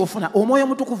ekirooto ky'ofuna omwoyo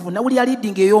omutukuvu nawulira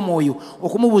liddinga ey'omwoyo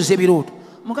okumubuuza ebirooto.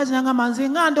 Mukazi nangamba nze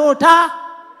nga ndoota.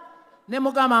 Ne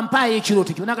mugamba mpaayo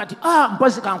ekirooto kyo. Nakati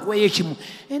mpozi kankuweeyo ekimu.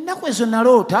 Ennaku ezo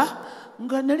naloota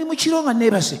nga nali mu kiro nga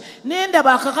neebase naye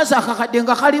ndaba akakazi akakadde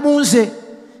nga kali mu nze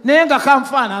naye nga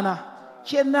kanfaanana.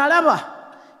 Kye nalaba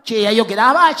kye yayogera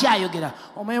aba akyayogera.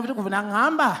 Omwoyo omutukuvu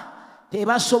naŋŋamba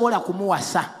tebasobola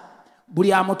kumuwasa.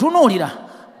 Buli amutunuulira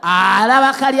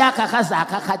alaba kali akakazi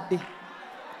akakadde.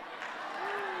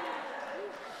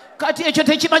 Kati ekyo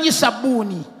tekimanyi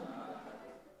sabbuuni.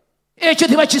 Ekyo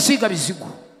tebakisiiga bizigo.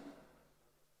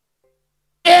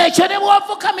 Ekyo ne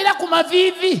bw'ofukamira ku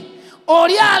maviivi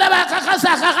oli alaba akakazi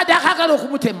akakadde akagala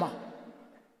okumutema.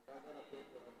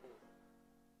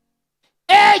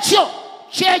 Ekyo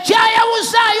kye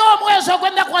kyayawuzaayo omwezi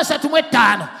ogw'ennaku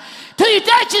 35.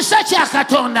 Tuyite ekisa kya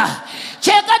Katonda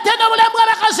kyegatte n'obulamu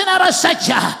bw'abakazi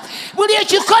n'abasajja. Buli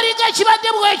ekikoligo ekibadde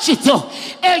bwe kityo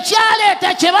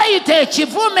ekyaleeta kye bayita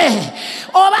ekivume.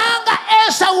 Obanga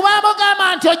Esawu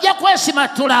baamugamba nti ojja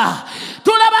kwesimatula.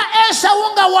 Tulaba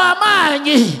Esawu nga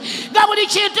w'amaanyi nga buli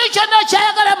kintu kyonna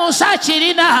kyayagala mu nsi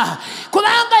akirina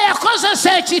kubanga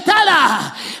yakozesa ekitala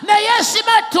ne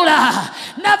yeesimatula.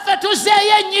 Naffe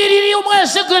tuzzeeyo ennyiriri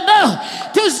omwezi guno.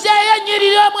 Tuzzeeyo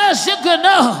ennyiriri omwezi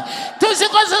guno.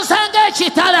 Tuzikozesa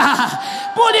ng'ekitala.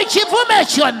 Buli kivume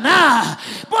kyonna,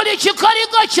 buli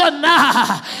kikoligo kyonna,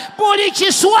 buli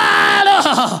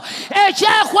kiswalo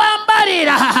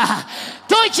ekyakwambalira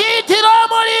tukiyitira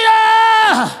omuliro.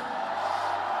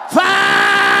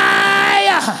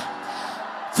 Fire!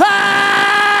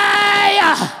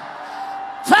 Fire!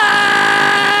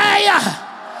 Fire!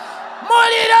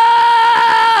 Muliro!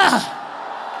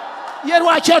 Ye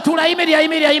lwaki otuula?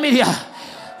 Yimirira.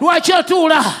 Lwaki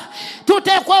otuula?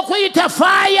 Tuteekwa okuyita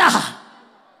fire.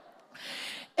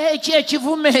 Ekyo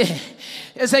ekivume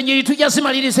ezennyiri tujja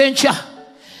zimaliriza enkya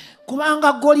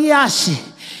kubanga Goliyaasi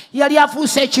yali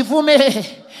afuuse ekivume.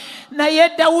 Naye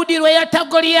Dawudi lwe yatta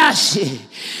Goliyaasi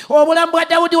obulamu bwa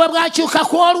Dawudi we bwakyuka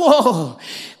ku olwo.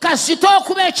 Kasita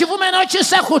okuba ekivume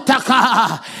n'okissa ku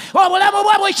ttaka obulamu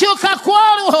bwe bukyuka ku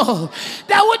olwo.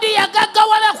 Dawudi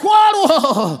yagaggawala ku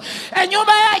olwo.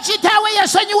 Ennyumba ya kitaawe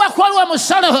yasonyiwa ku olwo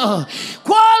musolo.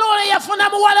 Ku olwo yafuna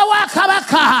muwala wa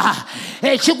kabaka.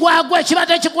 Ekigwagwa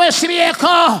ekibadde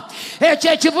kikwesibyeko.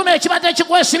 Ekyo ekivume ekibadde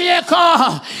kikwesibyeko.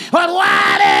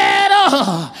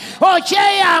 Olwaleero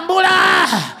okyeyambula.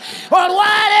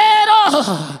 Olwaleero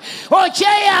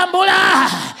okyeyambula.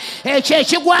 Ekyo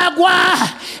ekigwagwa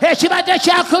ekibadde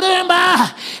kyakulumba.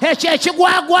 Ekyo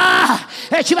ekigwagwa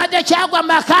ekibadde kyagwa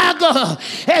makaago.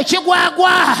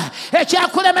 Ekigwagwa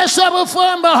ekyakulemesa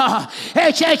obufumbo.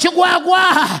 Ekyo ekigwagwa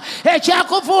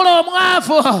ekyakufuula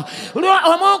omwavu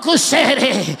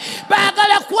omunkuseere.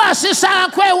 Baagala kukwasisa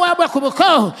nku ewaabwe ku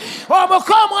buko.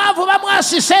 Omuko omwavu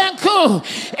bamwasisa enku.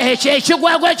 Ekyo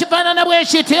ekigwagwa ekifaanana bwe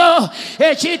kityo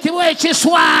ekiyitibwa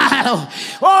ekiswalo.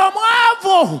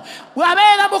 Omwavu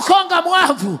bw'abeera muko nga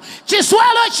mwavu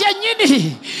kiswalo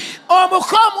kyennyini.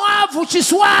 Omuko omwavu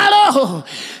kiswalo.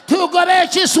 Tugobe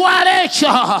ekiswalo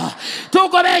ekyo.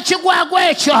 Tugobe ekigwagwa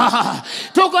ekyo.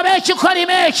 Tugobe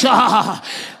ekikolimo ekyo.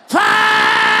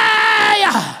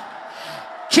 Fire!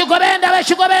 Kigobe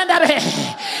ndabe.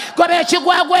 Gobe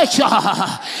ekigwagwa ekyo.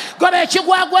 Gobe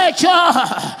ekigwagwa ekyo.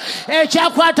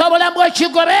 Ekyakwata obulamu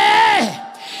bw'ekigobe.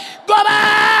 Goba!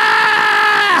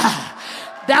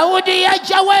 Dawudi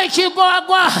yajjawo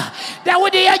ekigwagwa.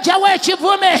 Dawudi yajjawo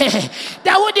ekivume.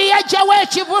 Dawudi yajjawo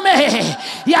ekivume.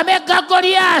 Yamegga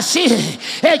Goliyaasi.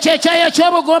 Ekyo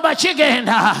eky'obugumba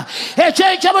kigenda. Ekyo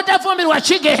eky'obutafumbirwa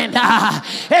kigenda.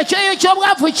 Ekyo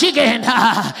eky'obwavu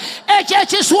kigenda. Ekyo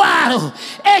ekiswalo.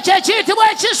 Ekyo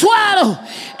ekiyitibwa ekiswalo.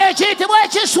 Ekiyitibwa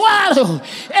ekiswalo.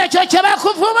 Ekyo kye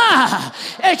bakuvuma.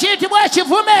 Ekiyitibwa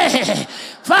ekivume.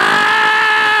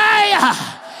 Fire!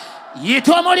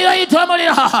 Yita omuliro.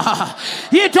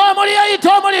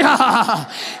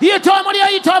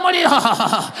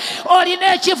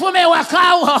 Olina ekivume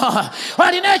wakaawo.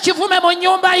 Olina ekivume mu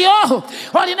nnyumba yo.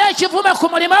 Olina ekivume ku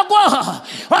mulimu gwo.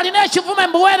 Olina ekivume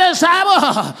mu buweereza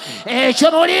bwo.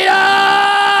 Ekyo muliro.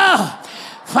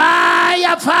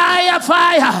 Fire, fire,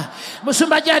 fire.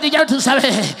 Musumba jadi jalo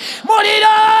tusabe. Muliro.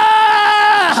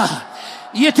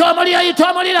 Yito muliro,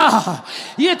 yito muliro.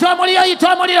 Yito muliro,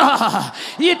 yito muliro.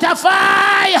 Yita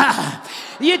fire.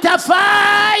 Yita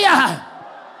fire.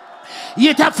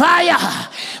 Yita fire.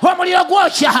 Omuliro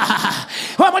gwokya.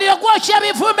 Omuliro gwokya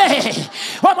bivume.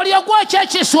 Omuliro gwokya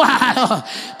ekiswalo.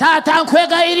 Taata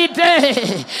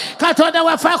nkwegayiridde. Katonda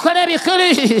waffe akola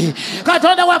ebikulu.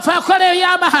 Katonda waffe akola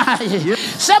ebyamaanyi.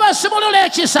 Saba sumulula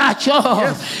ekisa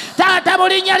kyo. Taata mu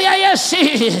linnya lya Yesu.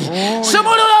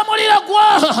 Sumulula omuliro gwo.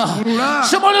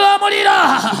 Sumulula omuliro.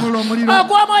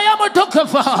 Ogw'Omwoyo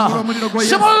Omutukuvu.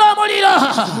 Sumulula omuliro.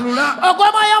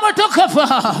 Ogw'Omwoyo Omutukuvu.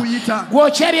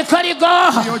 Gwokya ebikoligo.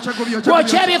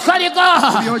 Gwokya ebikoligo.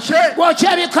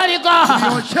 Gwokya ebikoligo.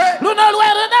 Luno lwe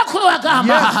lunaku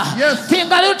lwagamba.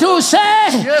 Tinga lutuuse.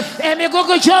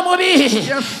 Emigugu gy'omubi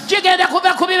kigenda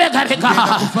kuva ku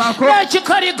bibegabega.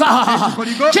 Ekikoligo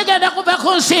kigenda kuva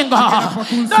ku nsingo.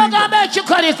 N'ogamba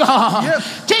ekikoligo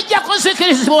kijja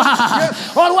kuzikirizibwa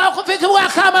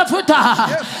olw'okufukibwako amafuta.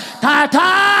 Taata,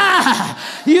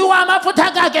 yuwa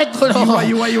amafuta g'eggulu.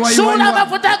 Suula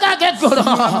amafuta g'eggulu.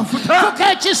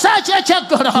 Fuka ekisa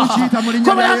ky'eky'eggulu.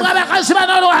 Ku bulamu bw'abakazi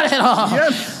bano olwaleero.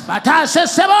 Bataase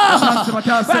ssebo.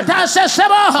 Bataase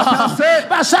ssebo.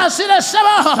 Basaasire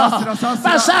ssebo.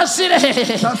 Basaasire.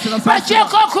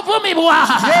 Bagyeko okuvumibwa.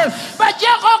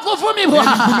 Bagyeko okuvumibwa.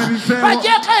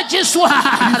 Bagyeko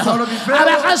ekiswalo.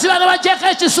 Abakazi bano bagyeko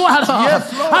ekiswalo.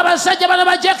 Abasajja bano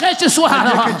bagyeko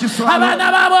ekiswalo.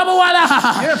 Abaana baabo obuwala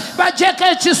bagyeko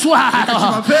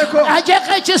ekiswalo.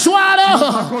 Bagyeko ekiswalo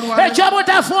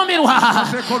eky'obutafumbirwa.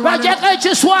 Bagyeko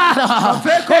ekiswalo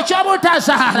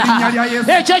eky'obutazaala.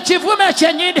 Ekyo kivume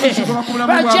kyennyini.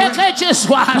 Bagyeko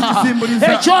ekiswalo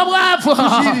eky'obwavu.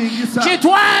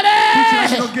 Kitwale.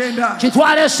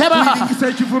 Kitwale ssebo.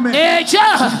 Ekyo.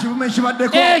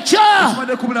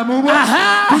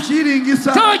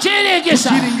 Tukiringisa.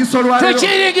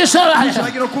 Tukiringisa olwaleero.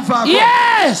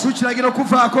 Yes.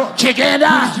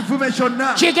 Kigenda.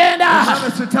 Kigenda.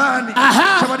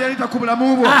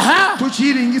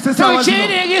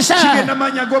 Tukiringisa.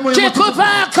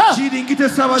 Kikuvaako.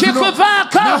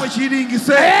 Kikuvaako.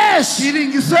 Yes.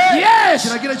 Yes.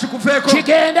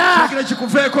 Kigenda.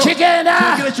 Kigenda.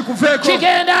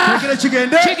 Kigenda.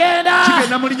 Kigenda.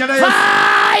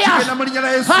 Fire.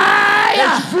 Fire.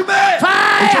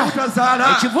 Fire.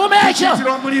 Ekivume ekyo.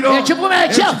 Ekivume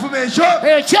ekyo.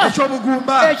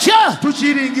 Ekyo.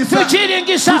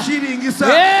 Tukiringisa.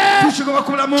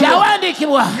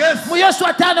 Kyawandiikibwa mu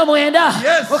Yoswa 5:9.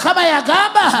 Mukama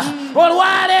yagamba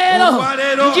olwaleero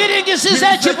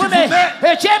ngiringisiza ekivume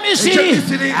eky'Emisiri.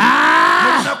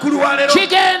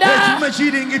 Kigenda.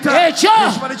 Ekyo.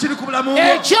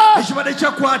 Ekyo.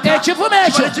 Ekivume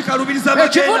ekyo.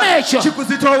 Ekivume ekyo.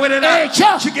 Ekyo.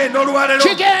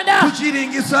 Kigenda.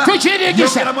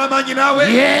 Tukiringisa.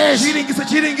 Yes.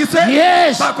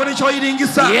 Yes.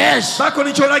 Yes.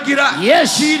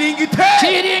 Yes.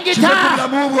 Kiringita.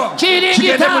 Kiringita.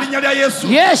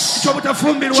 Yes.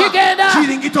 Kigenda.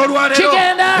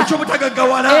 Kigenda.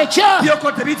 Ekyo.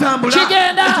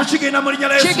 Kigenda.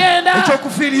 Kigenda.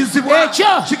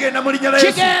 Ekyo.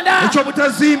 Kigenda.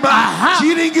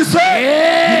 Kiringisa.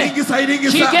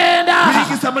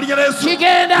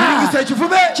 Kigenda.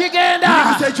 Kigenda.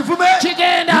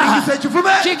 Kigenda.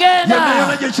 Kigenda.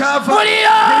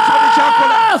 Muliro.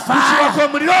 Fire.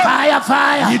 Fire.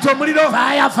 Fire.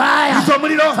 Fire. Fire.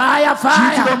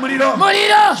 Fire.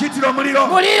 Muliro.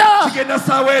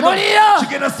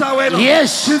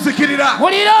 Yes.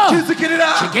 Muliro.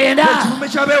 Kigenda.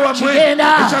 Kigenda.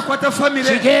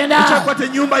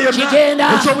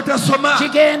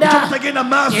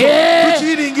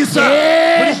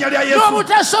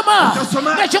 N'obutasoma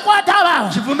nekikwata abaana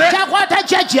kyakwata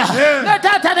jjajja ne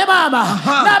taata ne maama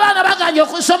n'abaana baganye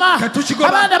okusoma.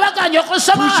 Abaana baganye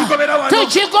okusoma.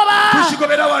 Tukigoba.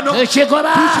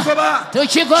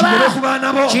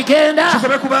 Kigenda.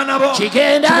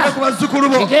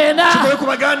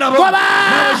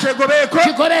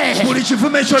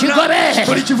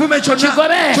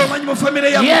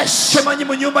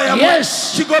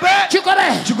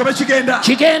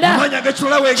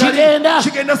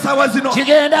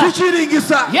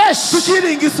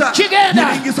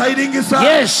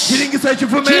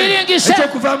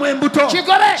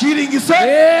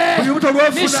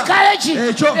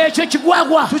 Ekyo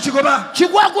kigwagwa.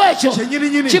 Kigwagwa ekyo.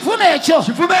 Kivume ekyo.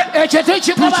 Ekyo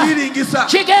tukigoba.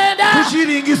 Kigenda.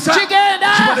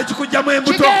 Kigenda.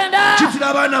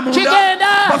 Kigenda.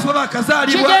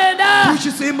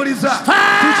 tukisimbuliza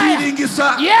Fire.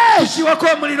 tukiringisa Yes. tukiwako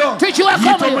omuliro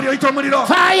Tukiwako omuliro. ito omuliro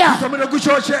Fire. ito omuliro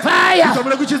gukyokye Fire. ito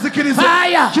omuliro gukizikirize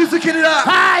Fire. kizikirira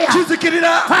Fire.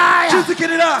 kizikirira Fire.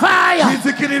 kizikirira Fire.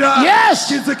 kizikirira Yes.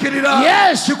 kizikirira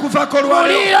Yes. kikuvako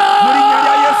olwaleero Muliro. mu linnya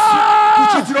lya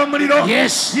Yesu tukizira omuliro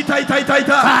Yes. ita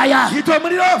Fire. ito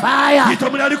omuliro Fire. ito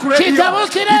omuliro ali ku radio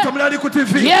Kitabukire. ito omuliro ali ku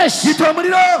TV Yes. ito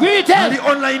omuliro Gwite. ali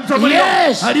online ito omuliro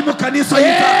Yes. ali mu kanisa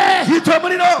Yeah. ito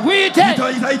omuliro Gwite.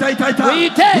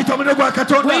 Gwite. ito omuliro gwa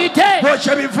Katonda Gwite.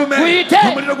 gwokya ebivume Gwite.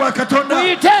 omuliro gwa Katonda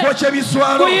Gwite. gwokya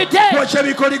ebiswalo Gwite. gwokya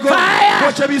ebikoligo Fire.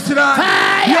 gwokya ebisiraani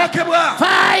Fire. byokebwa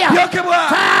Fire. byokebwa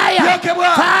Fire. byokebwa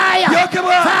Fire.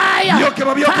 byokebwa Fire.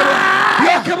 byokebwa byokebwa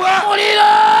Fire. byokebwa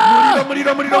Muliro.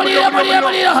 muliro muliro muliro Muliro, muliro,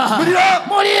 muliro. muliro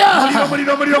Muliro. muliro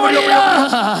muliro muliro Muliro.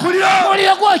 muliro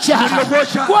Muliro gwokya. Muliro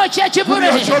gwokya. Gwokya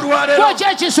ekivume. Muliro ky'olwaleero.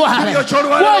 Gwokya ekiswale. Muliro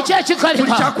ky'olwaleero. Gwokya ekikaliba.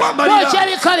 buli kyakwambalira Gwokya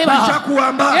ebikaliba. buli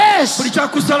kyakuwamba Yes. buli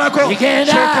kyakusalako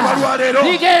Ligenda. kyokebwa lwaleero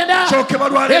Ligenda. kyokebwa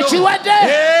lwaleero Ekirwadde.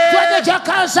 Ekirwadde kya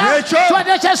kansa. Ekyo.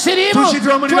 Ekirwadde kya siriimu.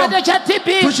 Tukiddira omuliro. Ekirwadde kya TB.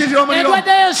 Tukiddira omuliro.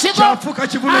 Ekirwadde y'ensigo. Kyafuuka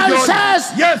kivume gy'oli. Ulcers.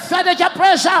 Yes. Ekirwadde kya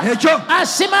pressure. Ekyo.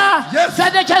 Asima. Yes.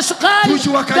 Ekirwadde kya sukaali.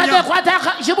 Tukiwakanya. Ekirwadde ekwata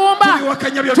kibumba.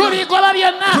 Tubiwakanya byonna. Tubigoba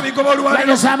byonna. Tubigoba olwaleero.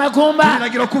 Ekirwadde z'amagumba.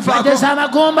 Tuziragira okufaako. Ekirwadde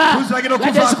z'amagumba. Tuziragira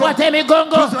Ekirwadde okufaako. zikwata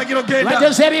emigongo. Tuziragira ogenda. Ekirwadde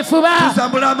z'ebifuba.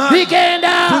 Tuzambula amaanyi.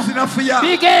 Bigenda. Tuzinafuya.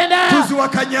 Bigenda.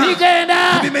 Tuziwakanya. Bigenda.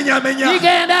 tubimenyamenya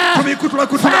Bigenda.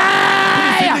 tubikutulakutula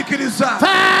Fire. tubizinikiriza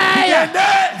Fire. bigende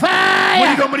Fire.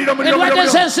 Muliro, muliro, muliro, Endwadde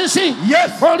muliro. z'ensisi.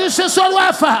 Yes. Olususu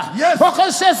olwafa. Yes.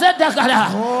 Okozesa eddagala.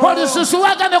 Olususu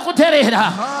wagana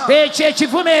okutereera. Ekyo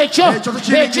ekivume ekyo. Ekyo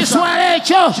tukiringisa. Ekiswala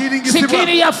ekyo. Kiringisibwa.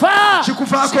 Sikini yafa.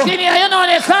 Kikufaako. Sikini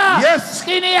yayonooneka. Yes.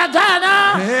 Sikini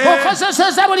yagaana. Eh.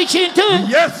 Okozeseza buli kintu.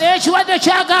 Yes. Ekirwadde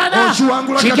kyagaana.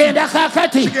 Okiwangula kati. Kigenda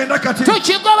kakati. kigenda kati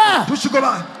Tukigoba.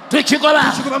 tukigoba Tukigoba.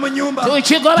 tukigoba mu nyumba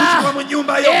Tukigoba. tukigoba mu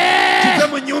nyumba yo Yeah. kive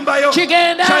mu nyumba yo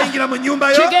Kigenda. kyayingira mu nyumba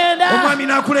yo Kigenda. omwami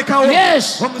n'akulekawo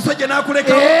Yes. omusajja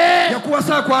n'akulekawo Yeah.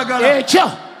 yakuwasa akwagala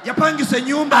Ekyo. yapangisa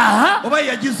ennyumba Aha. oba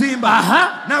yagizimba Aha.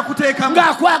 n'akuteekamu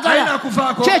ng'akwagala naye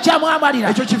n'akuvaako ki ekyamwambalira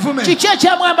Ekyo kivume. kiki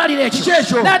ekyamwambalira ekyo Kiki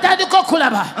ekyo? n'atandika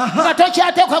okulaba Aha. nga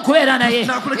tokyateekwa kubeera naye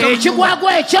N'akuleka mu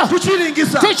ekigwagwa ekyo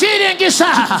tukiringisa tukiringisa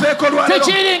Kikuveeko olwaleero.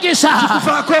 tukiringisa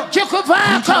Kikufaako.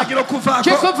 kikuvaako tukiragira okuvaako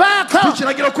kikuvaako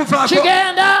tukiragira okuvaako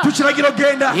kigenda tukiragira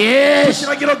ogenda Yes.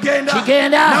 tukiragira ogenda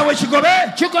Kigenda. naawe kigobe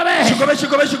kigobe kigobe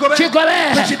kigobe kigobe Kigobe.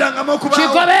 tekidangamu okubaawo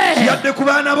Kigobe. yadde ku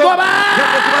baana bo Goba.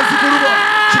 yadde ku bazzukulu bo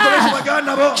kigobe ku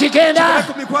baganda bo Kigenda. kigobe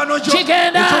ku mikwano gyo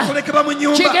Kigenda. ekyokulekebwa mu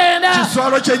nyumba Kigenda.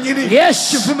 kiswalo kyennyini Yes.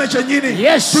 kivume kyennyini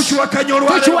Yes. tukiwakanya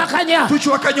olwaleero Tukiwakanya.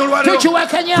 tukiwakanya olwaleero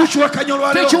Tukiwakanya. tukiwakanya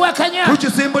olwaleero Tukiwakanya.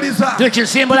 tukisimbuliza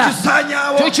tukisimbula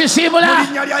tukisaanyaawo tukisimbula mu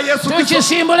linnya lya Yesu Kristo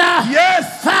tukisimbula yes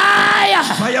fire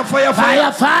fire fire fire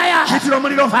fire fire kitira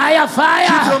omuliro fire fire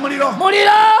kitira omuliro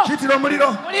muliro kitira omuliro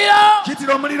muliro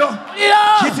kitira omuliro muliro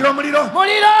kitira omuliro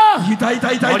muliro ita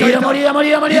ita ita muliro ita muliro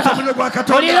muliro muliro ita omuliro gwa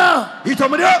Katonda muliro ita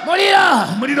omuliro muliro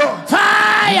omuliro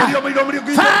fire omuliro omuliro omuliro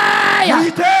gwite fire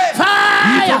gwite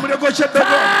fire ita omuliro gw'ekyeddego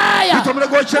Fire. ita omuliro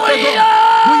gw'ekyeddego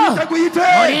Muliro. guyite guyite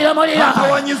muliro muliro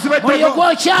atawanyizibwa muliro eddego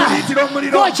gwokya tuyitira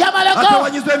omuliro gwokya amalago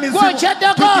atawanyizibwa emizimu gwokya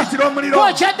eddogo tuyitira omuliro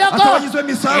gwokya eddogo atawanyizibwa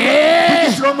emisango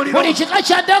tuyitira omuliro buli kika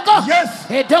kya ddogo Yes.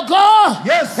 eddogo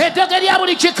Yes. eddogo erya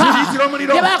buli kika Tuyitira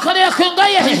omuliro. ne bakolera ku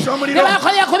ngoye Tuyitira omuliro. ne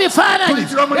bakolera ku bifaananyi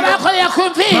Tuyitira ne omuliro. bakolera ku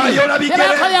nviiri Bayola ne bigere.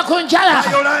 bakolera ku njala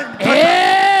Bayola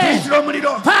tuyitira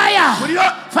omuliro fire muliro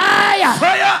fire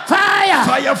Fire. fire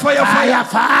fire fire fire fire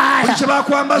fire buli kye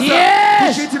bakwambaza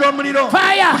Yes. tukiyitira omuliro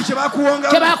Fire. buli kye bakuwonga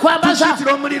kyebakwambaza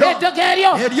tukiyitira omuliro eddogo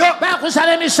eryo Eryo.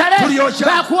 bakusala emisale Tulyokya.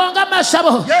 bakuwonga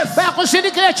masabo Yes.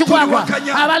 bakusindikira ekigwagwa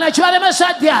Tuliwakanya. abaana kibalemesa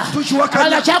ddya Tukiwakanya.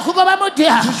 abaana kyakugoba mu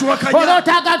ddya Tukiwakanya.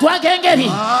 olota agantu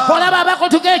ag'engeri olaba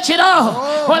abakutuga ekiro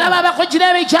olaba abakugira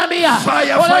ebikyambiya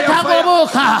Fire, olota fire, fire.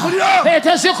 ng'obuuka Muliro.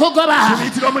 etezikugoba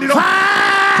Tuyitira omuliro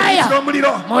fire tuyitira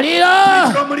omuliro muliro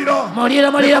tuyitira omuliro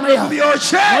muliro muliro muliro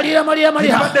byokye muliro muliro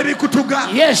muliro ebibadde bikutuga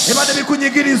Yes. ebibadde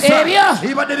bikunyigiriza Ebyo.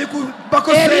 ebibadde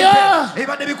bikubako Ebyo. sente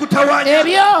ebibadde bikutawanya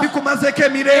Ebyo. bikumazeko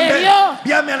emirembe Ebyo.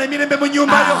 byamyala emirembe mu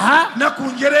nyumba yo Aha. naku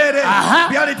njereere Aha.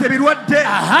 byaleeta ebirwadde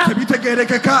Aha.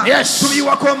 tebitegerekeka Yes.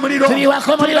 tubiyiwako omuliro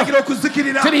Tubiyiwako omuliro. tubiragira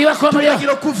okuzikirira Tubiyiwako omuliro.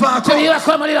 tubiragira okuvaako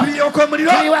tubiyiwako omuliro tubiyiwako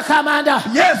omuliro tubiyiwako amanda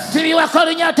Yes. tubiyiwako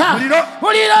olunyata Muliro.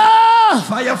 muliro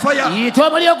fire fire yita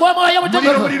omuliro gw'omwoyo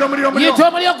mutukuvu Muliro, muliro, muliro. yita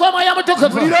omuliro gw'omwoyo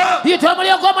mutukuvu Muliro. yita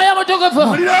omuliro gw'omwoyo mutukuvu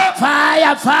Muliro.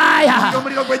 fire fire Muliro,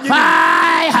 muliro gwennyini.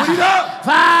 fire Muliro.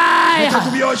 fire Leka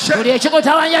tubyoshe. buli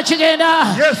ekikutawanya kigenda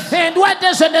Yes.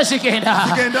 endwadde zonna zigenda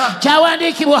Zigenda.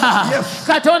 kyawandiikibwa Yes.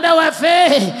 katonda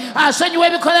waffe asonyiwa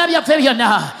ebikolwa byaffe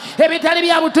byonna ebitali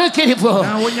bya butuukirivu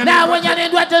n'awonya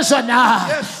n'endwadde zonna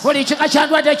buli kika kya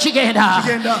ndwadde kigenda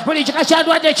buli kika kya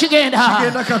ndwadde kigenda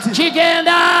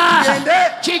kigenda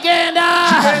kigenda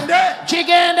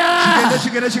kigenda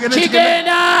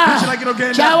kigenda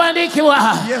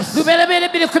kyawandiikibwa Lubereberye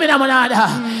 2:18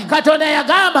 Katonda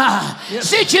yagamba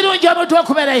si kirungi omuntu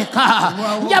okubeera yekka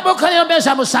njabuka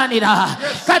lyombeza musaanira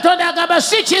Katonda yagamba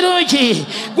si kirungi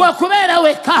gwe okubeera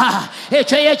wekka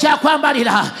ekyo ye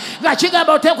kyakwambalira nga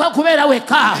kigamba oteekwa kubeera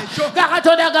wekka nga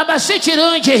Katonda yagamba si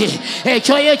kirungi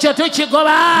ekyo ye kyo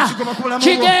tukigoba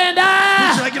kigenda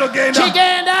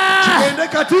kigenda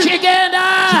kigenda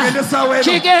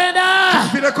kigenda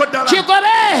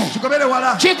kigobe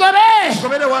kigobe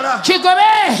kigobe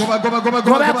goba goba goba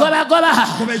goba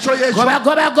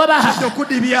goba goba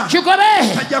kigobe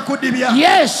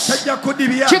yes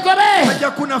kigobe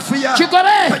kigobe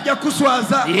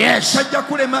yes yes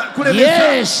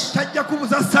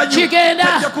kigenda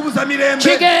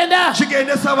kigenda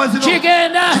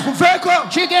kigenda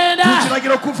kigenda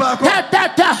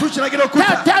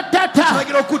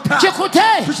kikute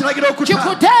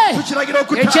kikute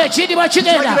ekyo ekidibwa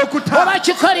kigenda oba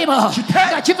kikolimo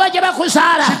nga kiva gye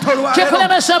bakuzaala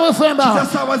kikulemesa bufumbo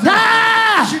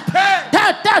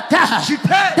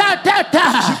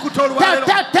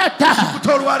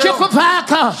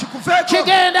kikufaako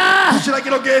kigenda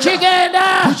kigenda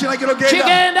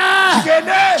kigenda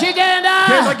kigenda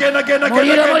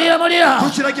muliro muliro muliro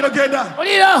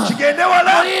muliro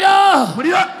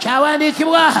muliro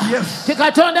kyawandiikibwa ti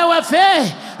Katonda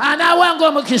waffe anaawanga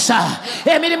omukisa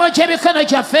emirimu gy'emikono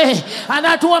gyaffe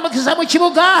anaatuwa omukisa mu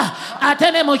kibuga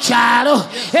ate ne mu kyalo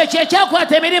ekyo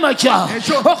ekyakwata emirimu kyo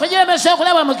okugyemesa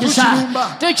okulaba omukisa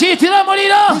tukiyitira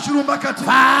omuliro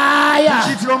faya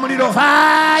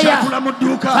faya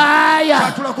faya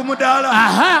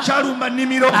kyalumba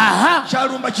nnimiro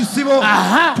kyalumba kisibo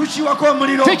tukiwako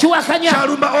omuliro tukiwakanya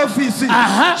kyalumba ofiisi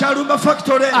kyalumba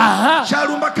factory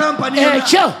kyalumba kampani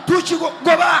ekyo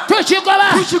tukigoba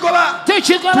tukigoba tukigoba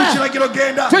tukigoba tukiragiro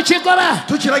genda tukigoba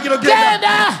tukiragiro genda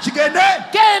kigende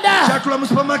genda kyatula mu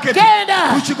supermarket genda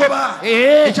tukigoba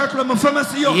kyatula mu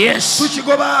pharmacy yo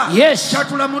tukigoba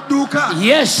kyatula mu dduuka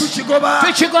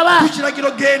tukigoba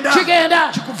tukiragiro genda kigenda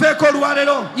kikuveeko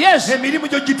olwalero emirimu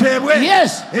gyo giteebwe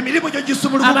emirimu gyo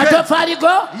gisumulukuke amatofaali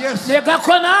go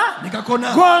negakona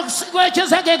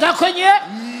gwekyoza ge gakonye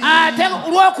ate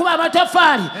olwokuba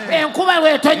amatofaali enkuba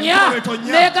lwetonya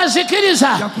negazikiriza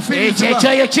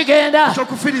ekyo kigenda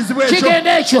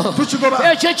kigenda ekyo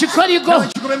kikoligo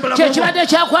kyekibadde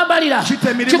kyakwambalira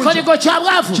kikoligo kya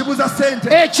bwavu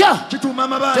ekyo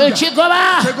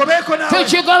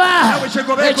tukigoba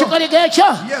ekikoligo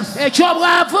ekyo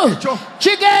ekyobwavu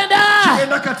kigenda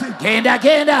genda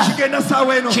genda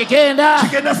kigenda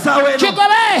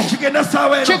kigobe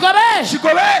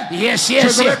yes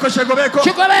yes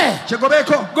kigobe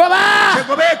goba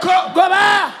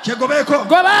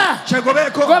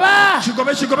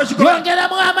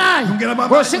yongeramu amaanyi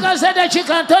osigaze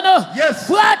dakiika ntono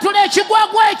bwatule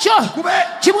ekigwagwa ekyo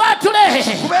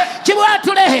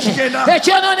kibwatule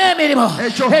ekyonoona emirimu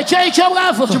ekyo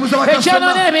ekyobwavu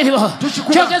ekyonoona emirimu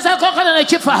kyogezako kono ne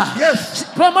kifa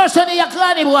promotioni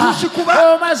yakulanibwa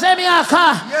omaze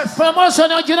emyaka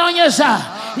promotioni oginoonyeza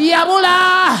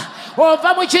yabula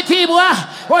ova mu kitiibwa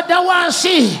odda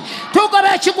wansi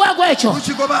tugoba ekigwagwa ekyo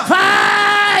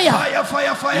faya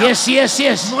yes yes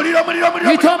yes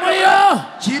yita omuliro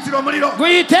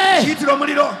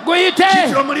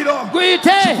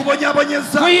guyite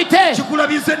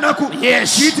kikulabiza ennaku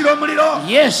yes kiyitira omuliro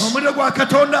omuliro gwa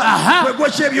Katonda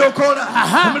gwegwokya ebyokola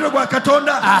omuliro gwa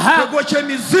Katonda gwegwokya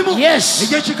emizimu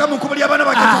egyekika mu kkubo ly'abaana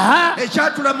ba Katonda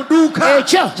ekyatula mu dduuka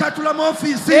kyatula mu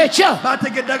ofiisi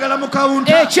baatega eddagala mu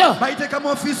kawunta bayiteeka mu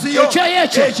ofiisi yo ekyo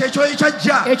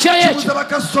ekyajja kibuza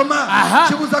bakasitoma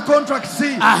kibuza contracts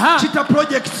kita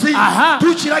projects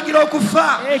tukiragira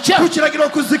okufa tukiragira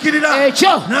okuzikirira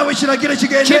naawe kiragire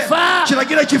kigende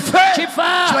kiragire kife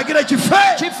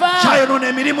kyayonoona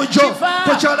emirimu gyo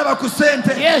tokyalaba ku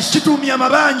ssente kituumya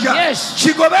amabanja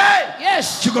kigobe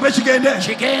kigende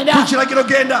tukiragiro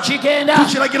genda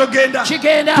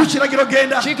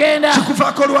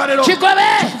kikuvaako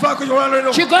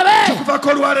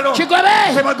olwalero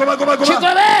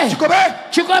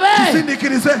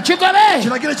kisindikirize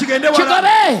kiragire kigende wala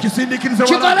kisindikirize wala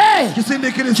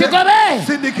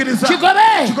kisindikirize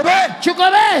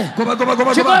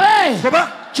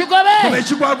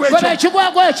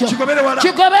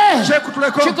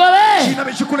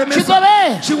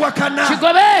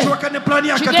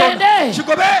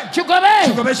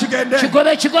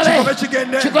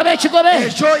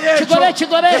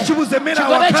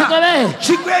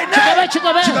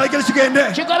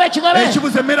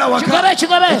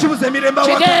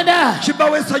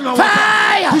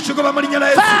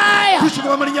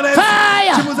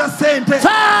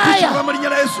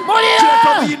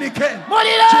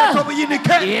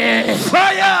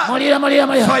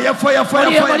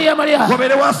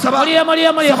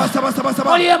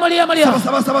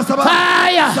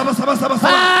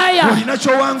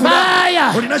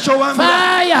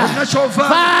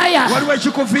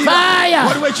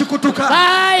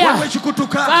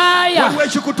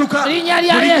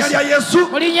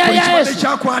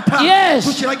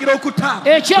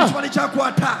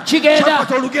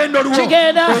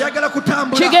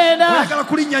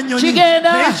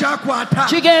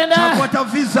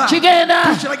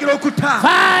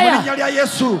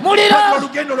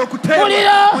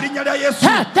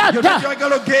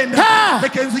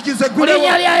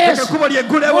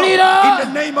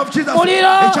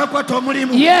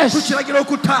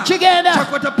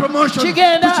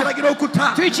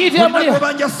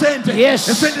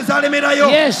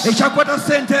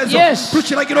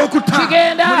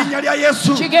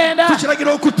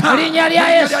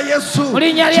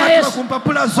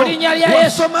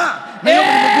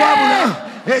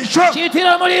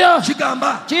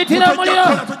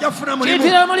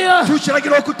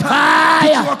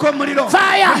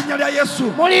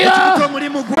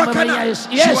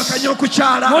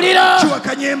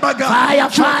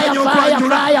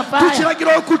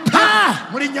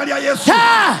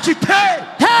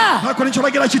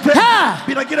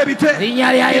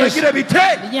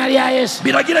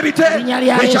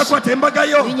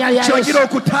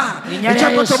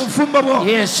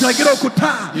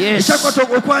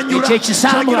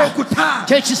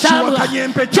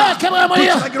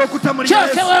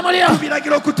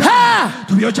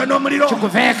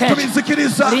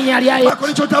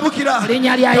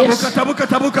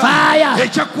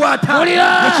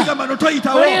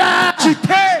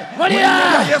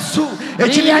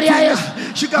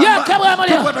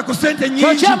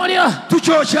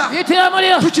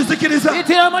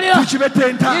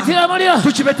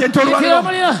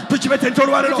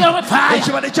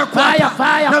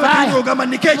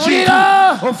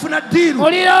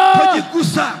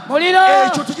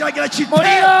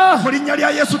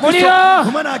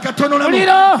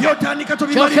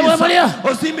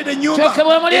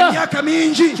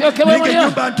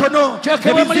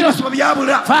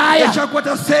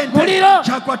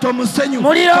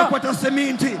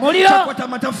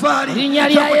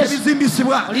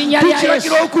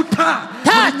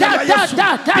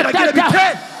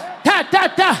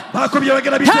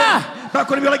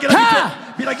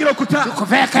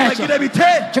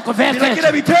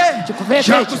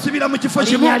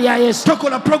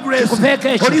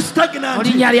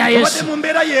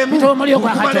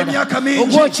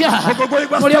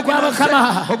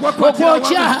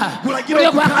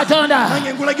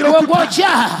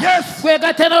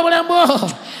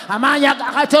amanya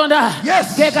katonda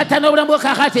gekatana obulamu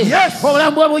kakati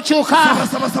obulamu bukyuka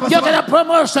jogera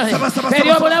promotion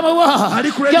eri obulamu bwo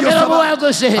jogera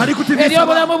obuwaguzi eri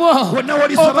obulamu bwo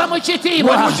ova mu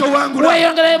kitiibwa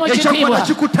weyongerayo mu kitiibwa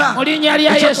mu linnya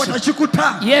lya Yesu.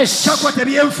 kyakwata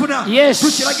ebyenfuna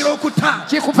tukiragira okuta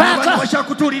kikuvaaka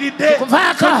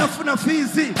tonafuna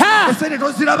fiizi esente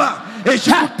toziraba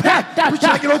ekikuta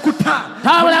tukiragira okuta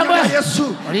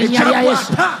Yesu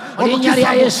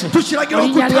tukiragira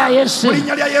okuta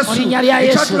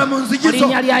ekyatula mu nzigizo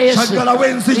kyagalawo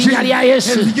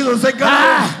enzigizo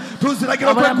zeggalawo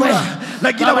tuziragira okwegula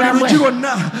lagira buli lugi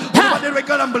lwonna obadde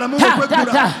lwegala mu bulamu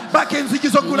bwokwegula baka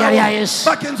enzigizo ogulawo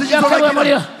baka enzigizo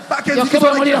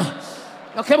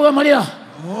yokebwa omuliro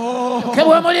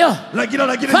kebwa omuliro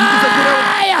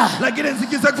lagira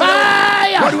enzigi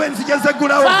zeggulawo waliwo enzigi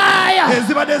ezeggulawo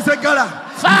ezibadde zeggala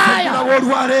zeggulawo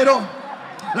olwaleero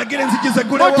lagira enzigi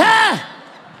zeggulawo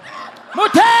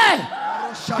mute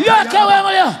yokebwa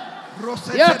omuliro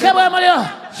yokebwa omuliro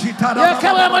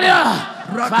yokebwa omuliro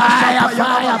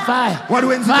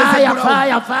waliwo enzigi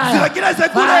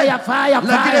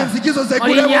lagira enzigizo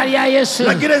zeggulawo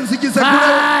lagira enzigi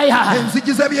zeggulawo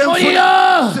enzigi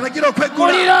z'ebyenfuna ziragira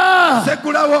okwegula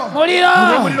segulawo muliro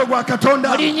omuliro gwa Katonda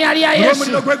mulinnya lya Yesu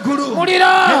omuliro gw'eggulu muliro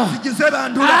enzigi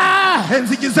zebandula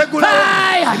enzigi zegulawo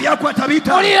ebyakwata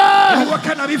bita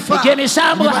ebiwakana bifa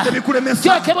emisambwa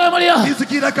gyokebwa omuliro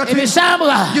gizikira kati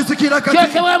emisambwa gizikira kati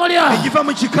gyokebwa omuliro egiva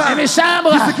mu kika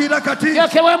emisambwa gizikira kati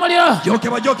gyokebwa omuliro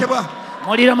gyokebwa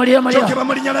muliro muliro muliro gyokebwa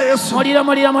mu linnya lya Yesu muliro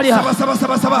muliro muliro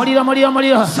saba muliro muliro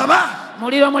muliro saba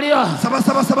muliro muliro saba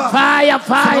fire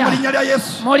saba mu linnya lya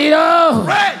Yesu muliro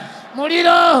pray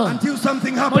muliro until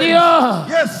something happens muliro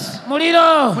yes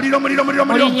muliro muliro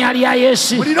mulinnya lya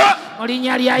Yesu muliro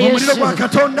mulinnya lya omuliro Yesu gwa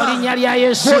Katonda mulinnya lya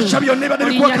Yesu gwokya byonna ebadde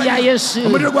mulinnya lya bikwakanya Yesu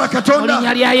omuliro gwa Katonda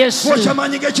mulinnya lya Yesu gwokya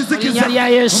amaanyi g'ekizikiza mulinnya lya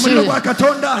Yesu omuliro gwa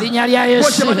Katonda mulinnya lya Yesu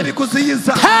gwokya ebadde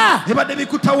bikuziyiza ebadde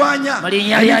bikutawaanya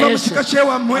mulinnya lya ebiva mu Yesu kika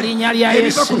ky'ewammwe mulinnya lya ebiva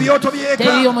Yesu ku byoto by'eka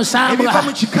teriyo musambwa ebiva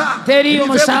mu kika teriyo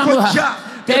ebiva musambwa ebukojja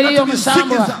teriyo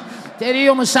musambwa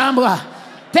teriyo musambwa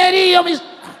teriyo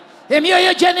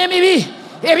emyoyo gye n'emibi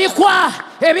ebikwa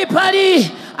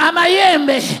ebipali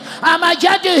amayembe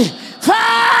amajadi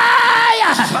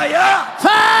fire fire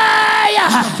fire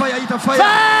fire ita fire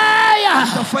fire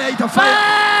ita fire ita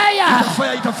fire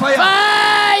fire ita fire fire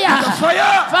ita fire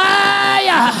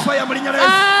fire fire mu linnya lya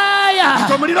Yesu fire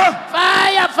ita omuliro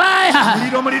fire fire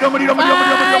muliro muliro fire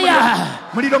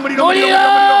muliro muliro muliro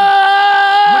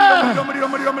muliro muliro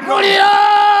muliro muliro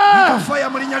ita fire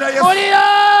mu linnya lya Yesu muliro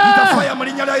ita fire mu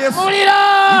linnya lya Yesu muliro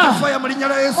ita fire mu linnya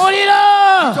lya Yesu muliro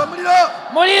ita omuliro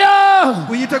muliro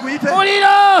guyite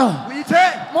muliro guyite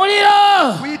muliro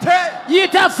guyite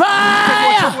yita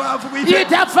fire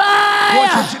yita fire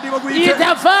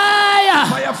yita fire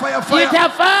yita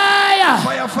fire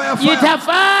yita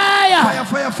fire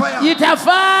yita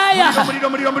fire yita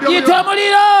omuliro yita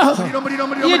omuliro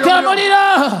yita omuliro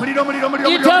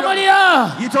yita omuliro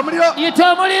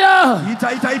yita omuliro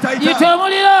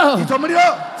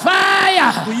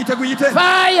fire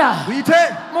fire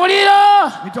muliro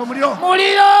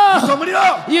muliro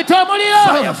yita omuliro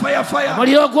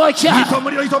omuliro gwokya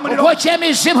ogwokya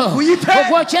emizimu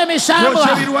ogwokya emisambwa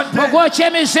ogwokya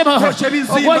emizimu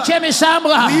ogwokya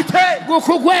emisambwa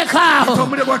gukugwekaawo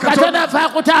Katonda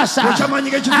afa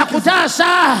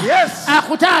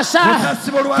akutaasa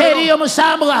teriyo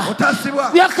musambwa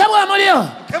byokebwa omuliro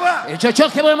ekyo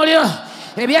kyokebwa omuliro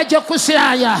ebyajja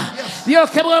okusiranya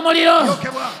byokebwa omuliro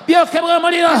byokebwa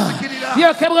omuliro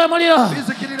byokebwa omuliro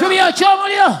tubyokya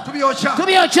omuliro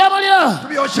tubyokya omuliro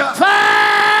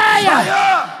fire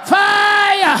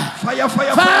fire fire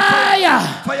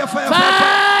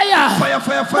fire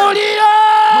muliro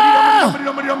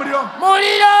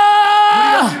muliro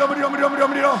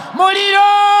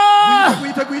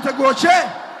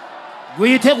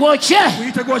guyite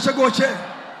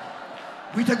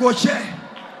gwokye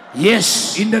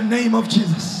yes in the name of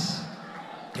Jesus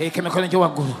teeka emikono gyo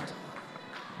waggulu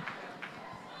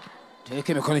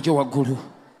teeka emikono gyo waggulu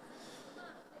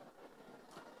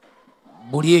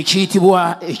buli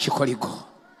ekiyitibwa ekikoligo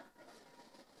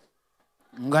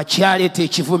nga kyaleeta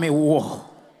ekivume ewuwo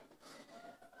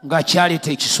nga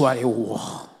kyaleeta ekiswala ewuwo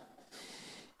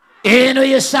eno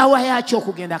yessaawa yakyo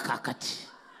okugenda kakati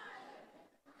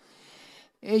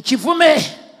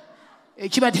ekivume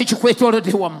ekibadde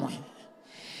kikwetoolodde wammwe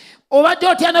obadde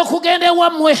otya n'okugenda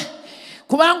ewammwe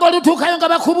kubanga olutuukayo nga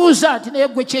bakubuuza nti naye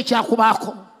gwe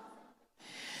kyekyakubaako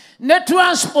ne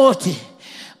transport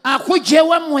akujja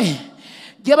ewammwe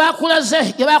gye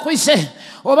bakulaze gye bakuyise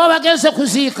oba bagenze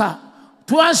kuziika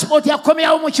transport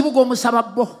akomyawo mu kibuga omusaba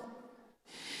bbo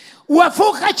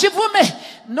wafuuka kivume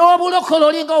n'obulokole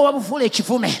olinga wabufuula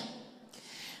ekivume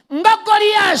nga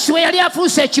Goliyaasi we yali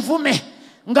afuuse ekivume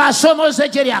ng'asomooza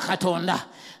eggye lya Katonda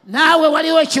naawe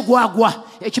waliwo ekigwagwa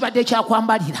ekibadde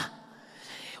kyakwambalira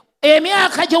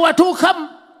emyaka gye watuukamu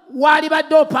waali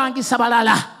badde opangisa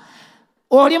balala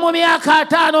oli mu myaka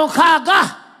 5-6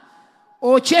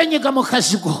 okyenyiga mu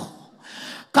kazigo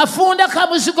kafunda ka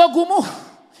muzigo gumu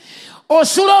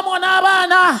osula omwo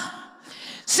n'abaana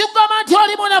sigamba nti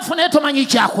oli munafu naye tomanyi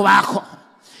kyakubaako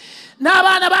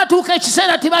n'abaana batuuka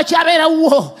ekiseera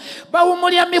tibakyabeerawuwo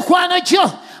bawummulya mu mikwano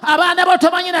gyo abaana bo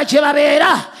tomanyi na gye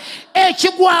babeera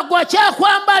ekigwagwa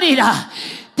kyakwambalira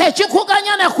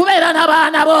tekikuganya na kubeera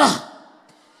n'abaana bo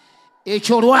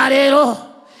ekyo olwaleero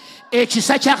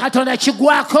ekisa kya Katonda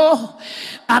kigwako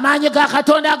amaanyi ga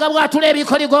Katonda agabwatula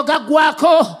ebikoligo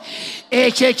gaggwako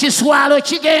ekyo ekiswalo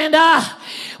kigenda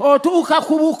otuuka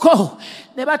ku buko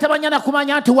ne batabanya na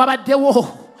kumanya nti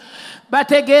wabaddewo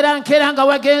bategeera nkeera nga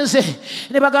wagenze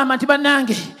ne bagamba nti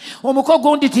bannange omuko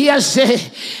gundi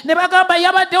tiyazze ne bagamba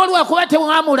yabaddewo lwakuba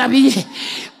tewamulabye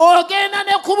ogenda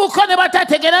ne ku buko ne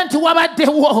batategeera nti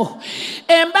wabaddewo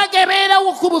embaga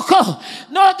ebeerawo ku buko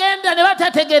n'ogenda ne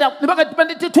batategeera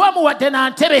titwamuwadde na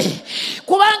ntebe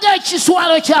kubanga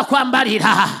ekiswalo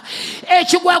kyakwambalira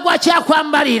ekigwagwa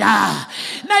kyakwambalira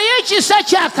naye ekisa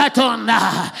kya Katonda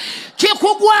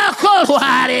kikugwako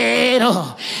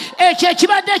olwaleero ekyo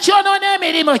ekibadde kyonoona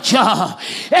emirimu kyo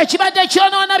ekibadde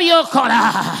kyonoona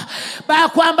byokola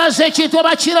bakwambaza ekintu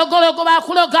oba kirogologo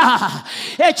bakuloga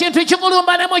ekintu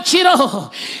kikulumba ne mu kiro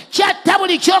kyatta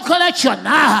buli kyokola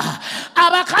kyonna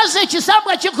abakazi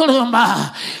ekisambwa kikulumba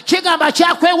kigamba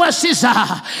kyakwewasiza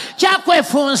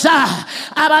kyakwefunza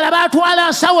abala batwala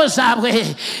nsawo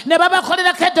zaabwe ne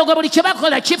babakolerako eddogo buli kye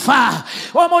bakola kifa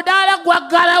omudaala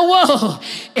gwaggalawo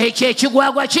ekyo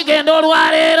ekigwagwa kigenda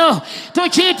olwaleero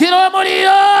tukiyitira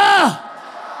omuliro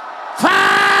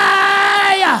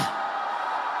fire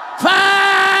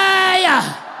fire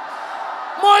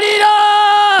muliro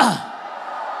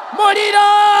muliro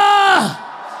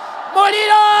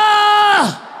muliro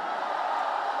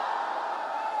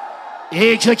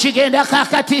ekyo kigenda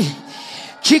kakati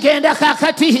kigenda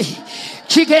kakati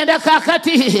kigenda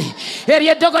kakati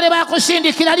eryeddogo lye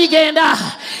bakusindikira ligenda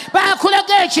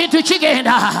bakulaga ekintu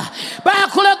kigenda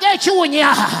bakulaga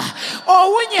ekiwunya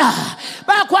owunya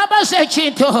bakwambaza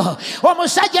ekintu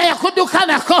omusajja yakudduka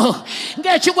nako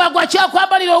ng'ekigwagwa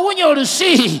kyakwambalira owunya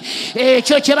olusi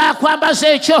ekyo kye bakwambaza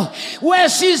ekyo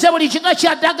weesiize buli kiga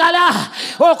kya ddagala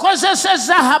okozesa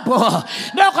zahabu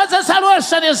n'okozesa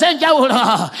lwosoni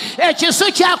ez'enjawulo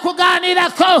ekisu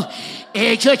kyakugaanirako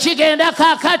ekyo kigenda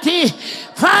kakati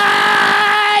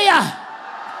fire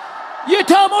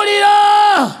yita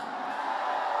omuliro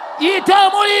yita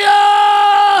omuliro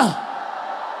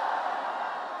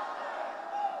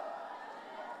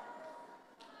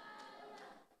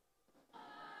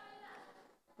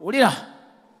ulira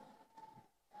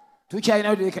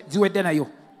tukyalina ziwedde nayo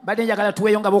badde njagala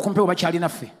tuweeyo nga b'okumpewo bakyali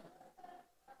naffe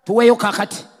tuweeyo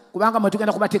kakati kubanga mwe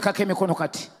tugenda kubateekako emikono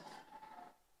kati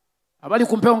abali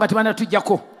ku mpewo nga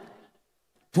tebanatujjako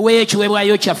tuweeyo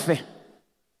ekiweebwayo kyaffe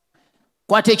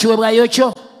kwata ekiweebwayo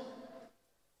kyo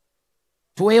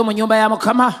tuweeyo mu nnyumba ya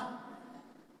Mukama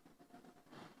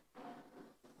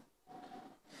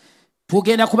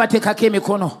tugenda kubateekako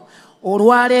emikono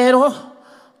olwaleero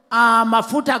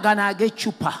amafuta gano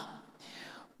ag'eccupa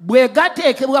bwe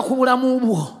gateekebwa ku bulamu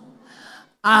bwo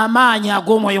amaanyi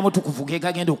ag'omwoyo omutukuvu ge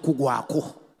gagenda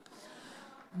okukugwako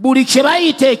buli kye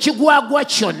bayita ekigwagwa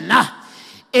kyonna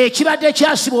ekibadde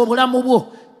kyasiba obulamu bwo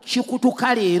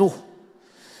kikutuka leero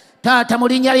taata mu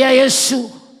linnya lya Yesu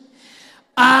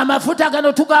amafuta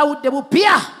gano tugawudde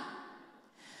bupya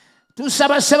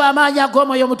tusabasaba amaanyi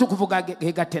ag'omwoyo omutukuvu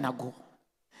gegatte nago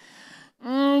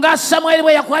nga Samweri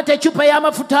bwe yakwata ecupa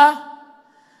y'amafuta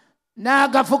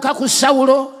n'agafuka ku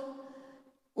Sawulo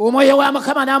omwoyo wa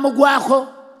Mukama n'amugwako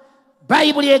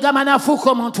bayibuli egamba n'afuuka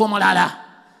omuntu omulala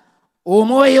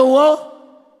omwoyo wo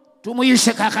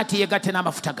tumuyise kakati yegatte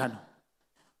n'amafuta gano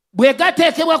bwe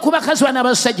gateekebwa ku bakazi bano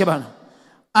abasajja bano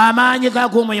amaanyi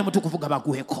g'omwoyo omutukuvu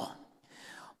gabagweko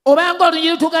obanga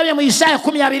olunyiri tugabye mu Isaaya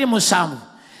 27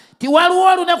 tiwaliwo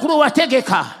olunaku lwe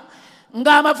wategeka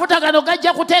ng'amafuta gano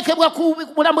gajja kuteekebwa ku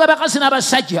bulamu bw'abakazi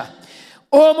n'abasajja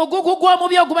omugugu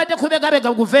gw'omubi ogubadde ku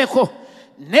begabega guveeko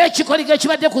n'ekikoligo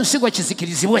ekibadde ku nsigo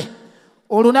kizikirizibwe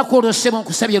olunaku olwo ssebo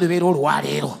nkusabye lubeera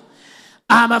olwaleero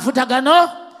amafuta gano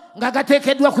nga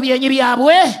gateekeddwa ku byenyi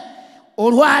byabwe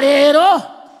olwaleero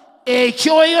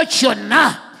ekyoyo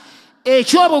kyonna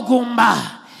eky'obugumba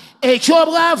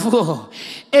eky'obwavu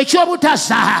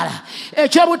eky'obutasaala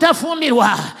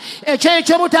eky'obutafumbirwa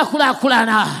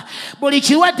eky'obutakulaakulana buli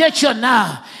kirwadde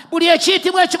kyonna buli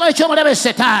ekiyitibwa ekikola eky'omulabe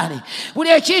Setaani buli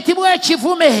ekiyitibwa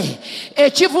ekivume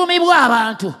ekivumibwa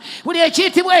abantu buli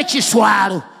ekiyitibwa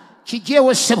ekiswalo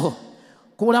kijjeewo ssebo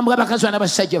ku bulamu bw'abakazi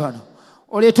n'abasajja bano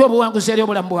oleete obuwanguzi eri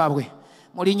obulamu bwabwe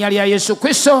mu linnya lya Yesu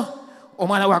Kristo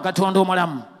omwana wa Katonda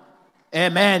omulamu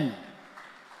amen.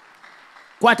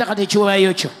 Kwata kati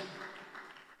ekiweebwayo kyo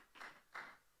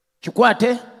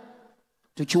kikwate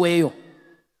tukiweeyo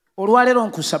olwaleero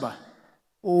nkusaba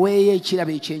oweeyo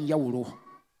ekirabo ekyenjawulo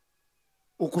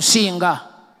okusinga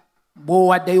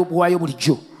bw'owaddeyo bw'owayo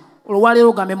bulijjo olwaleero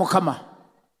ogambe Mukama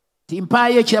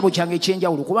timpaayo ekirabo kyange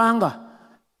ekyenjawulo kubanga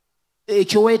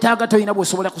ekyo weetaaga tolina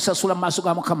bw'osobola kusasula mu maaso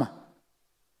ga Mukama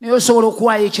naye osobola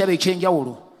okuwaayo ekirabo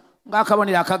ekyenjawulo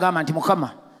ng'akabonero akagamba nti Mukama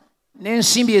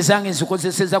n'ensimbi ezange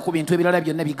nzikozeseza ku bintu ebirala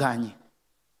byonna biganye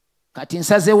kati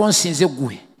nsazeewo nsinze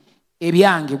ggwe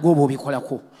ebyange gw'oba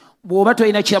obikolako bw'oba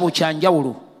tolina kirabo kya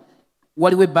njawulo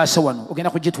waliwo ebbaasa wano ogenda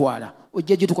kugitwala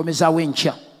ojja gitukomezaawo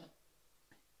enkya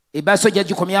ebbaasa ojja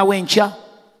gikomyawo enkya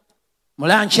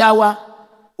mulankyawa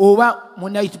oba mu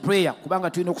night prayer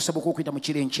kubanga tulina okusabuka okuyita mu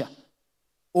kiro enkya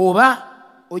oba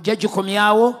ojja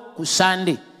gikomyawo ku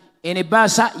Sande ene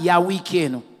basa ya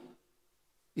weekend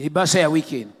basa ya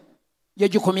weekend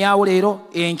yagikomyawo leero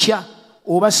enkya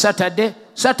oba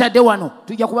Saturday wano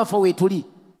tujja kubafa wetuli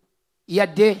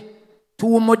yadde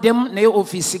tuwumuddemu naye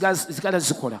office zikala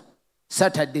zikola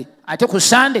Saturday ate ku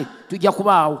Sunday tujja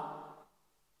kubaawo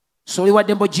so oli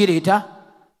wadde mbogireeta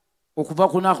okuva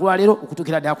ku lunaku lwa leero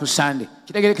okutuukira ddala ku Sunday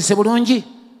kitegerekese bulungi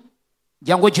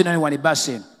jangu gino ne wane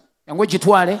basa eno jangu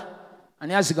gitwale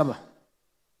ani azigaba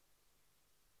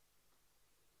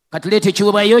katuleeta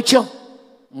ekiweebwayo kyo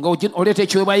nga oleeta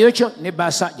ekiweebwayo kyo ne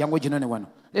basa jangu gino ne wano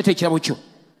leeta ekirabo kyo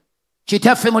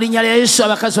kitaffe mu linnya lya Yesu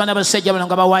abakazi bana basajja bano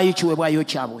nga bawaayo ekiweebwayo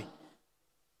kyabwe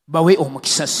bawe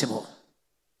omukisa ssebo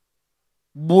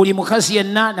buli mukazi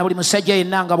yenna na buli musajja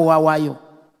yenna nga bwawaayo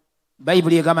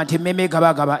bayibuli egamba nti emmeme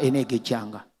gabagaba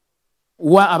eneegejjanga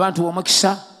wa abantu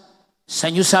omukisa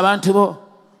sanyusa abantu bo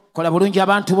kola bulungi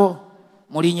abantu bo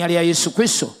mu linnya lya Yesu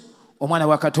Kristo omwana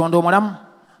wa Katonda omulamu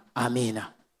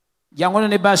amiina jangu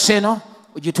ne basa eno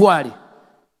ogitwale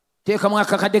teekamu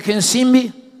akakadde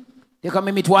k'ensimbi teekamu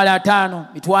emitwalo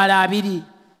 5 mitwalo 2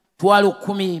 mitwalo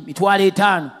 10 mitwalo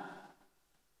 5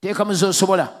 teekamu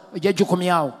z'osobola ojja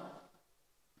gikomyawo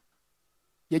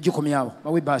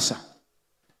bawe basa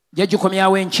ojja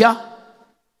gikomyawo enkya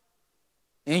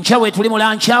we tuli mu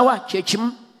lankyawa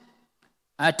kyekimu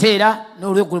ate era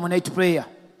n'olweggulu mu night prayer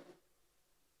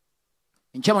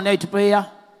enkya mu night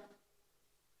prayer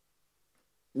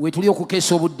we tuli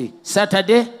okukeesa obudde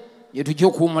Saturday ye tujja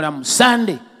okuwumulamu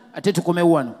Sunday ate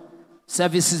tukomewo wano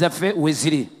services zaffe we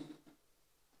ziri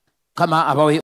kama abawe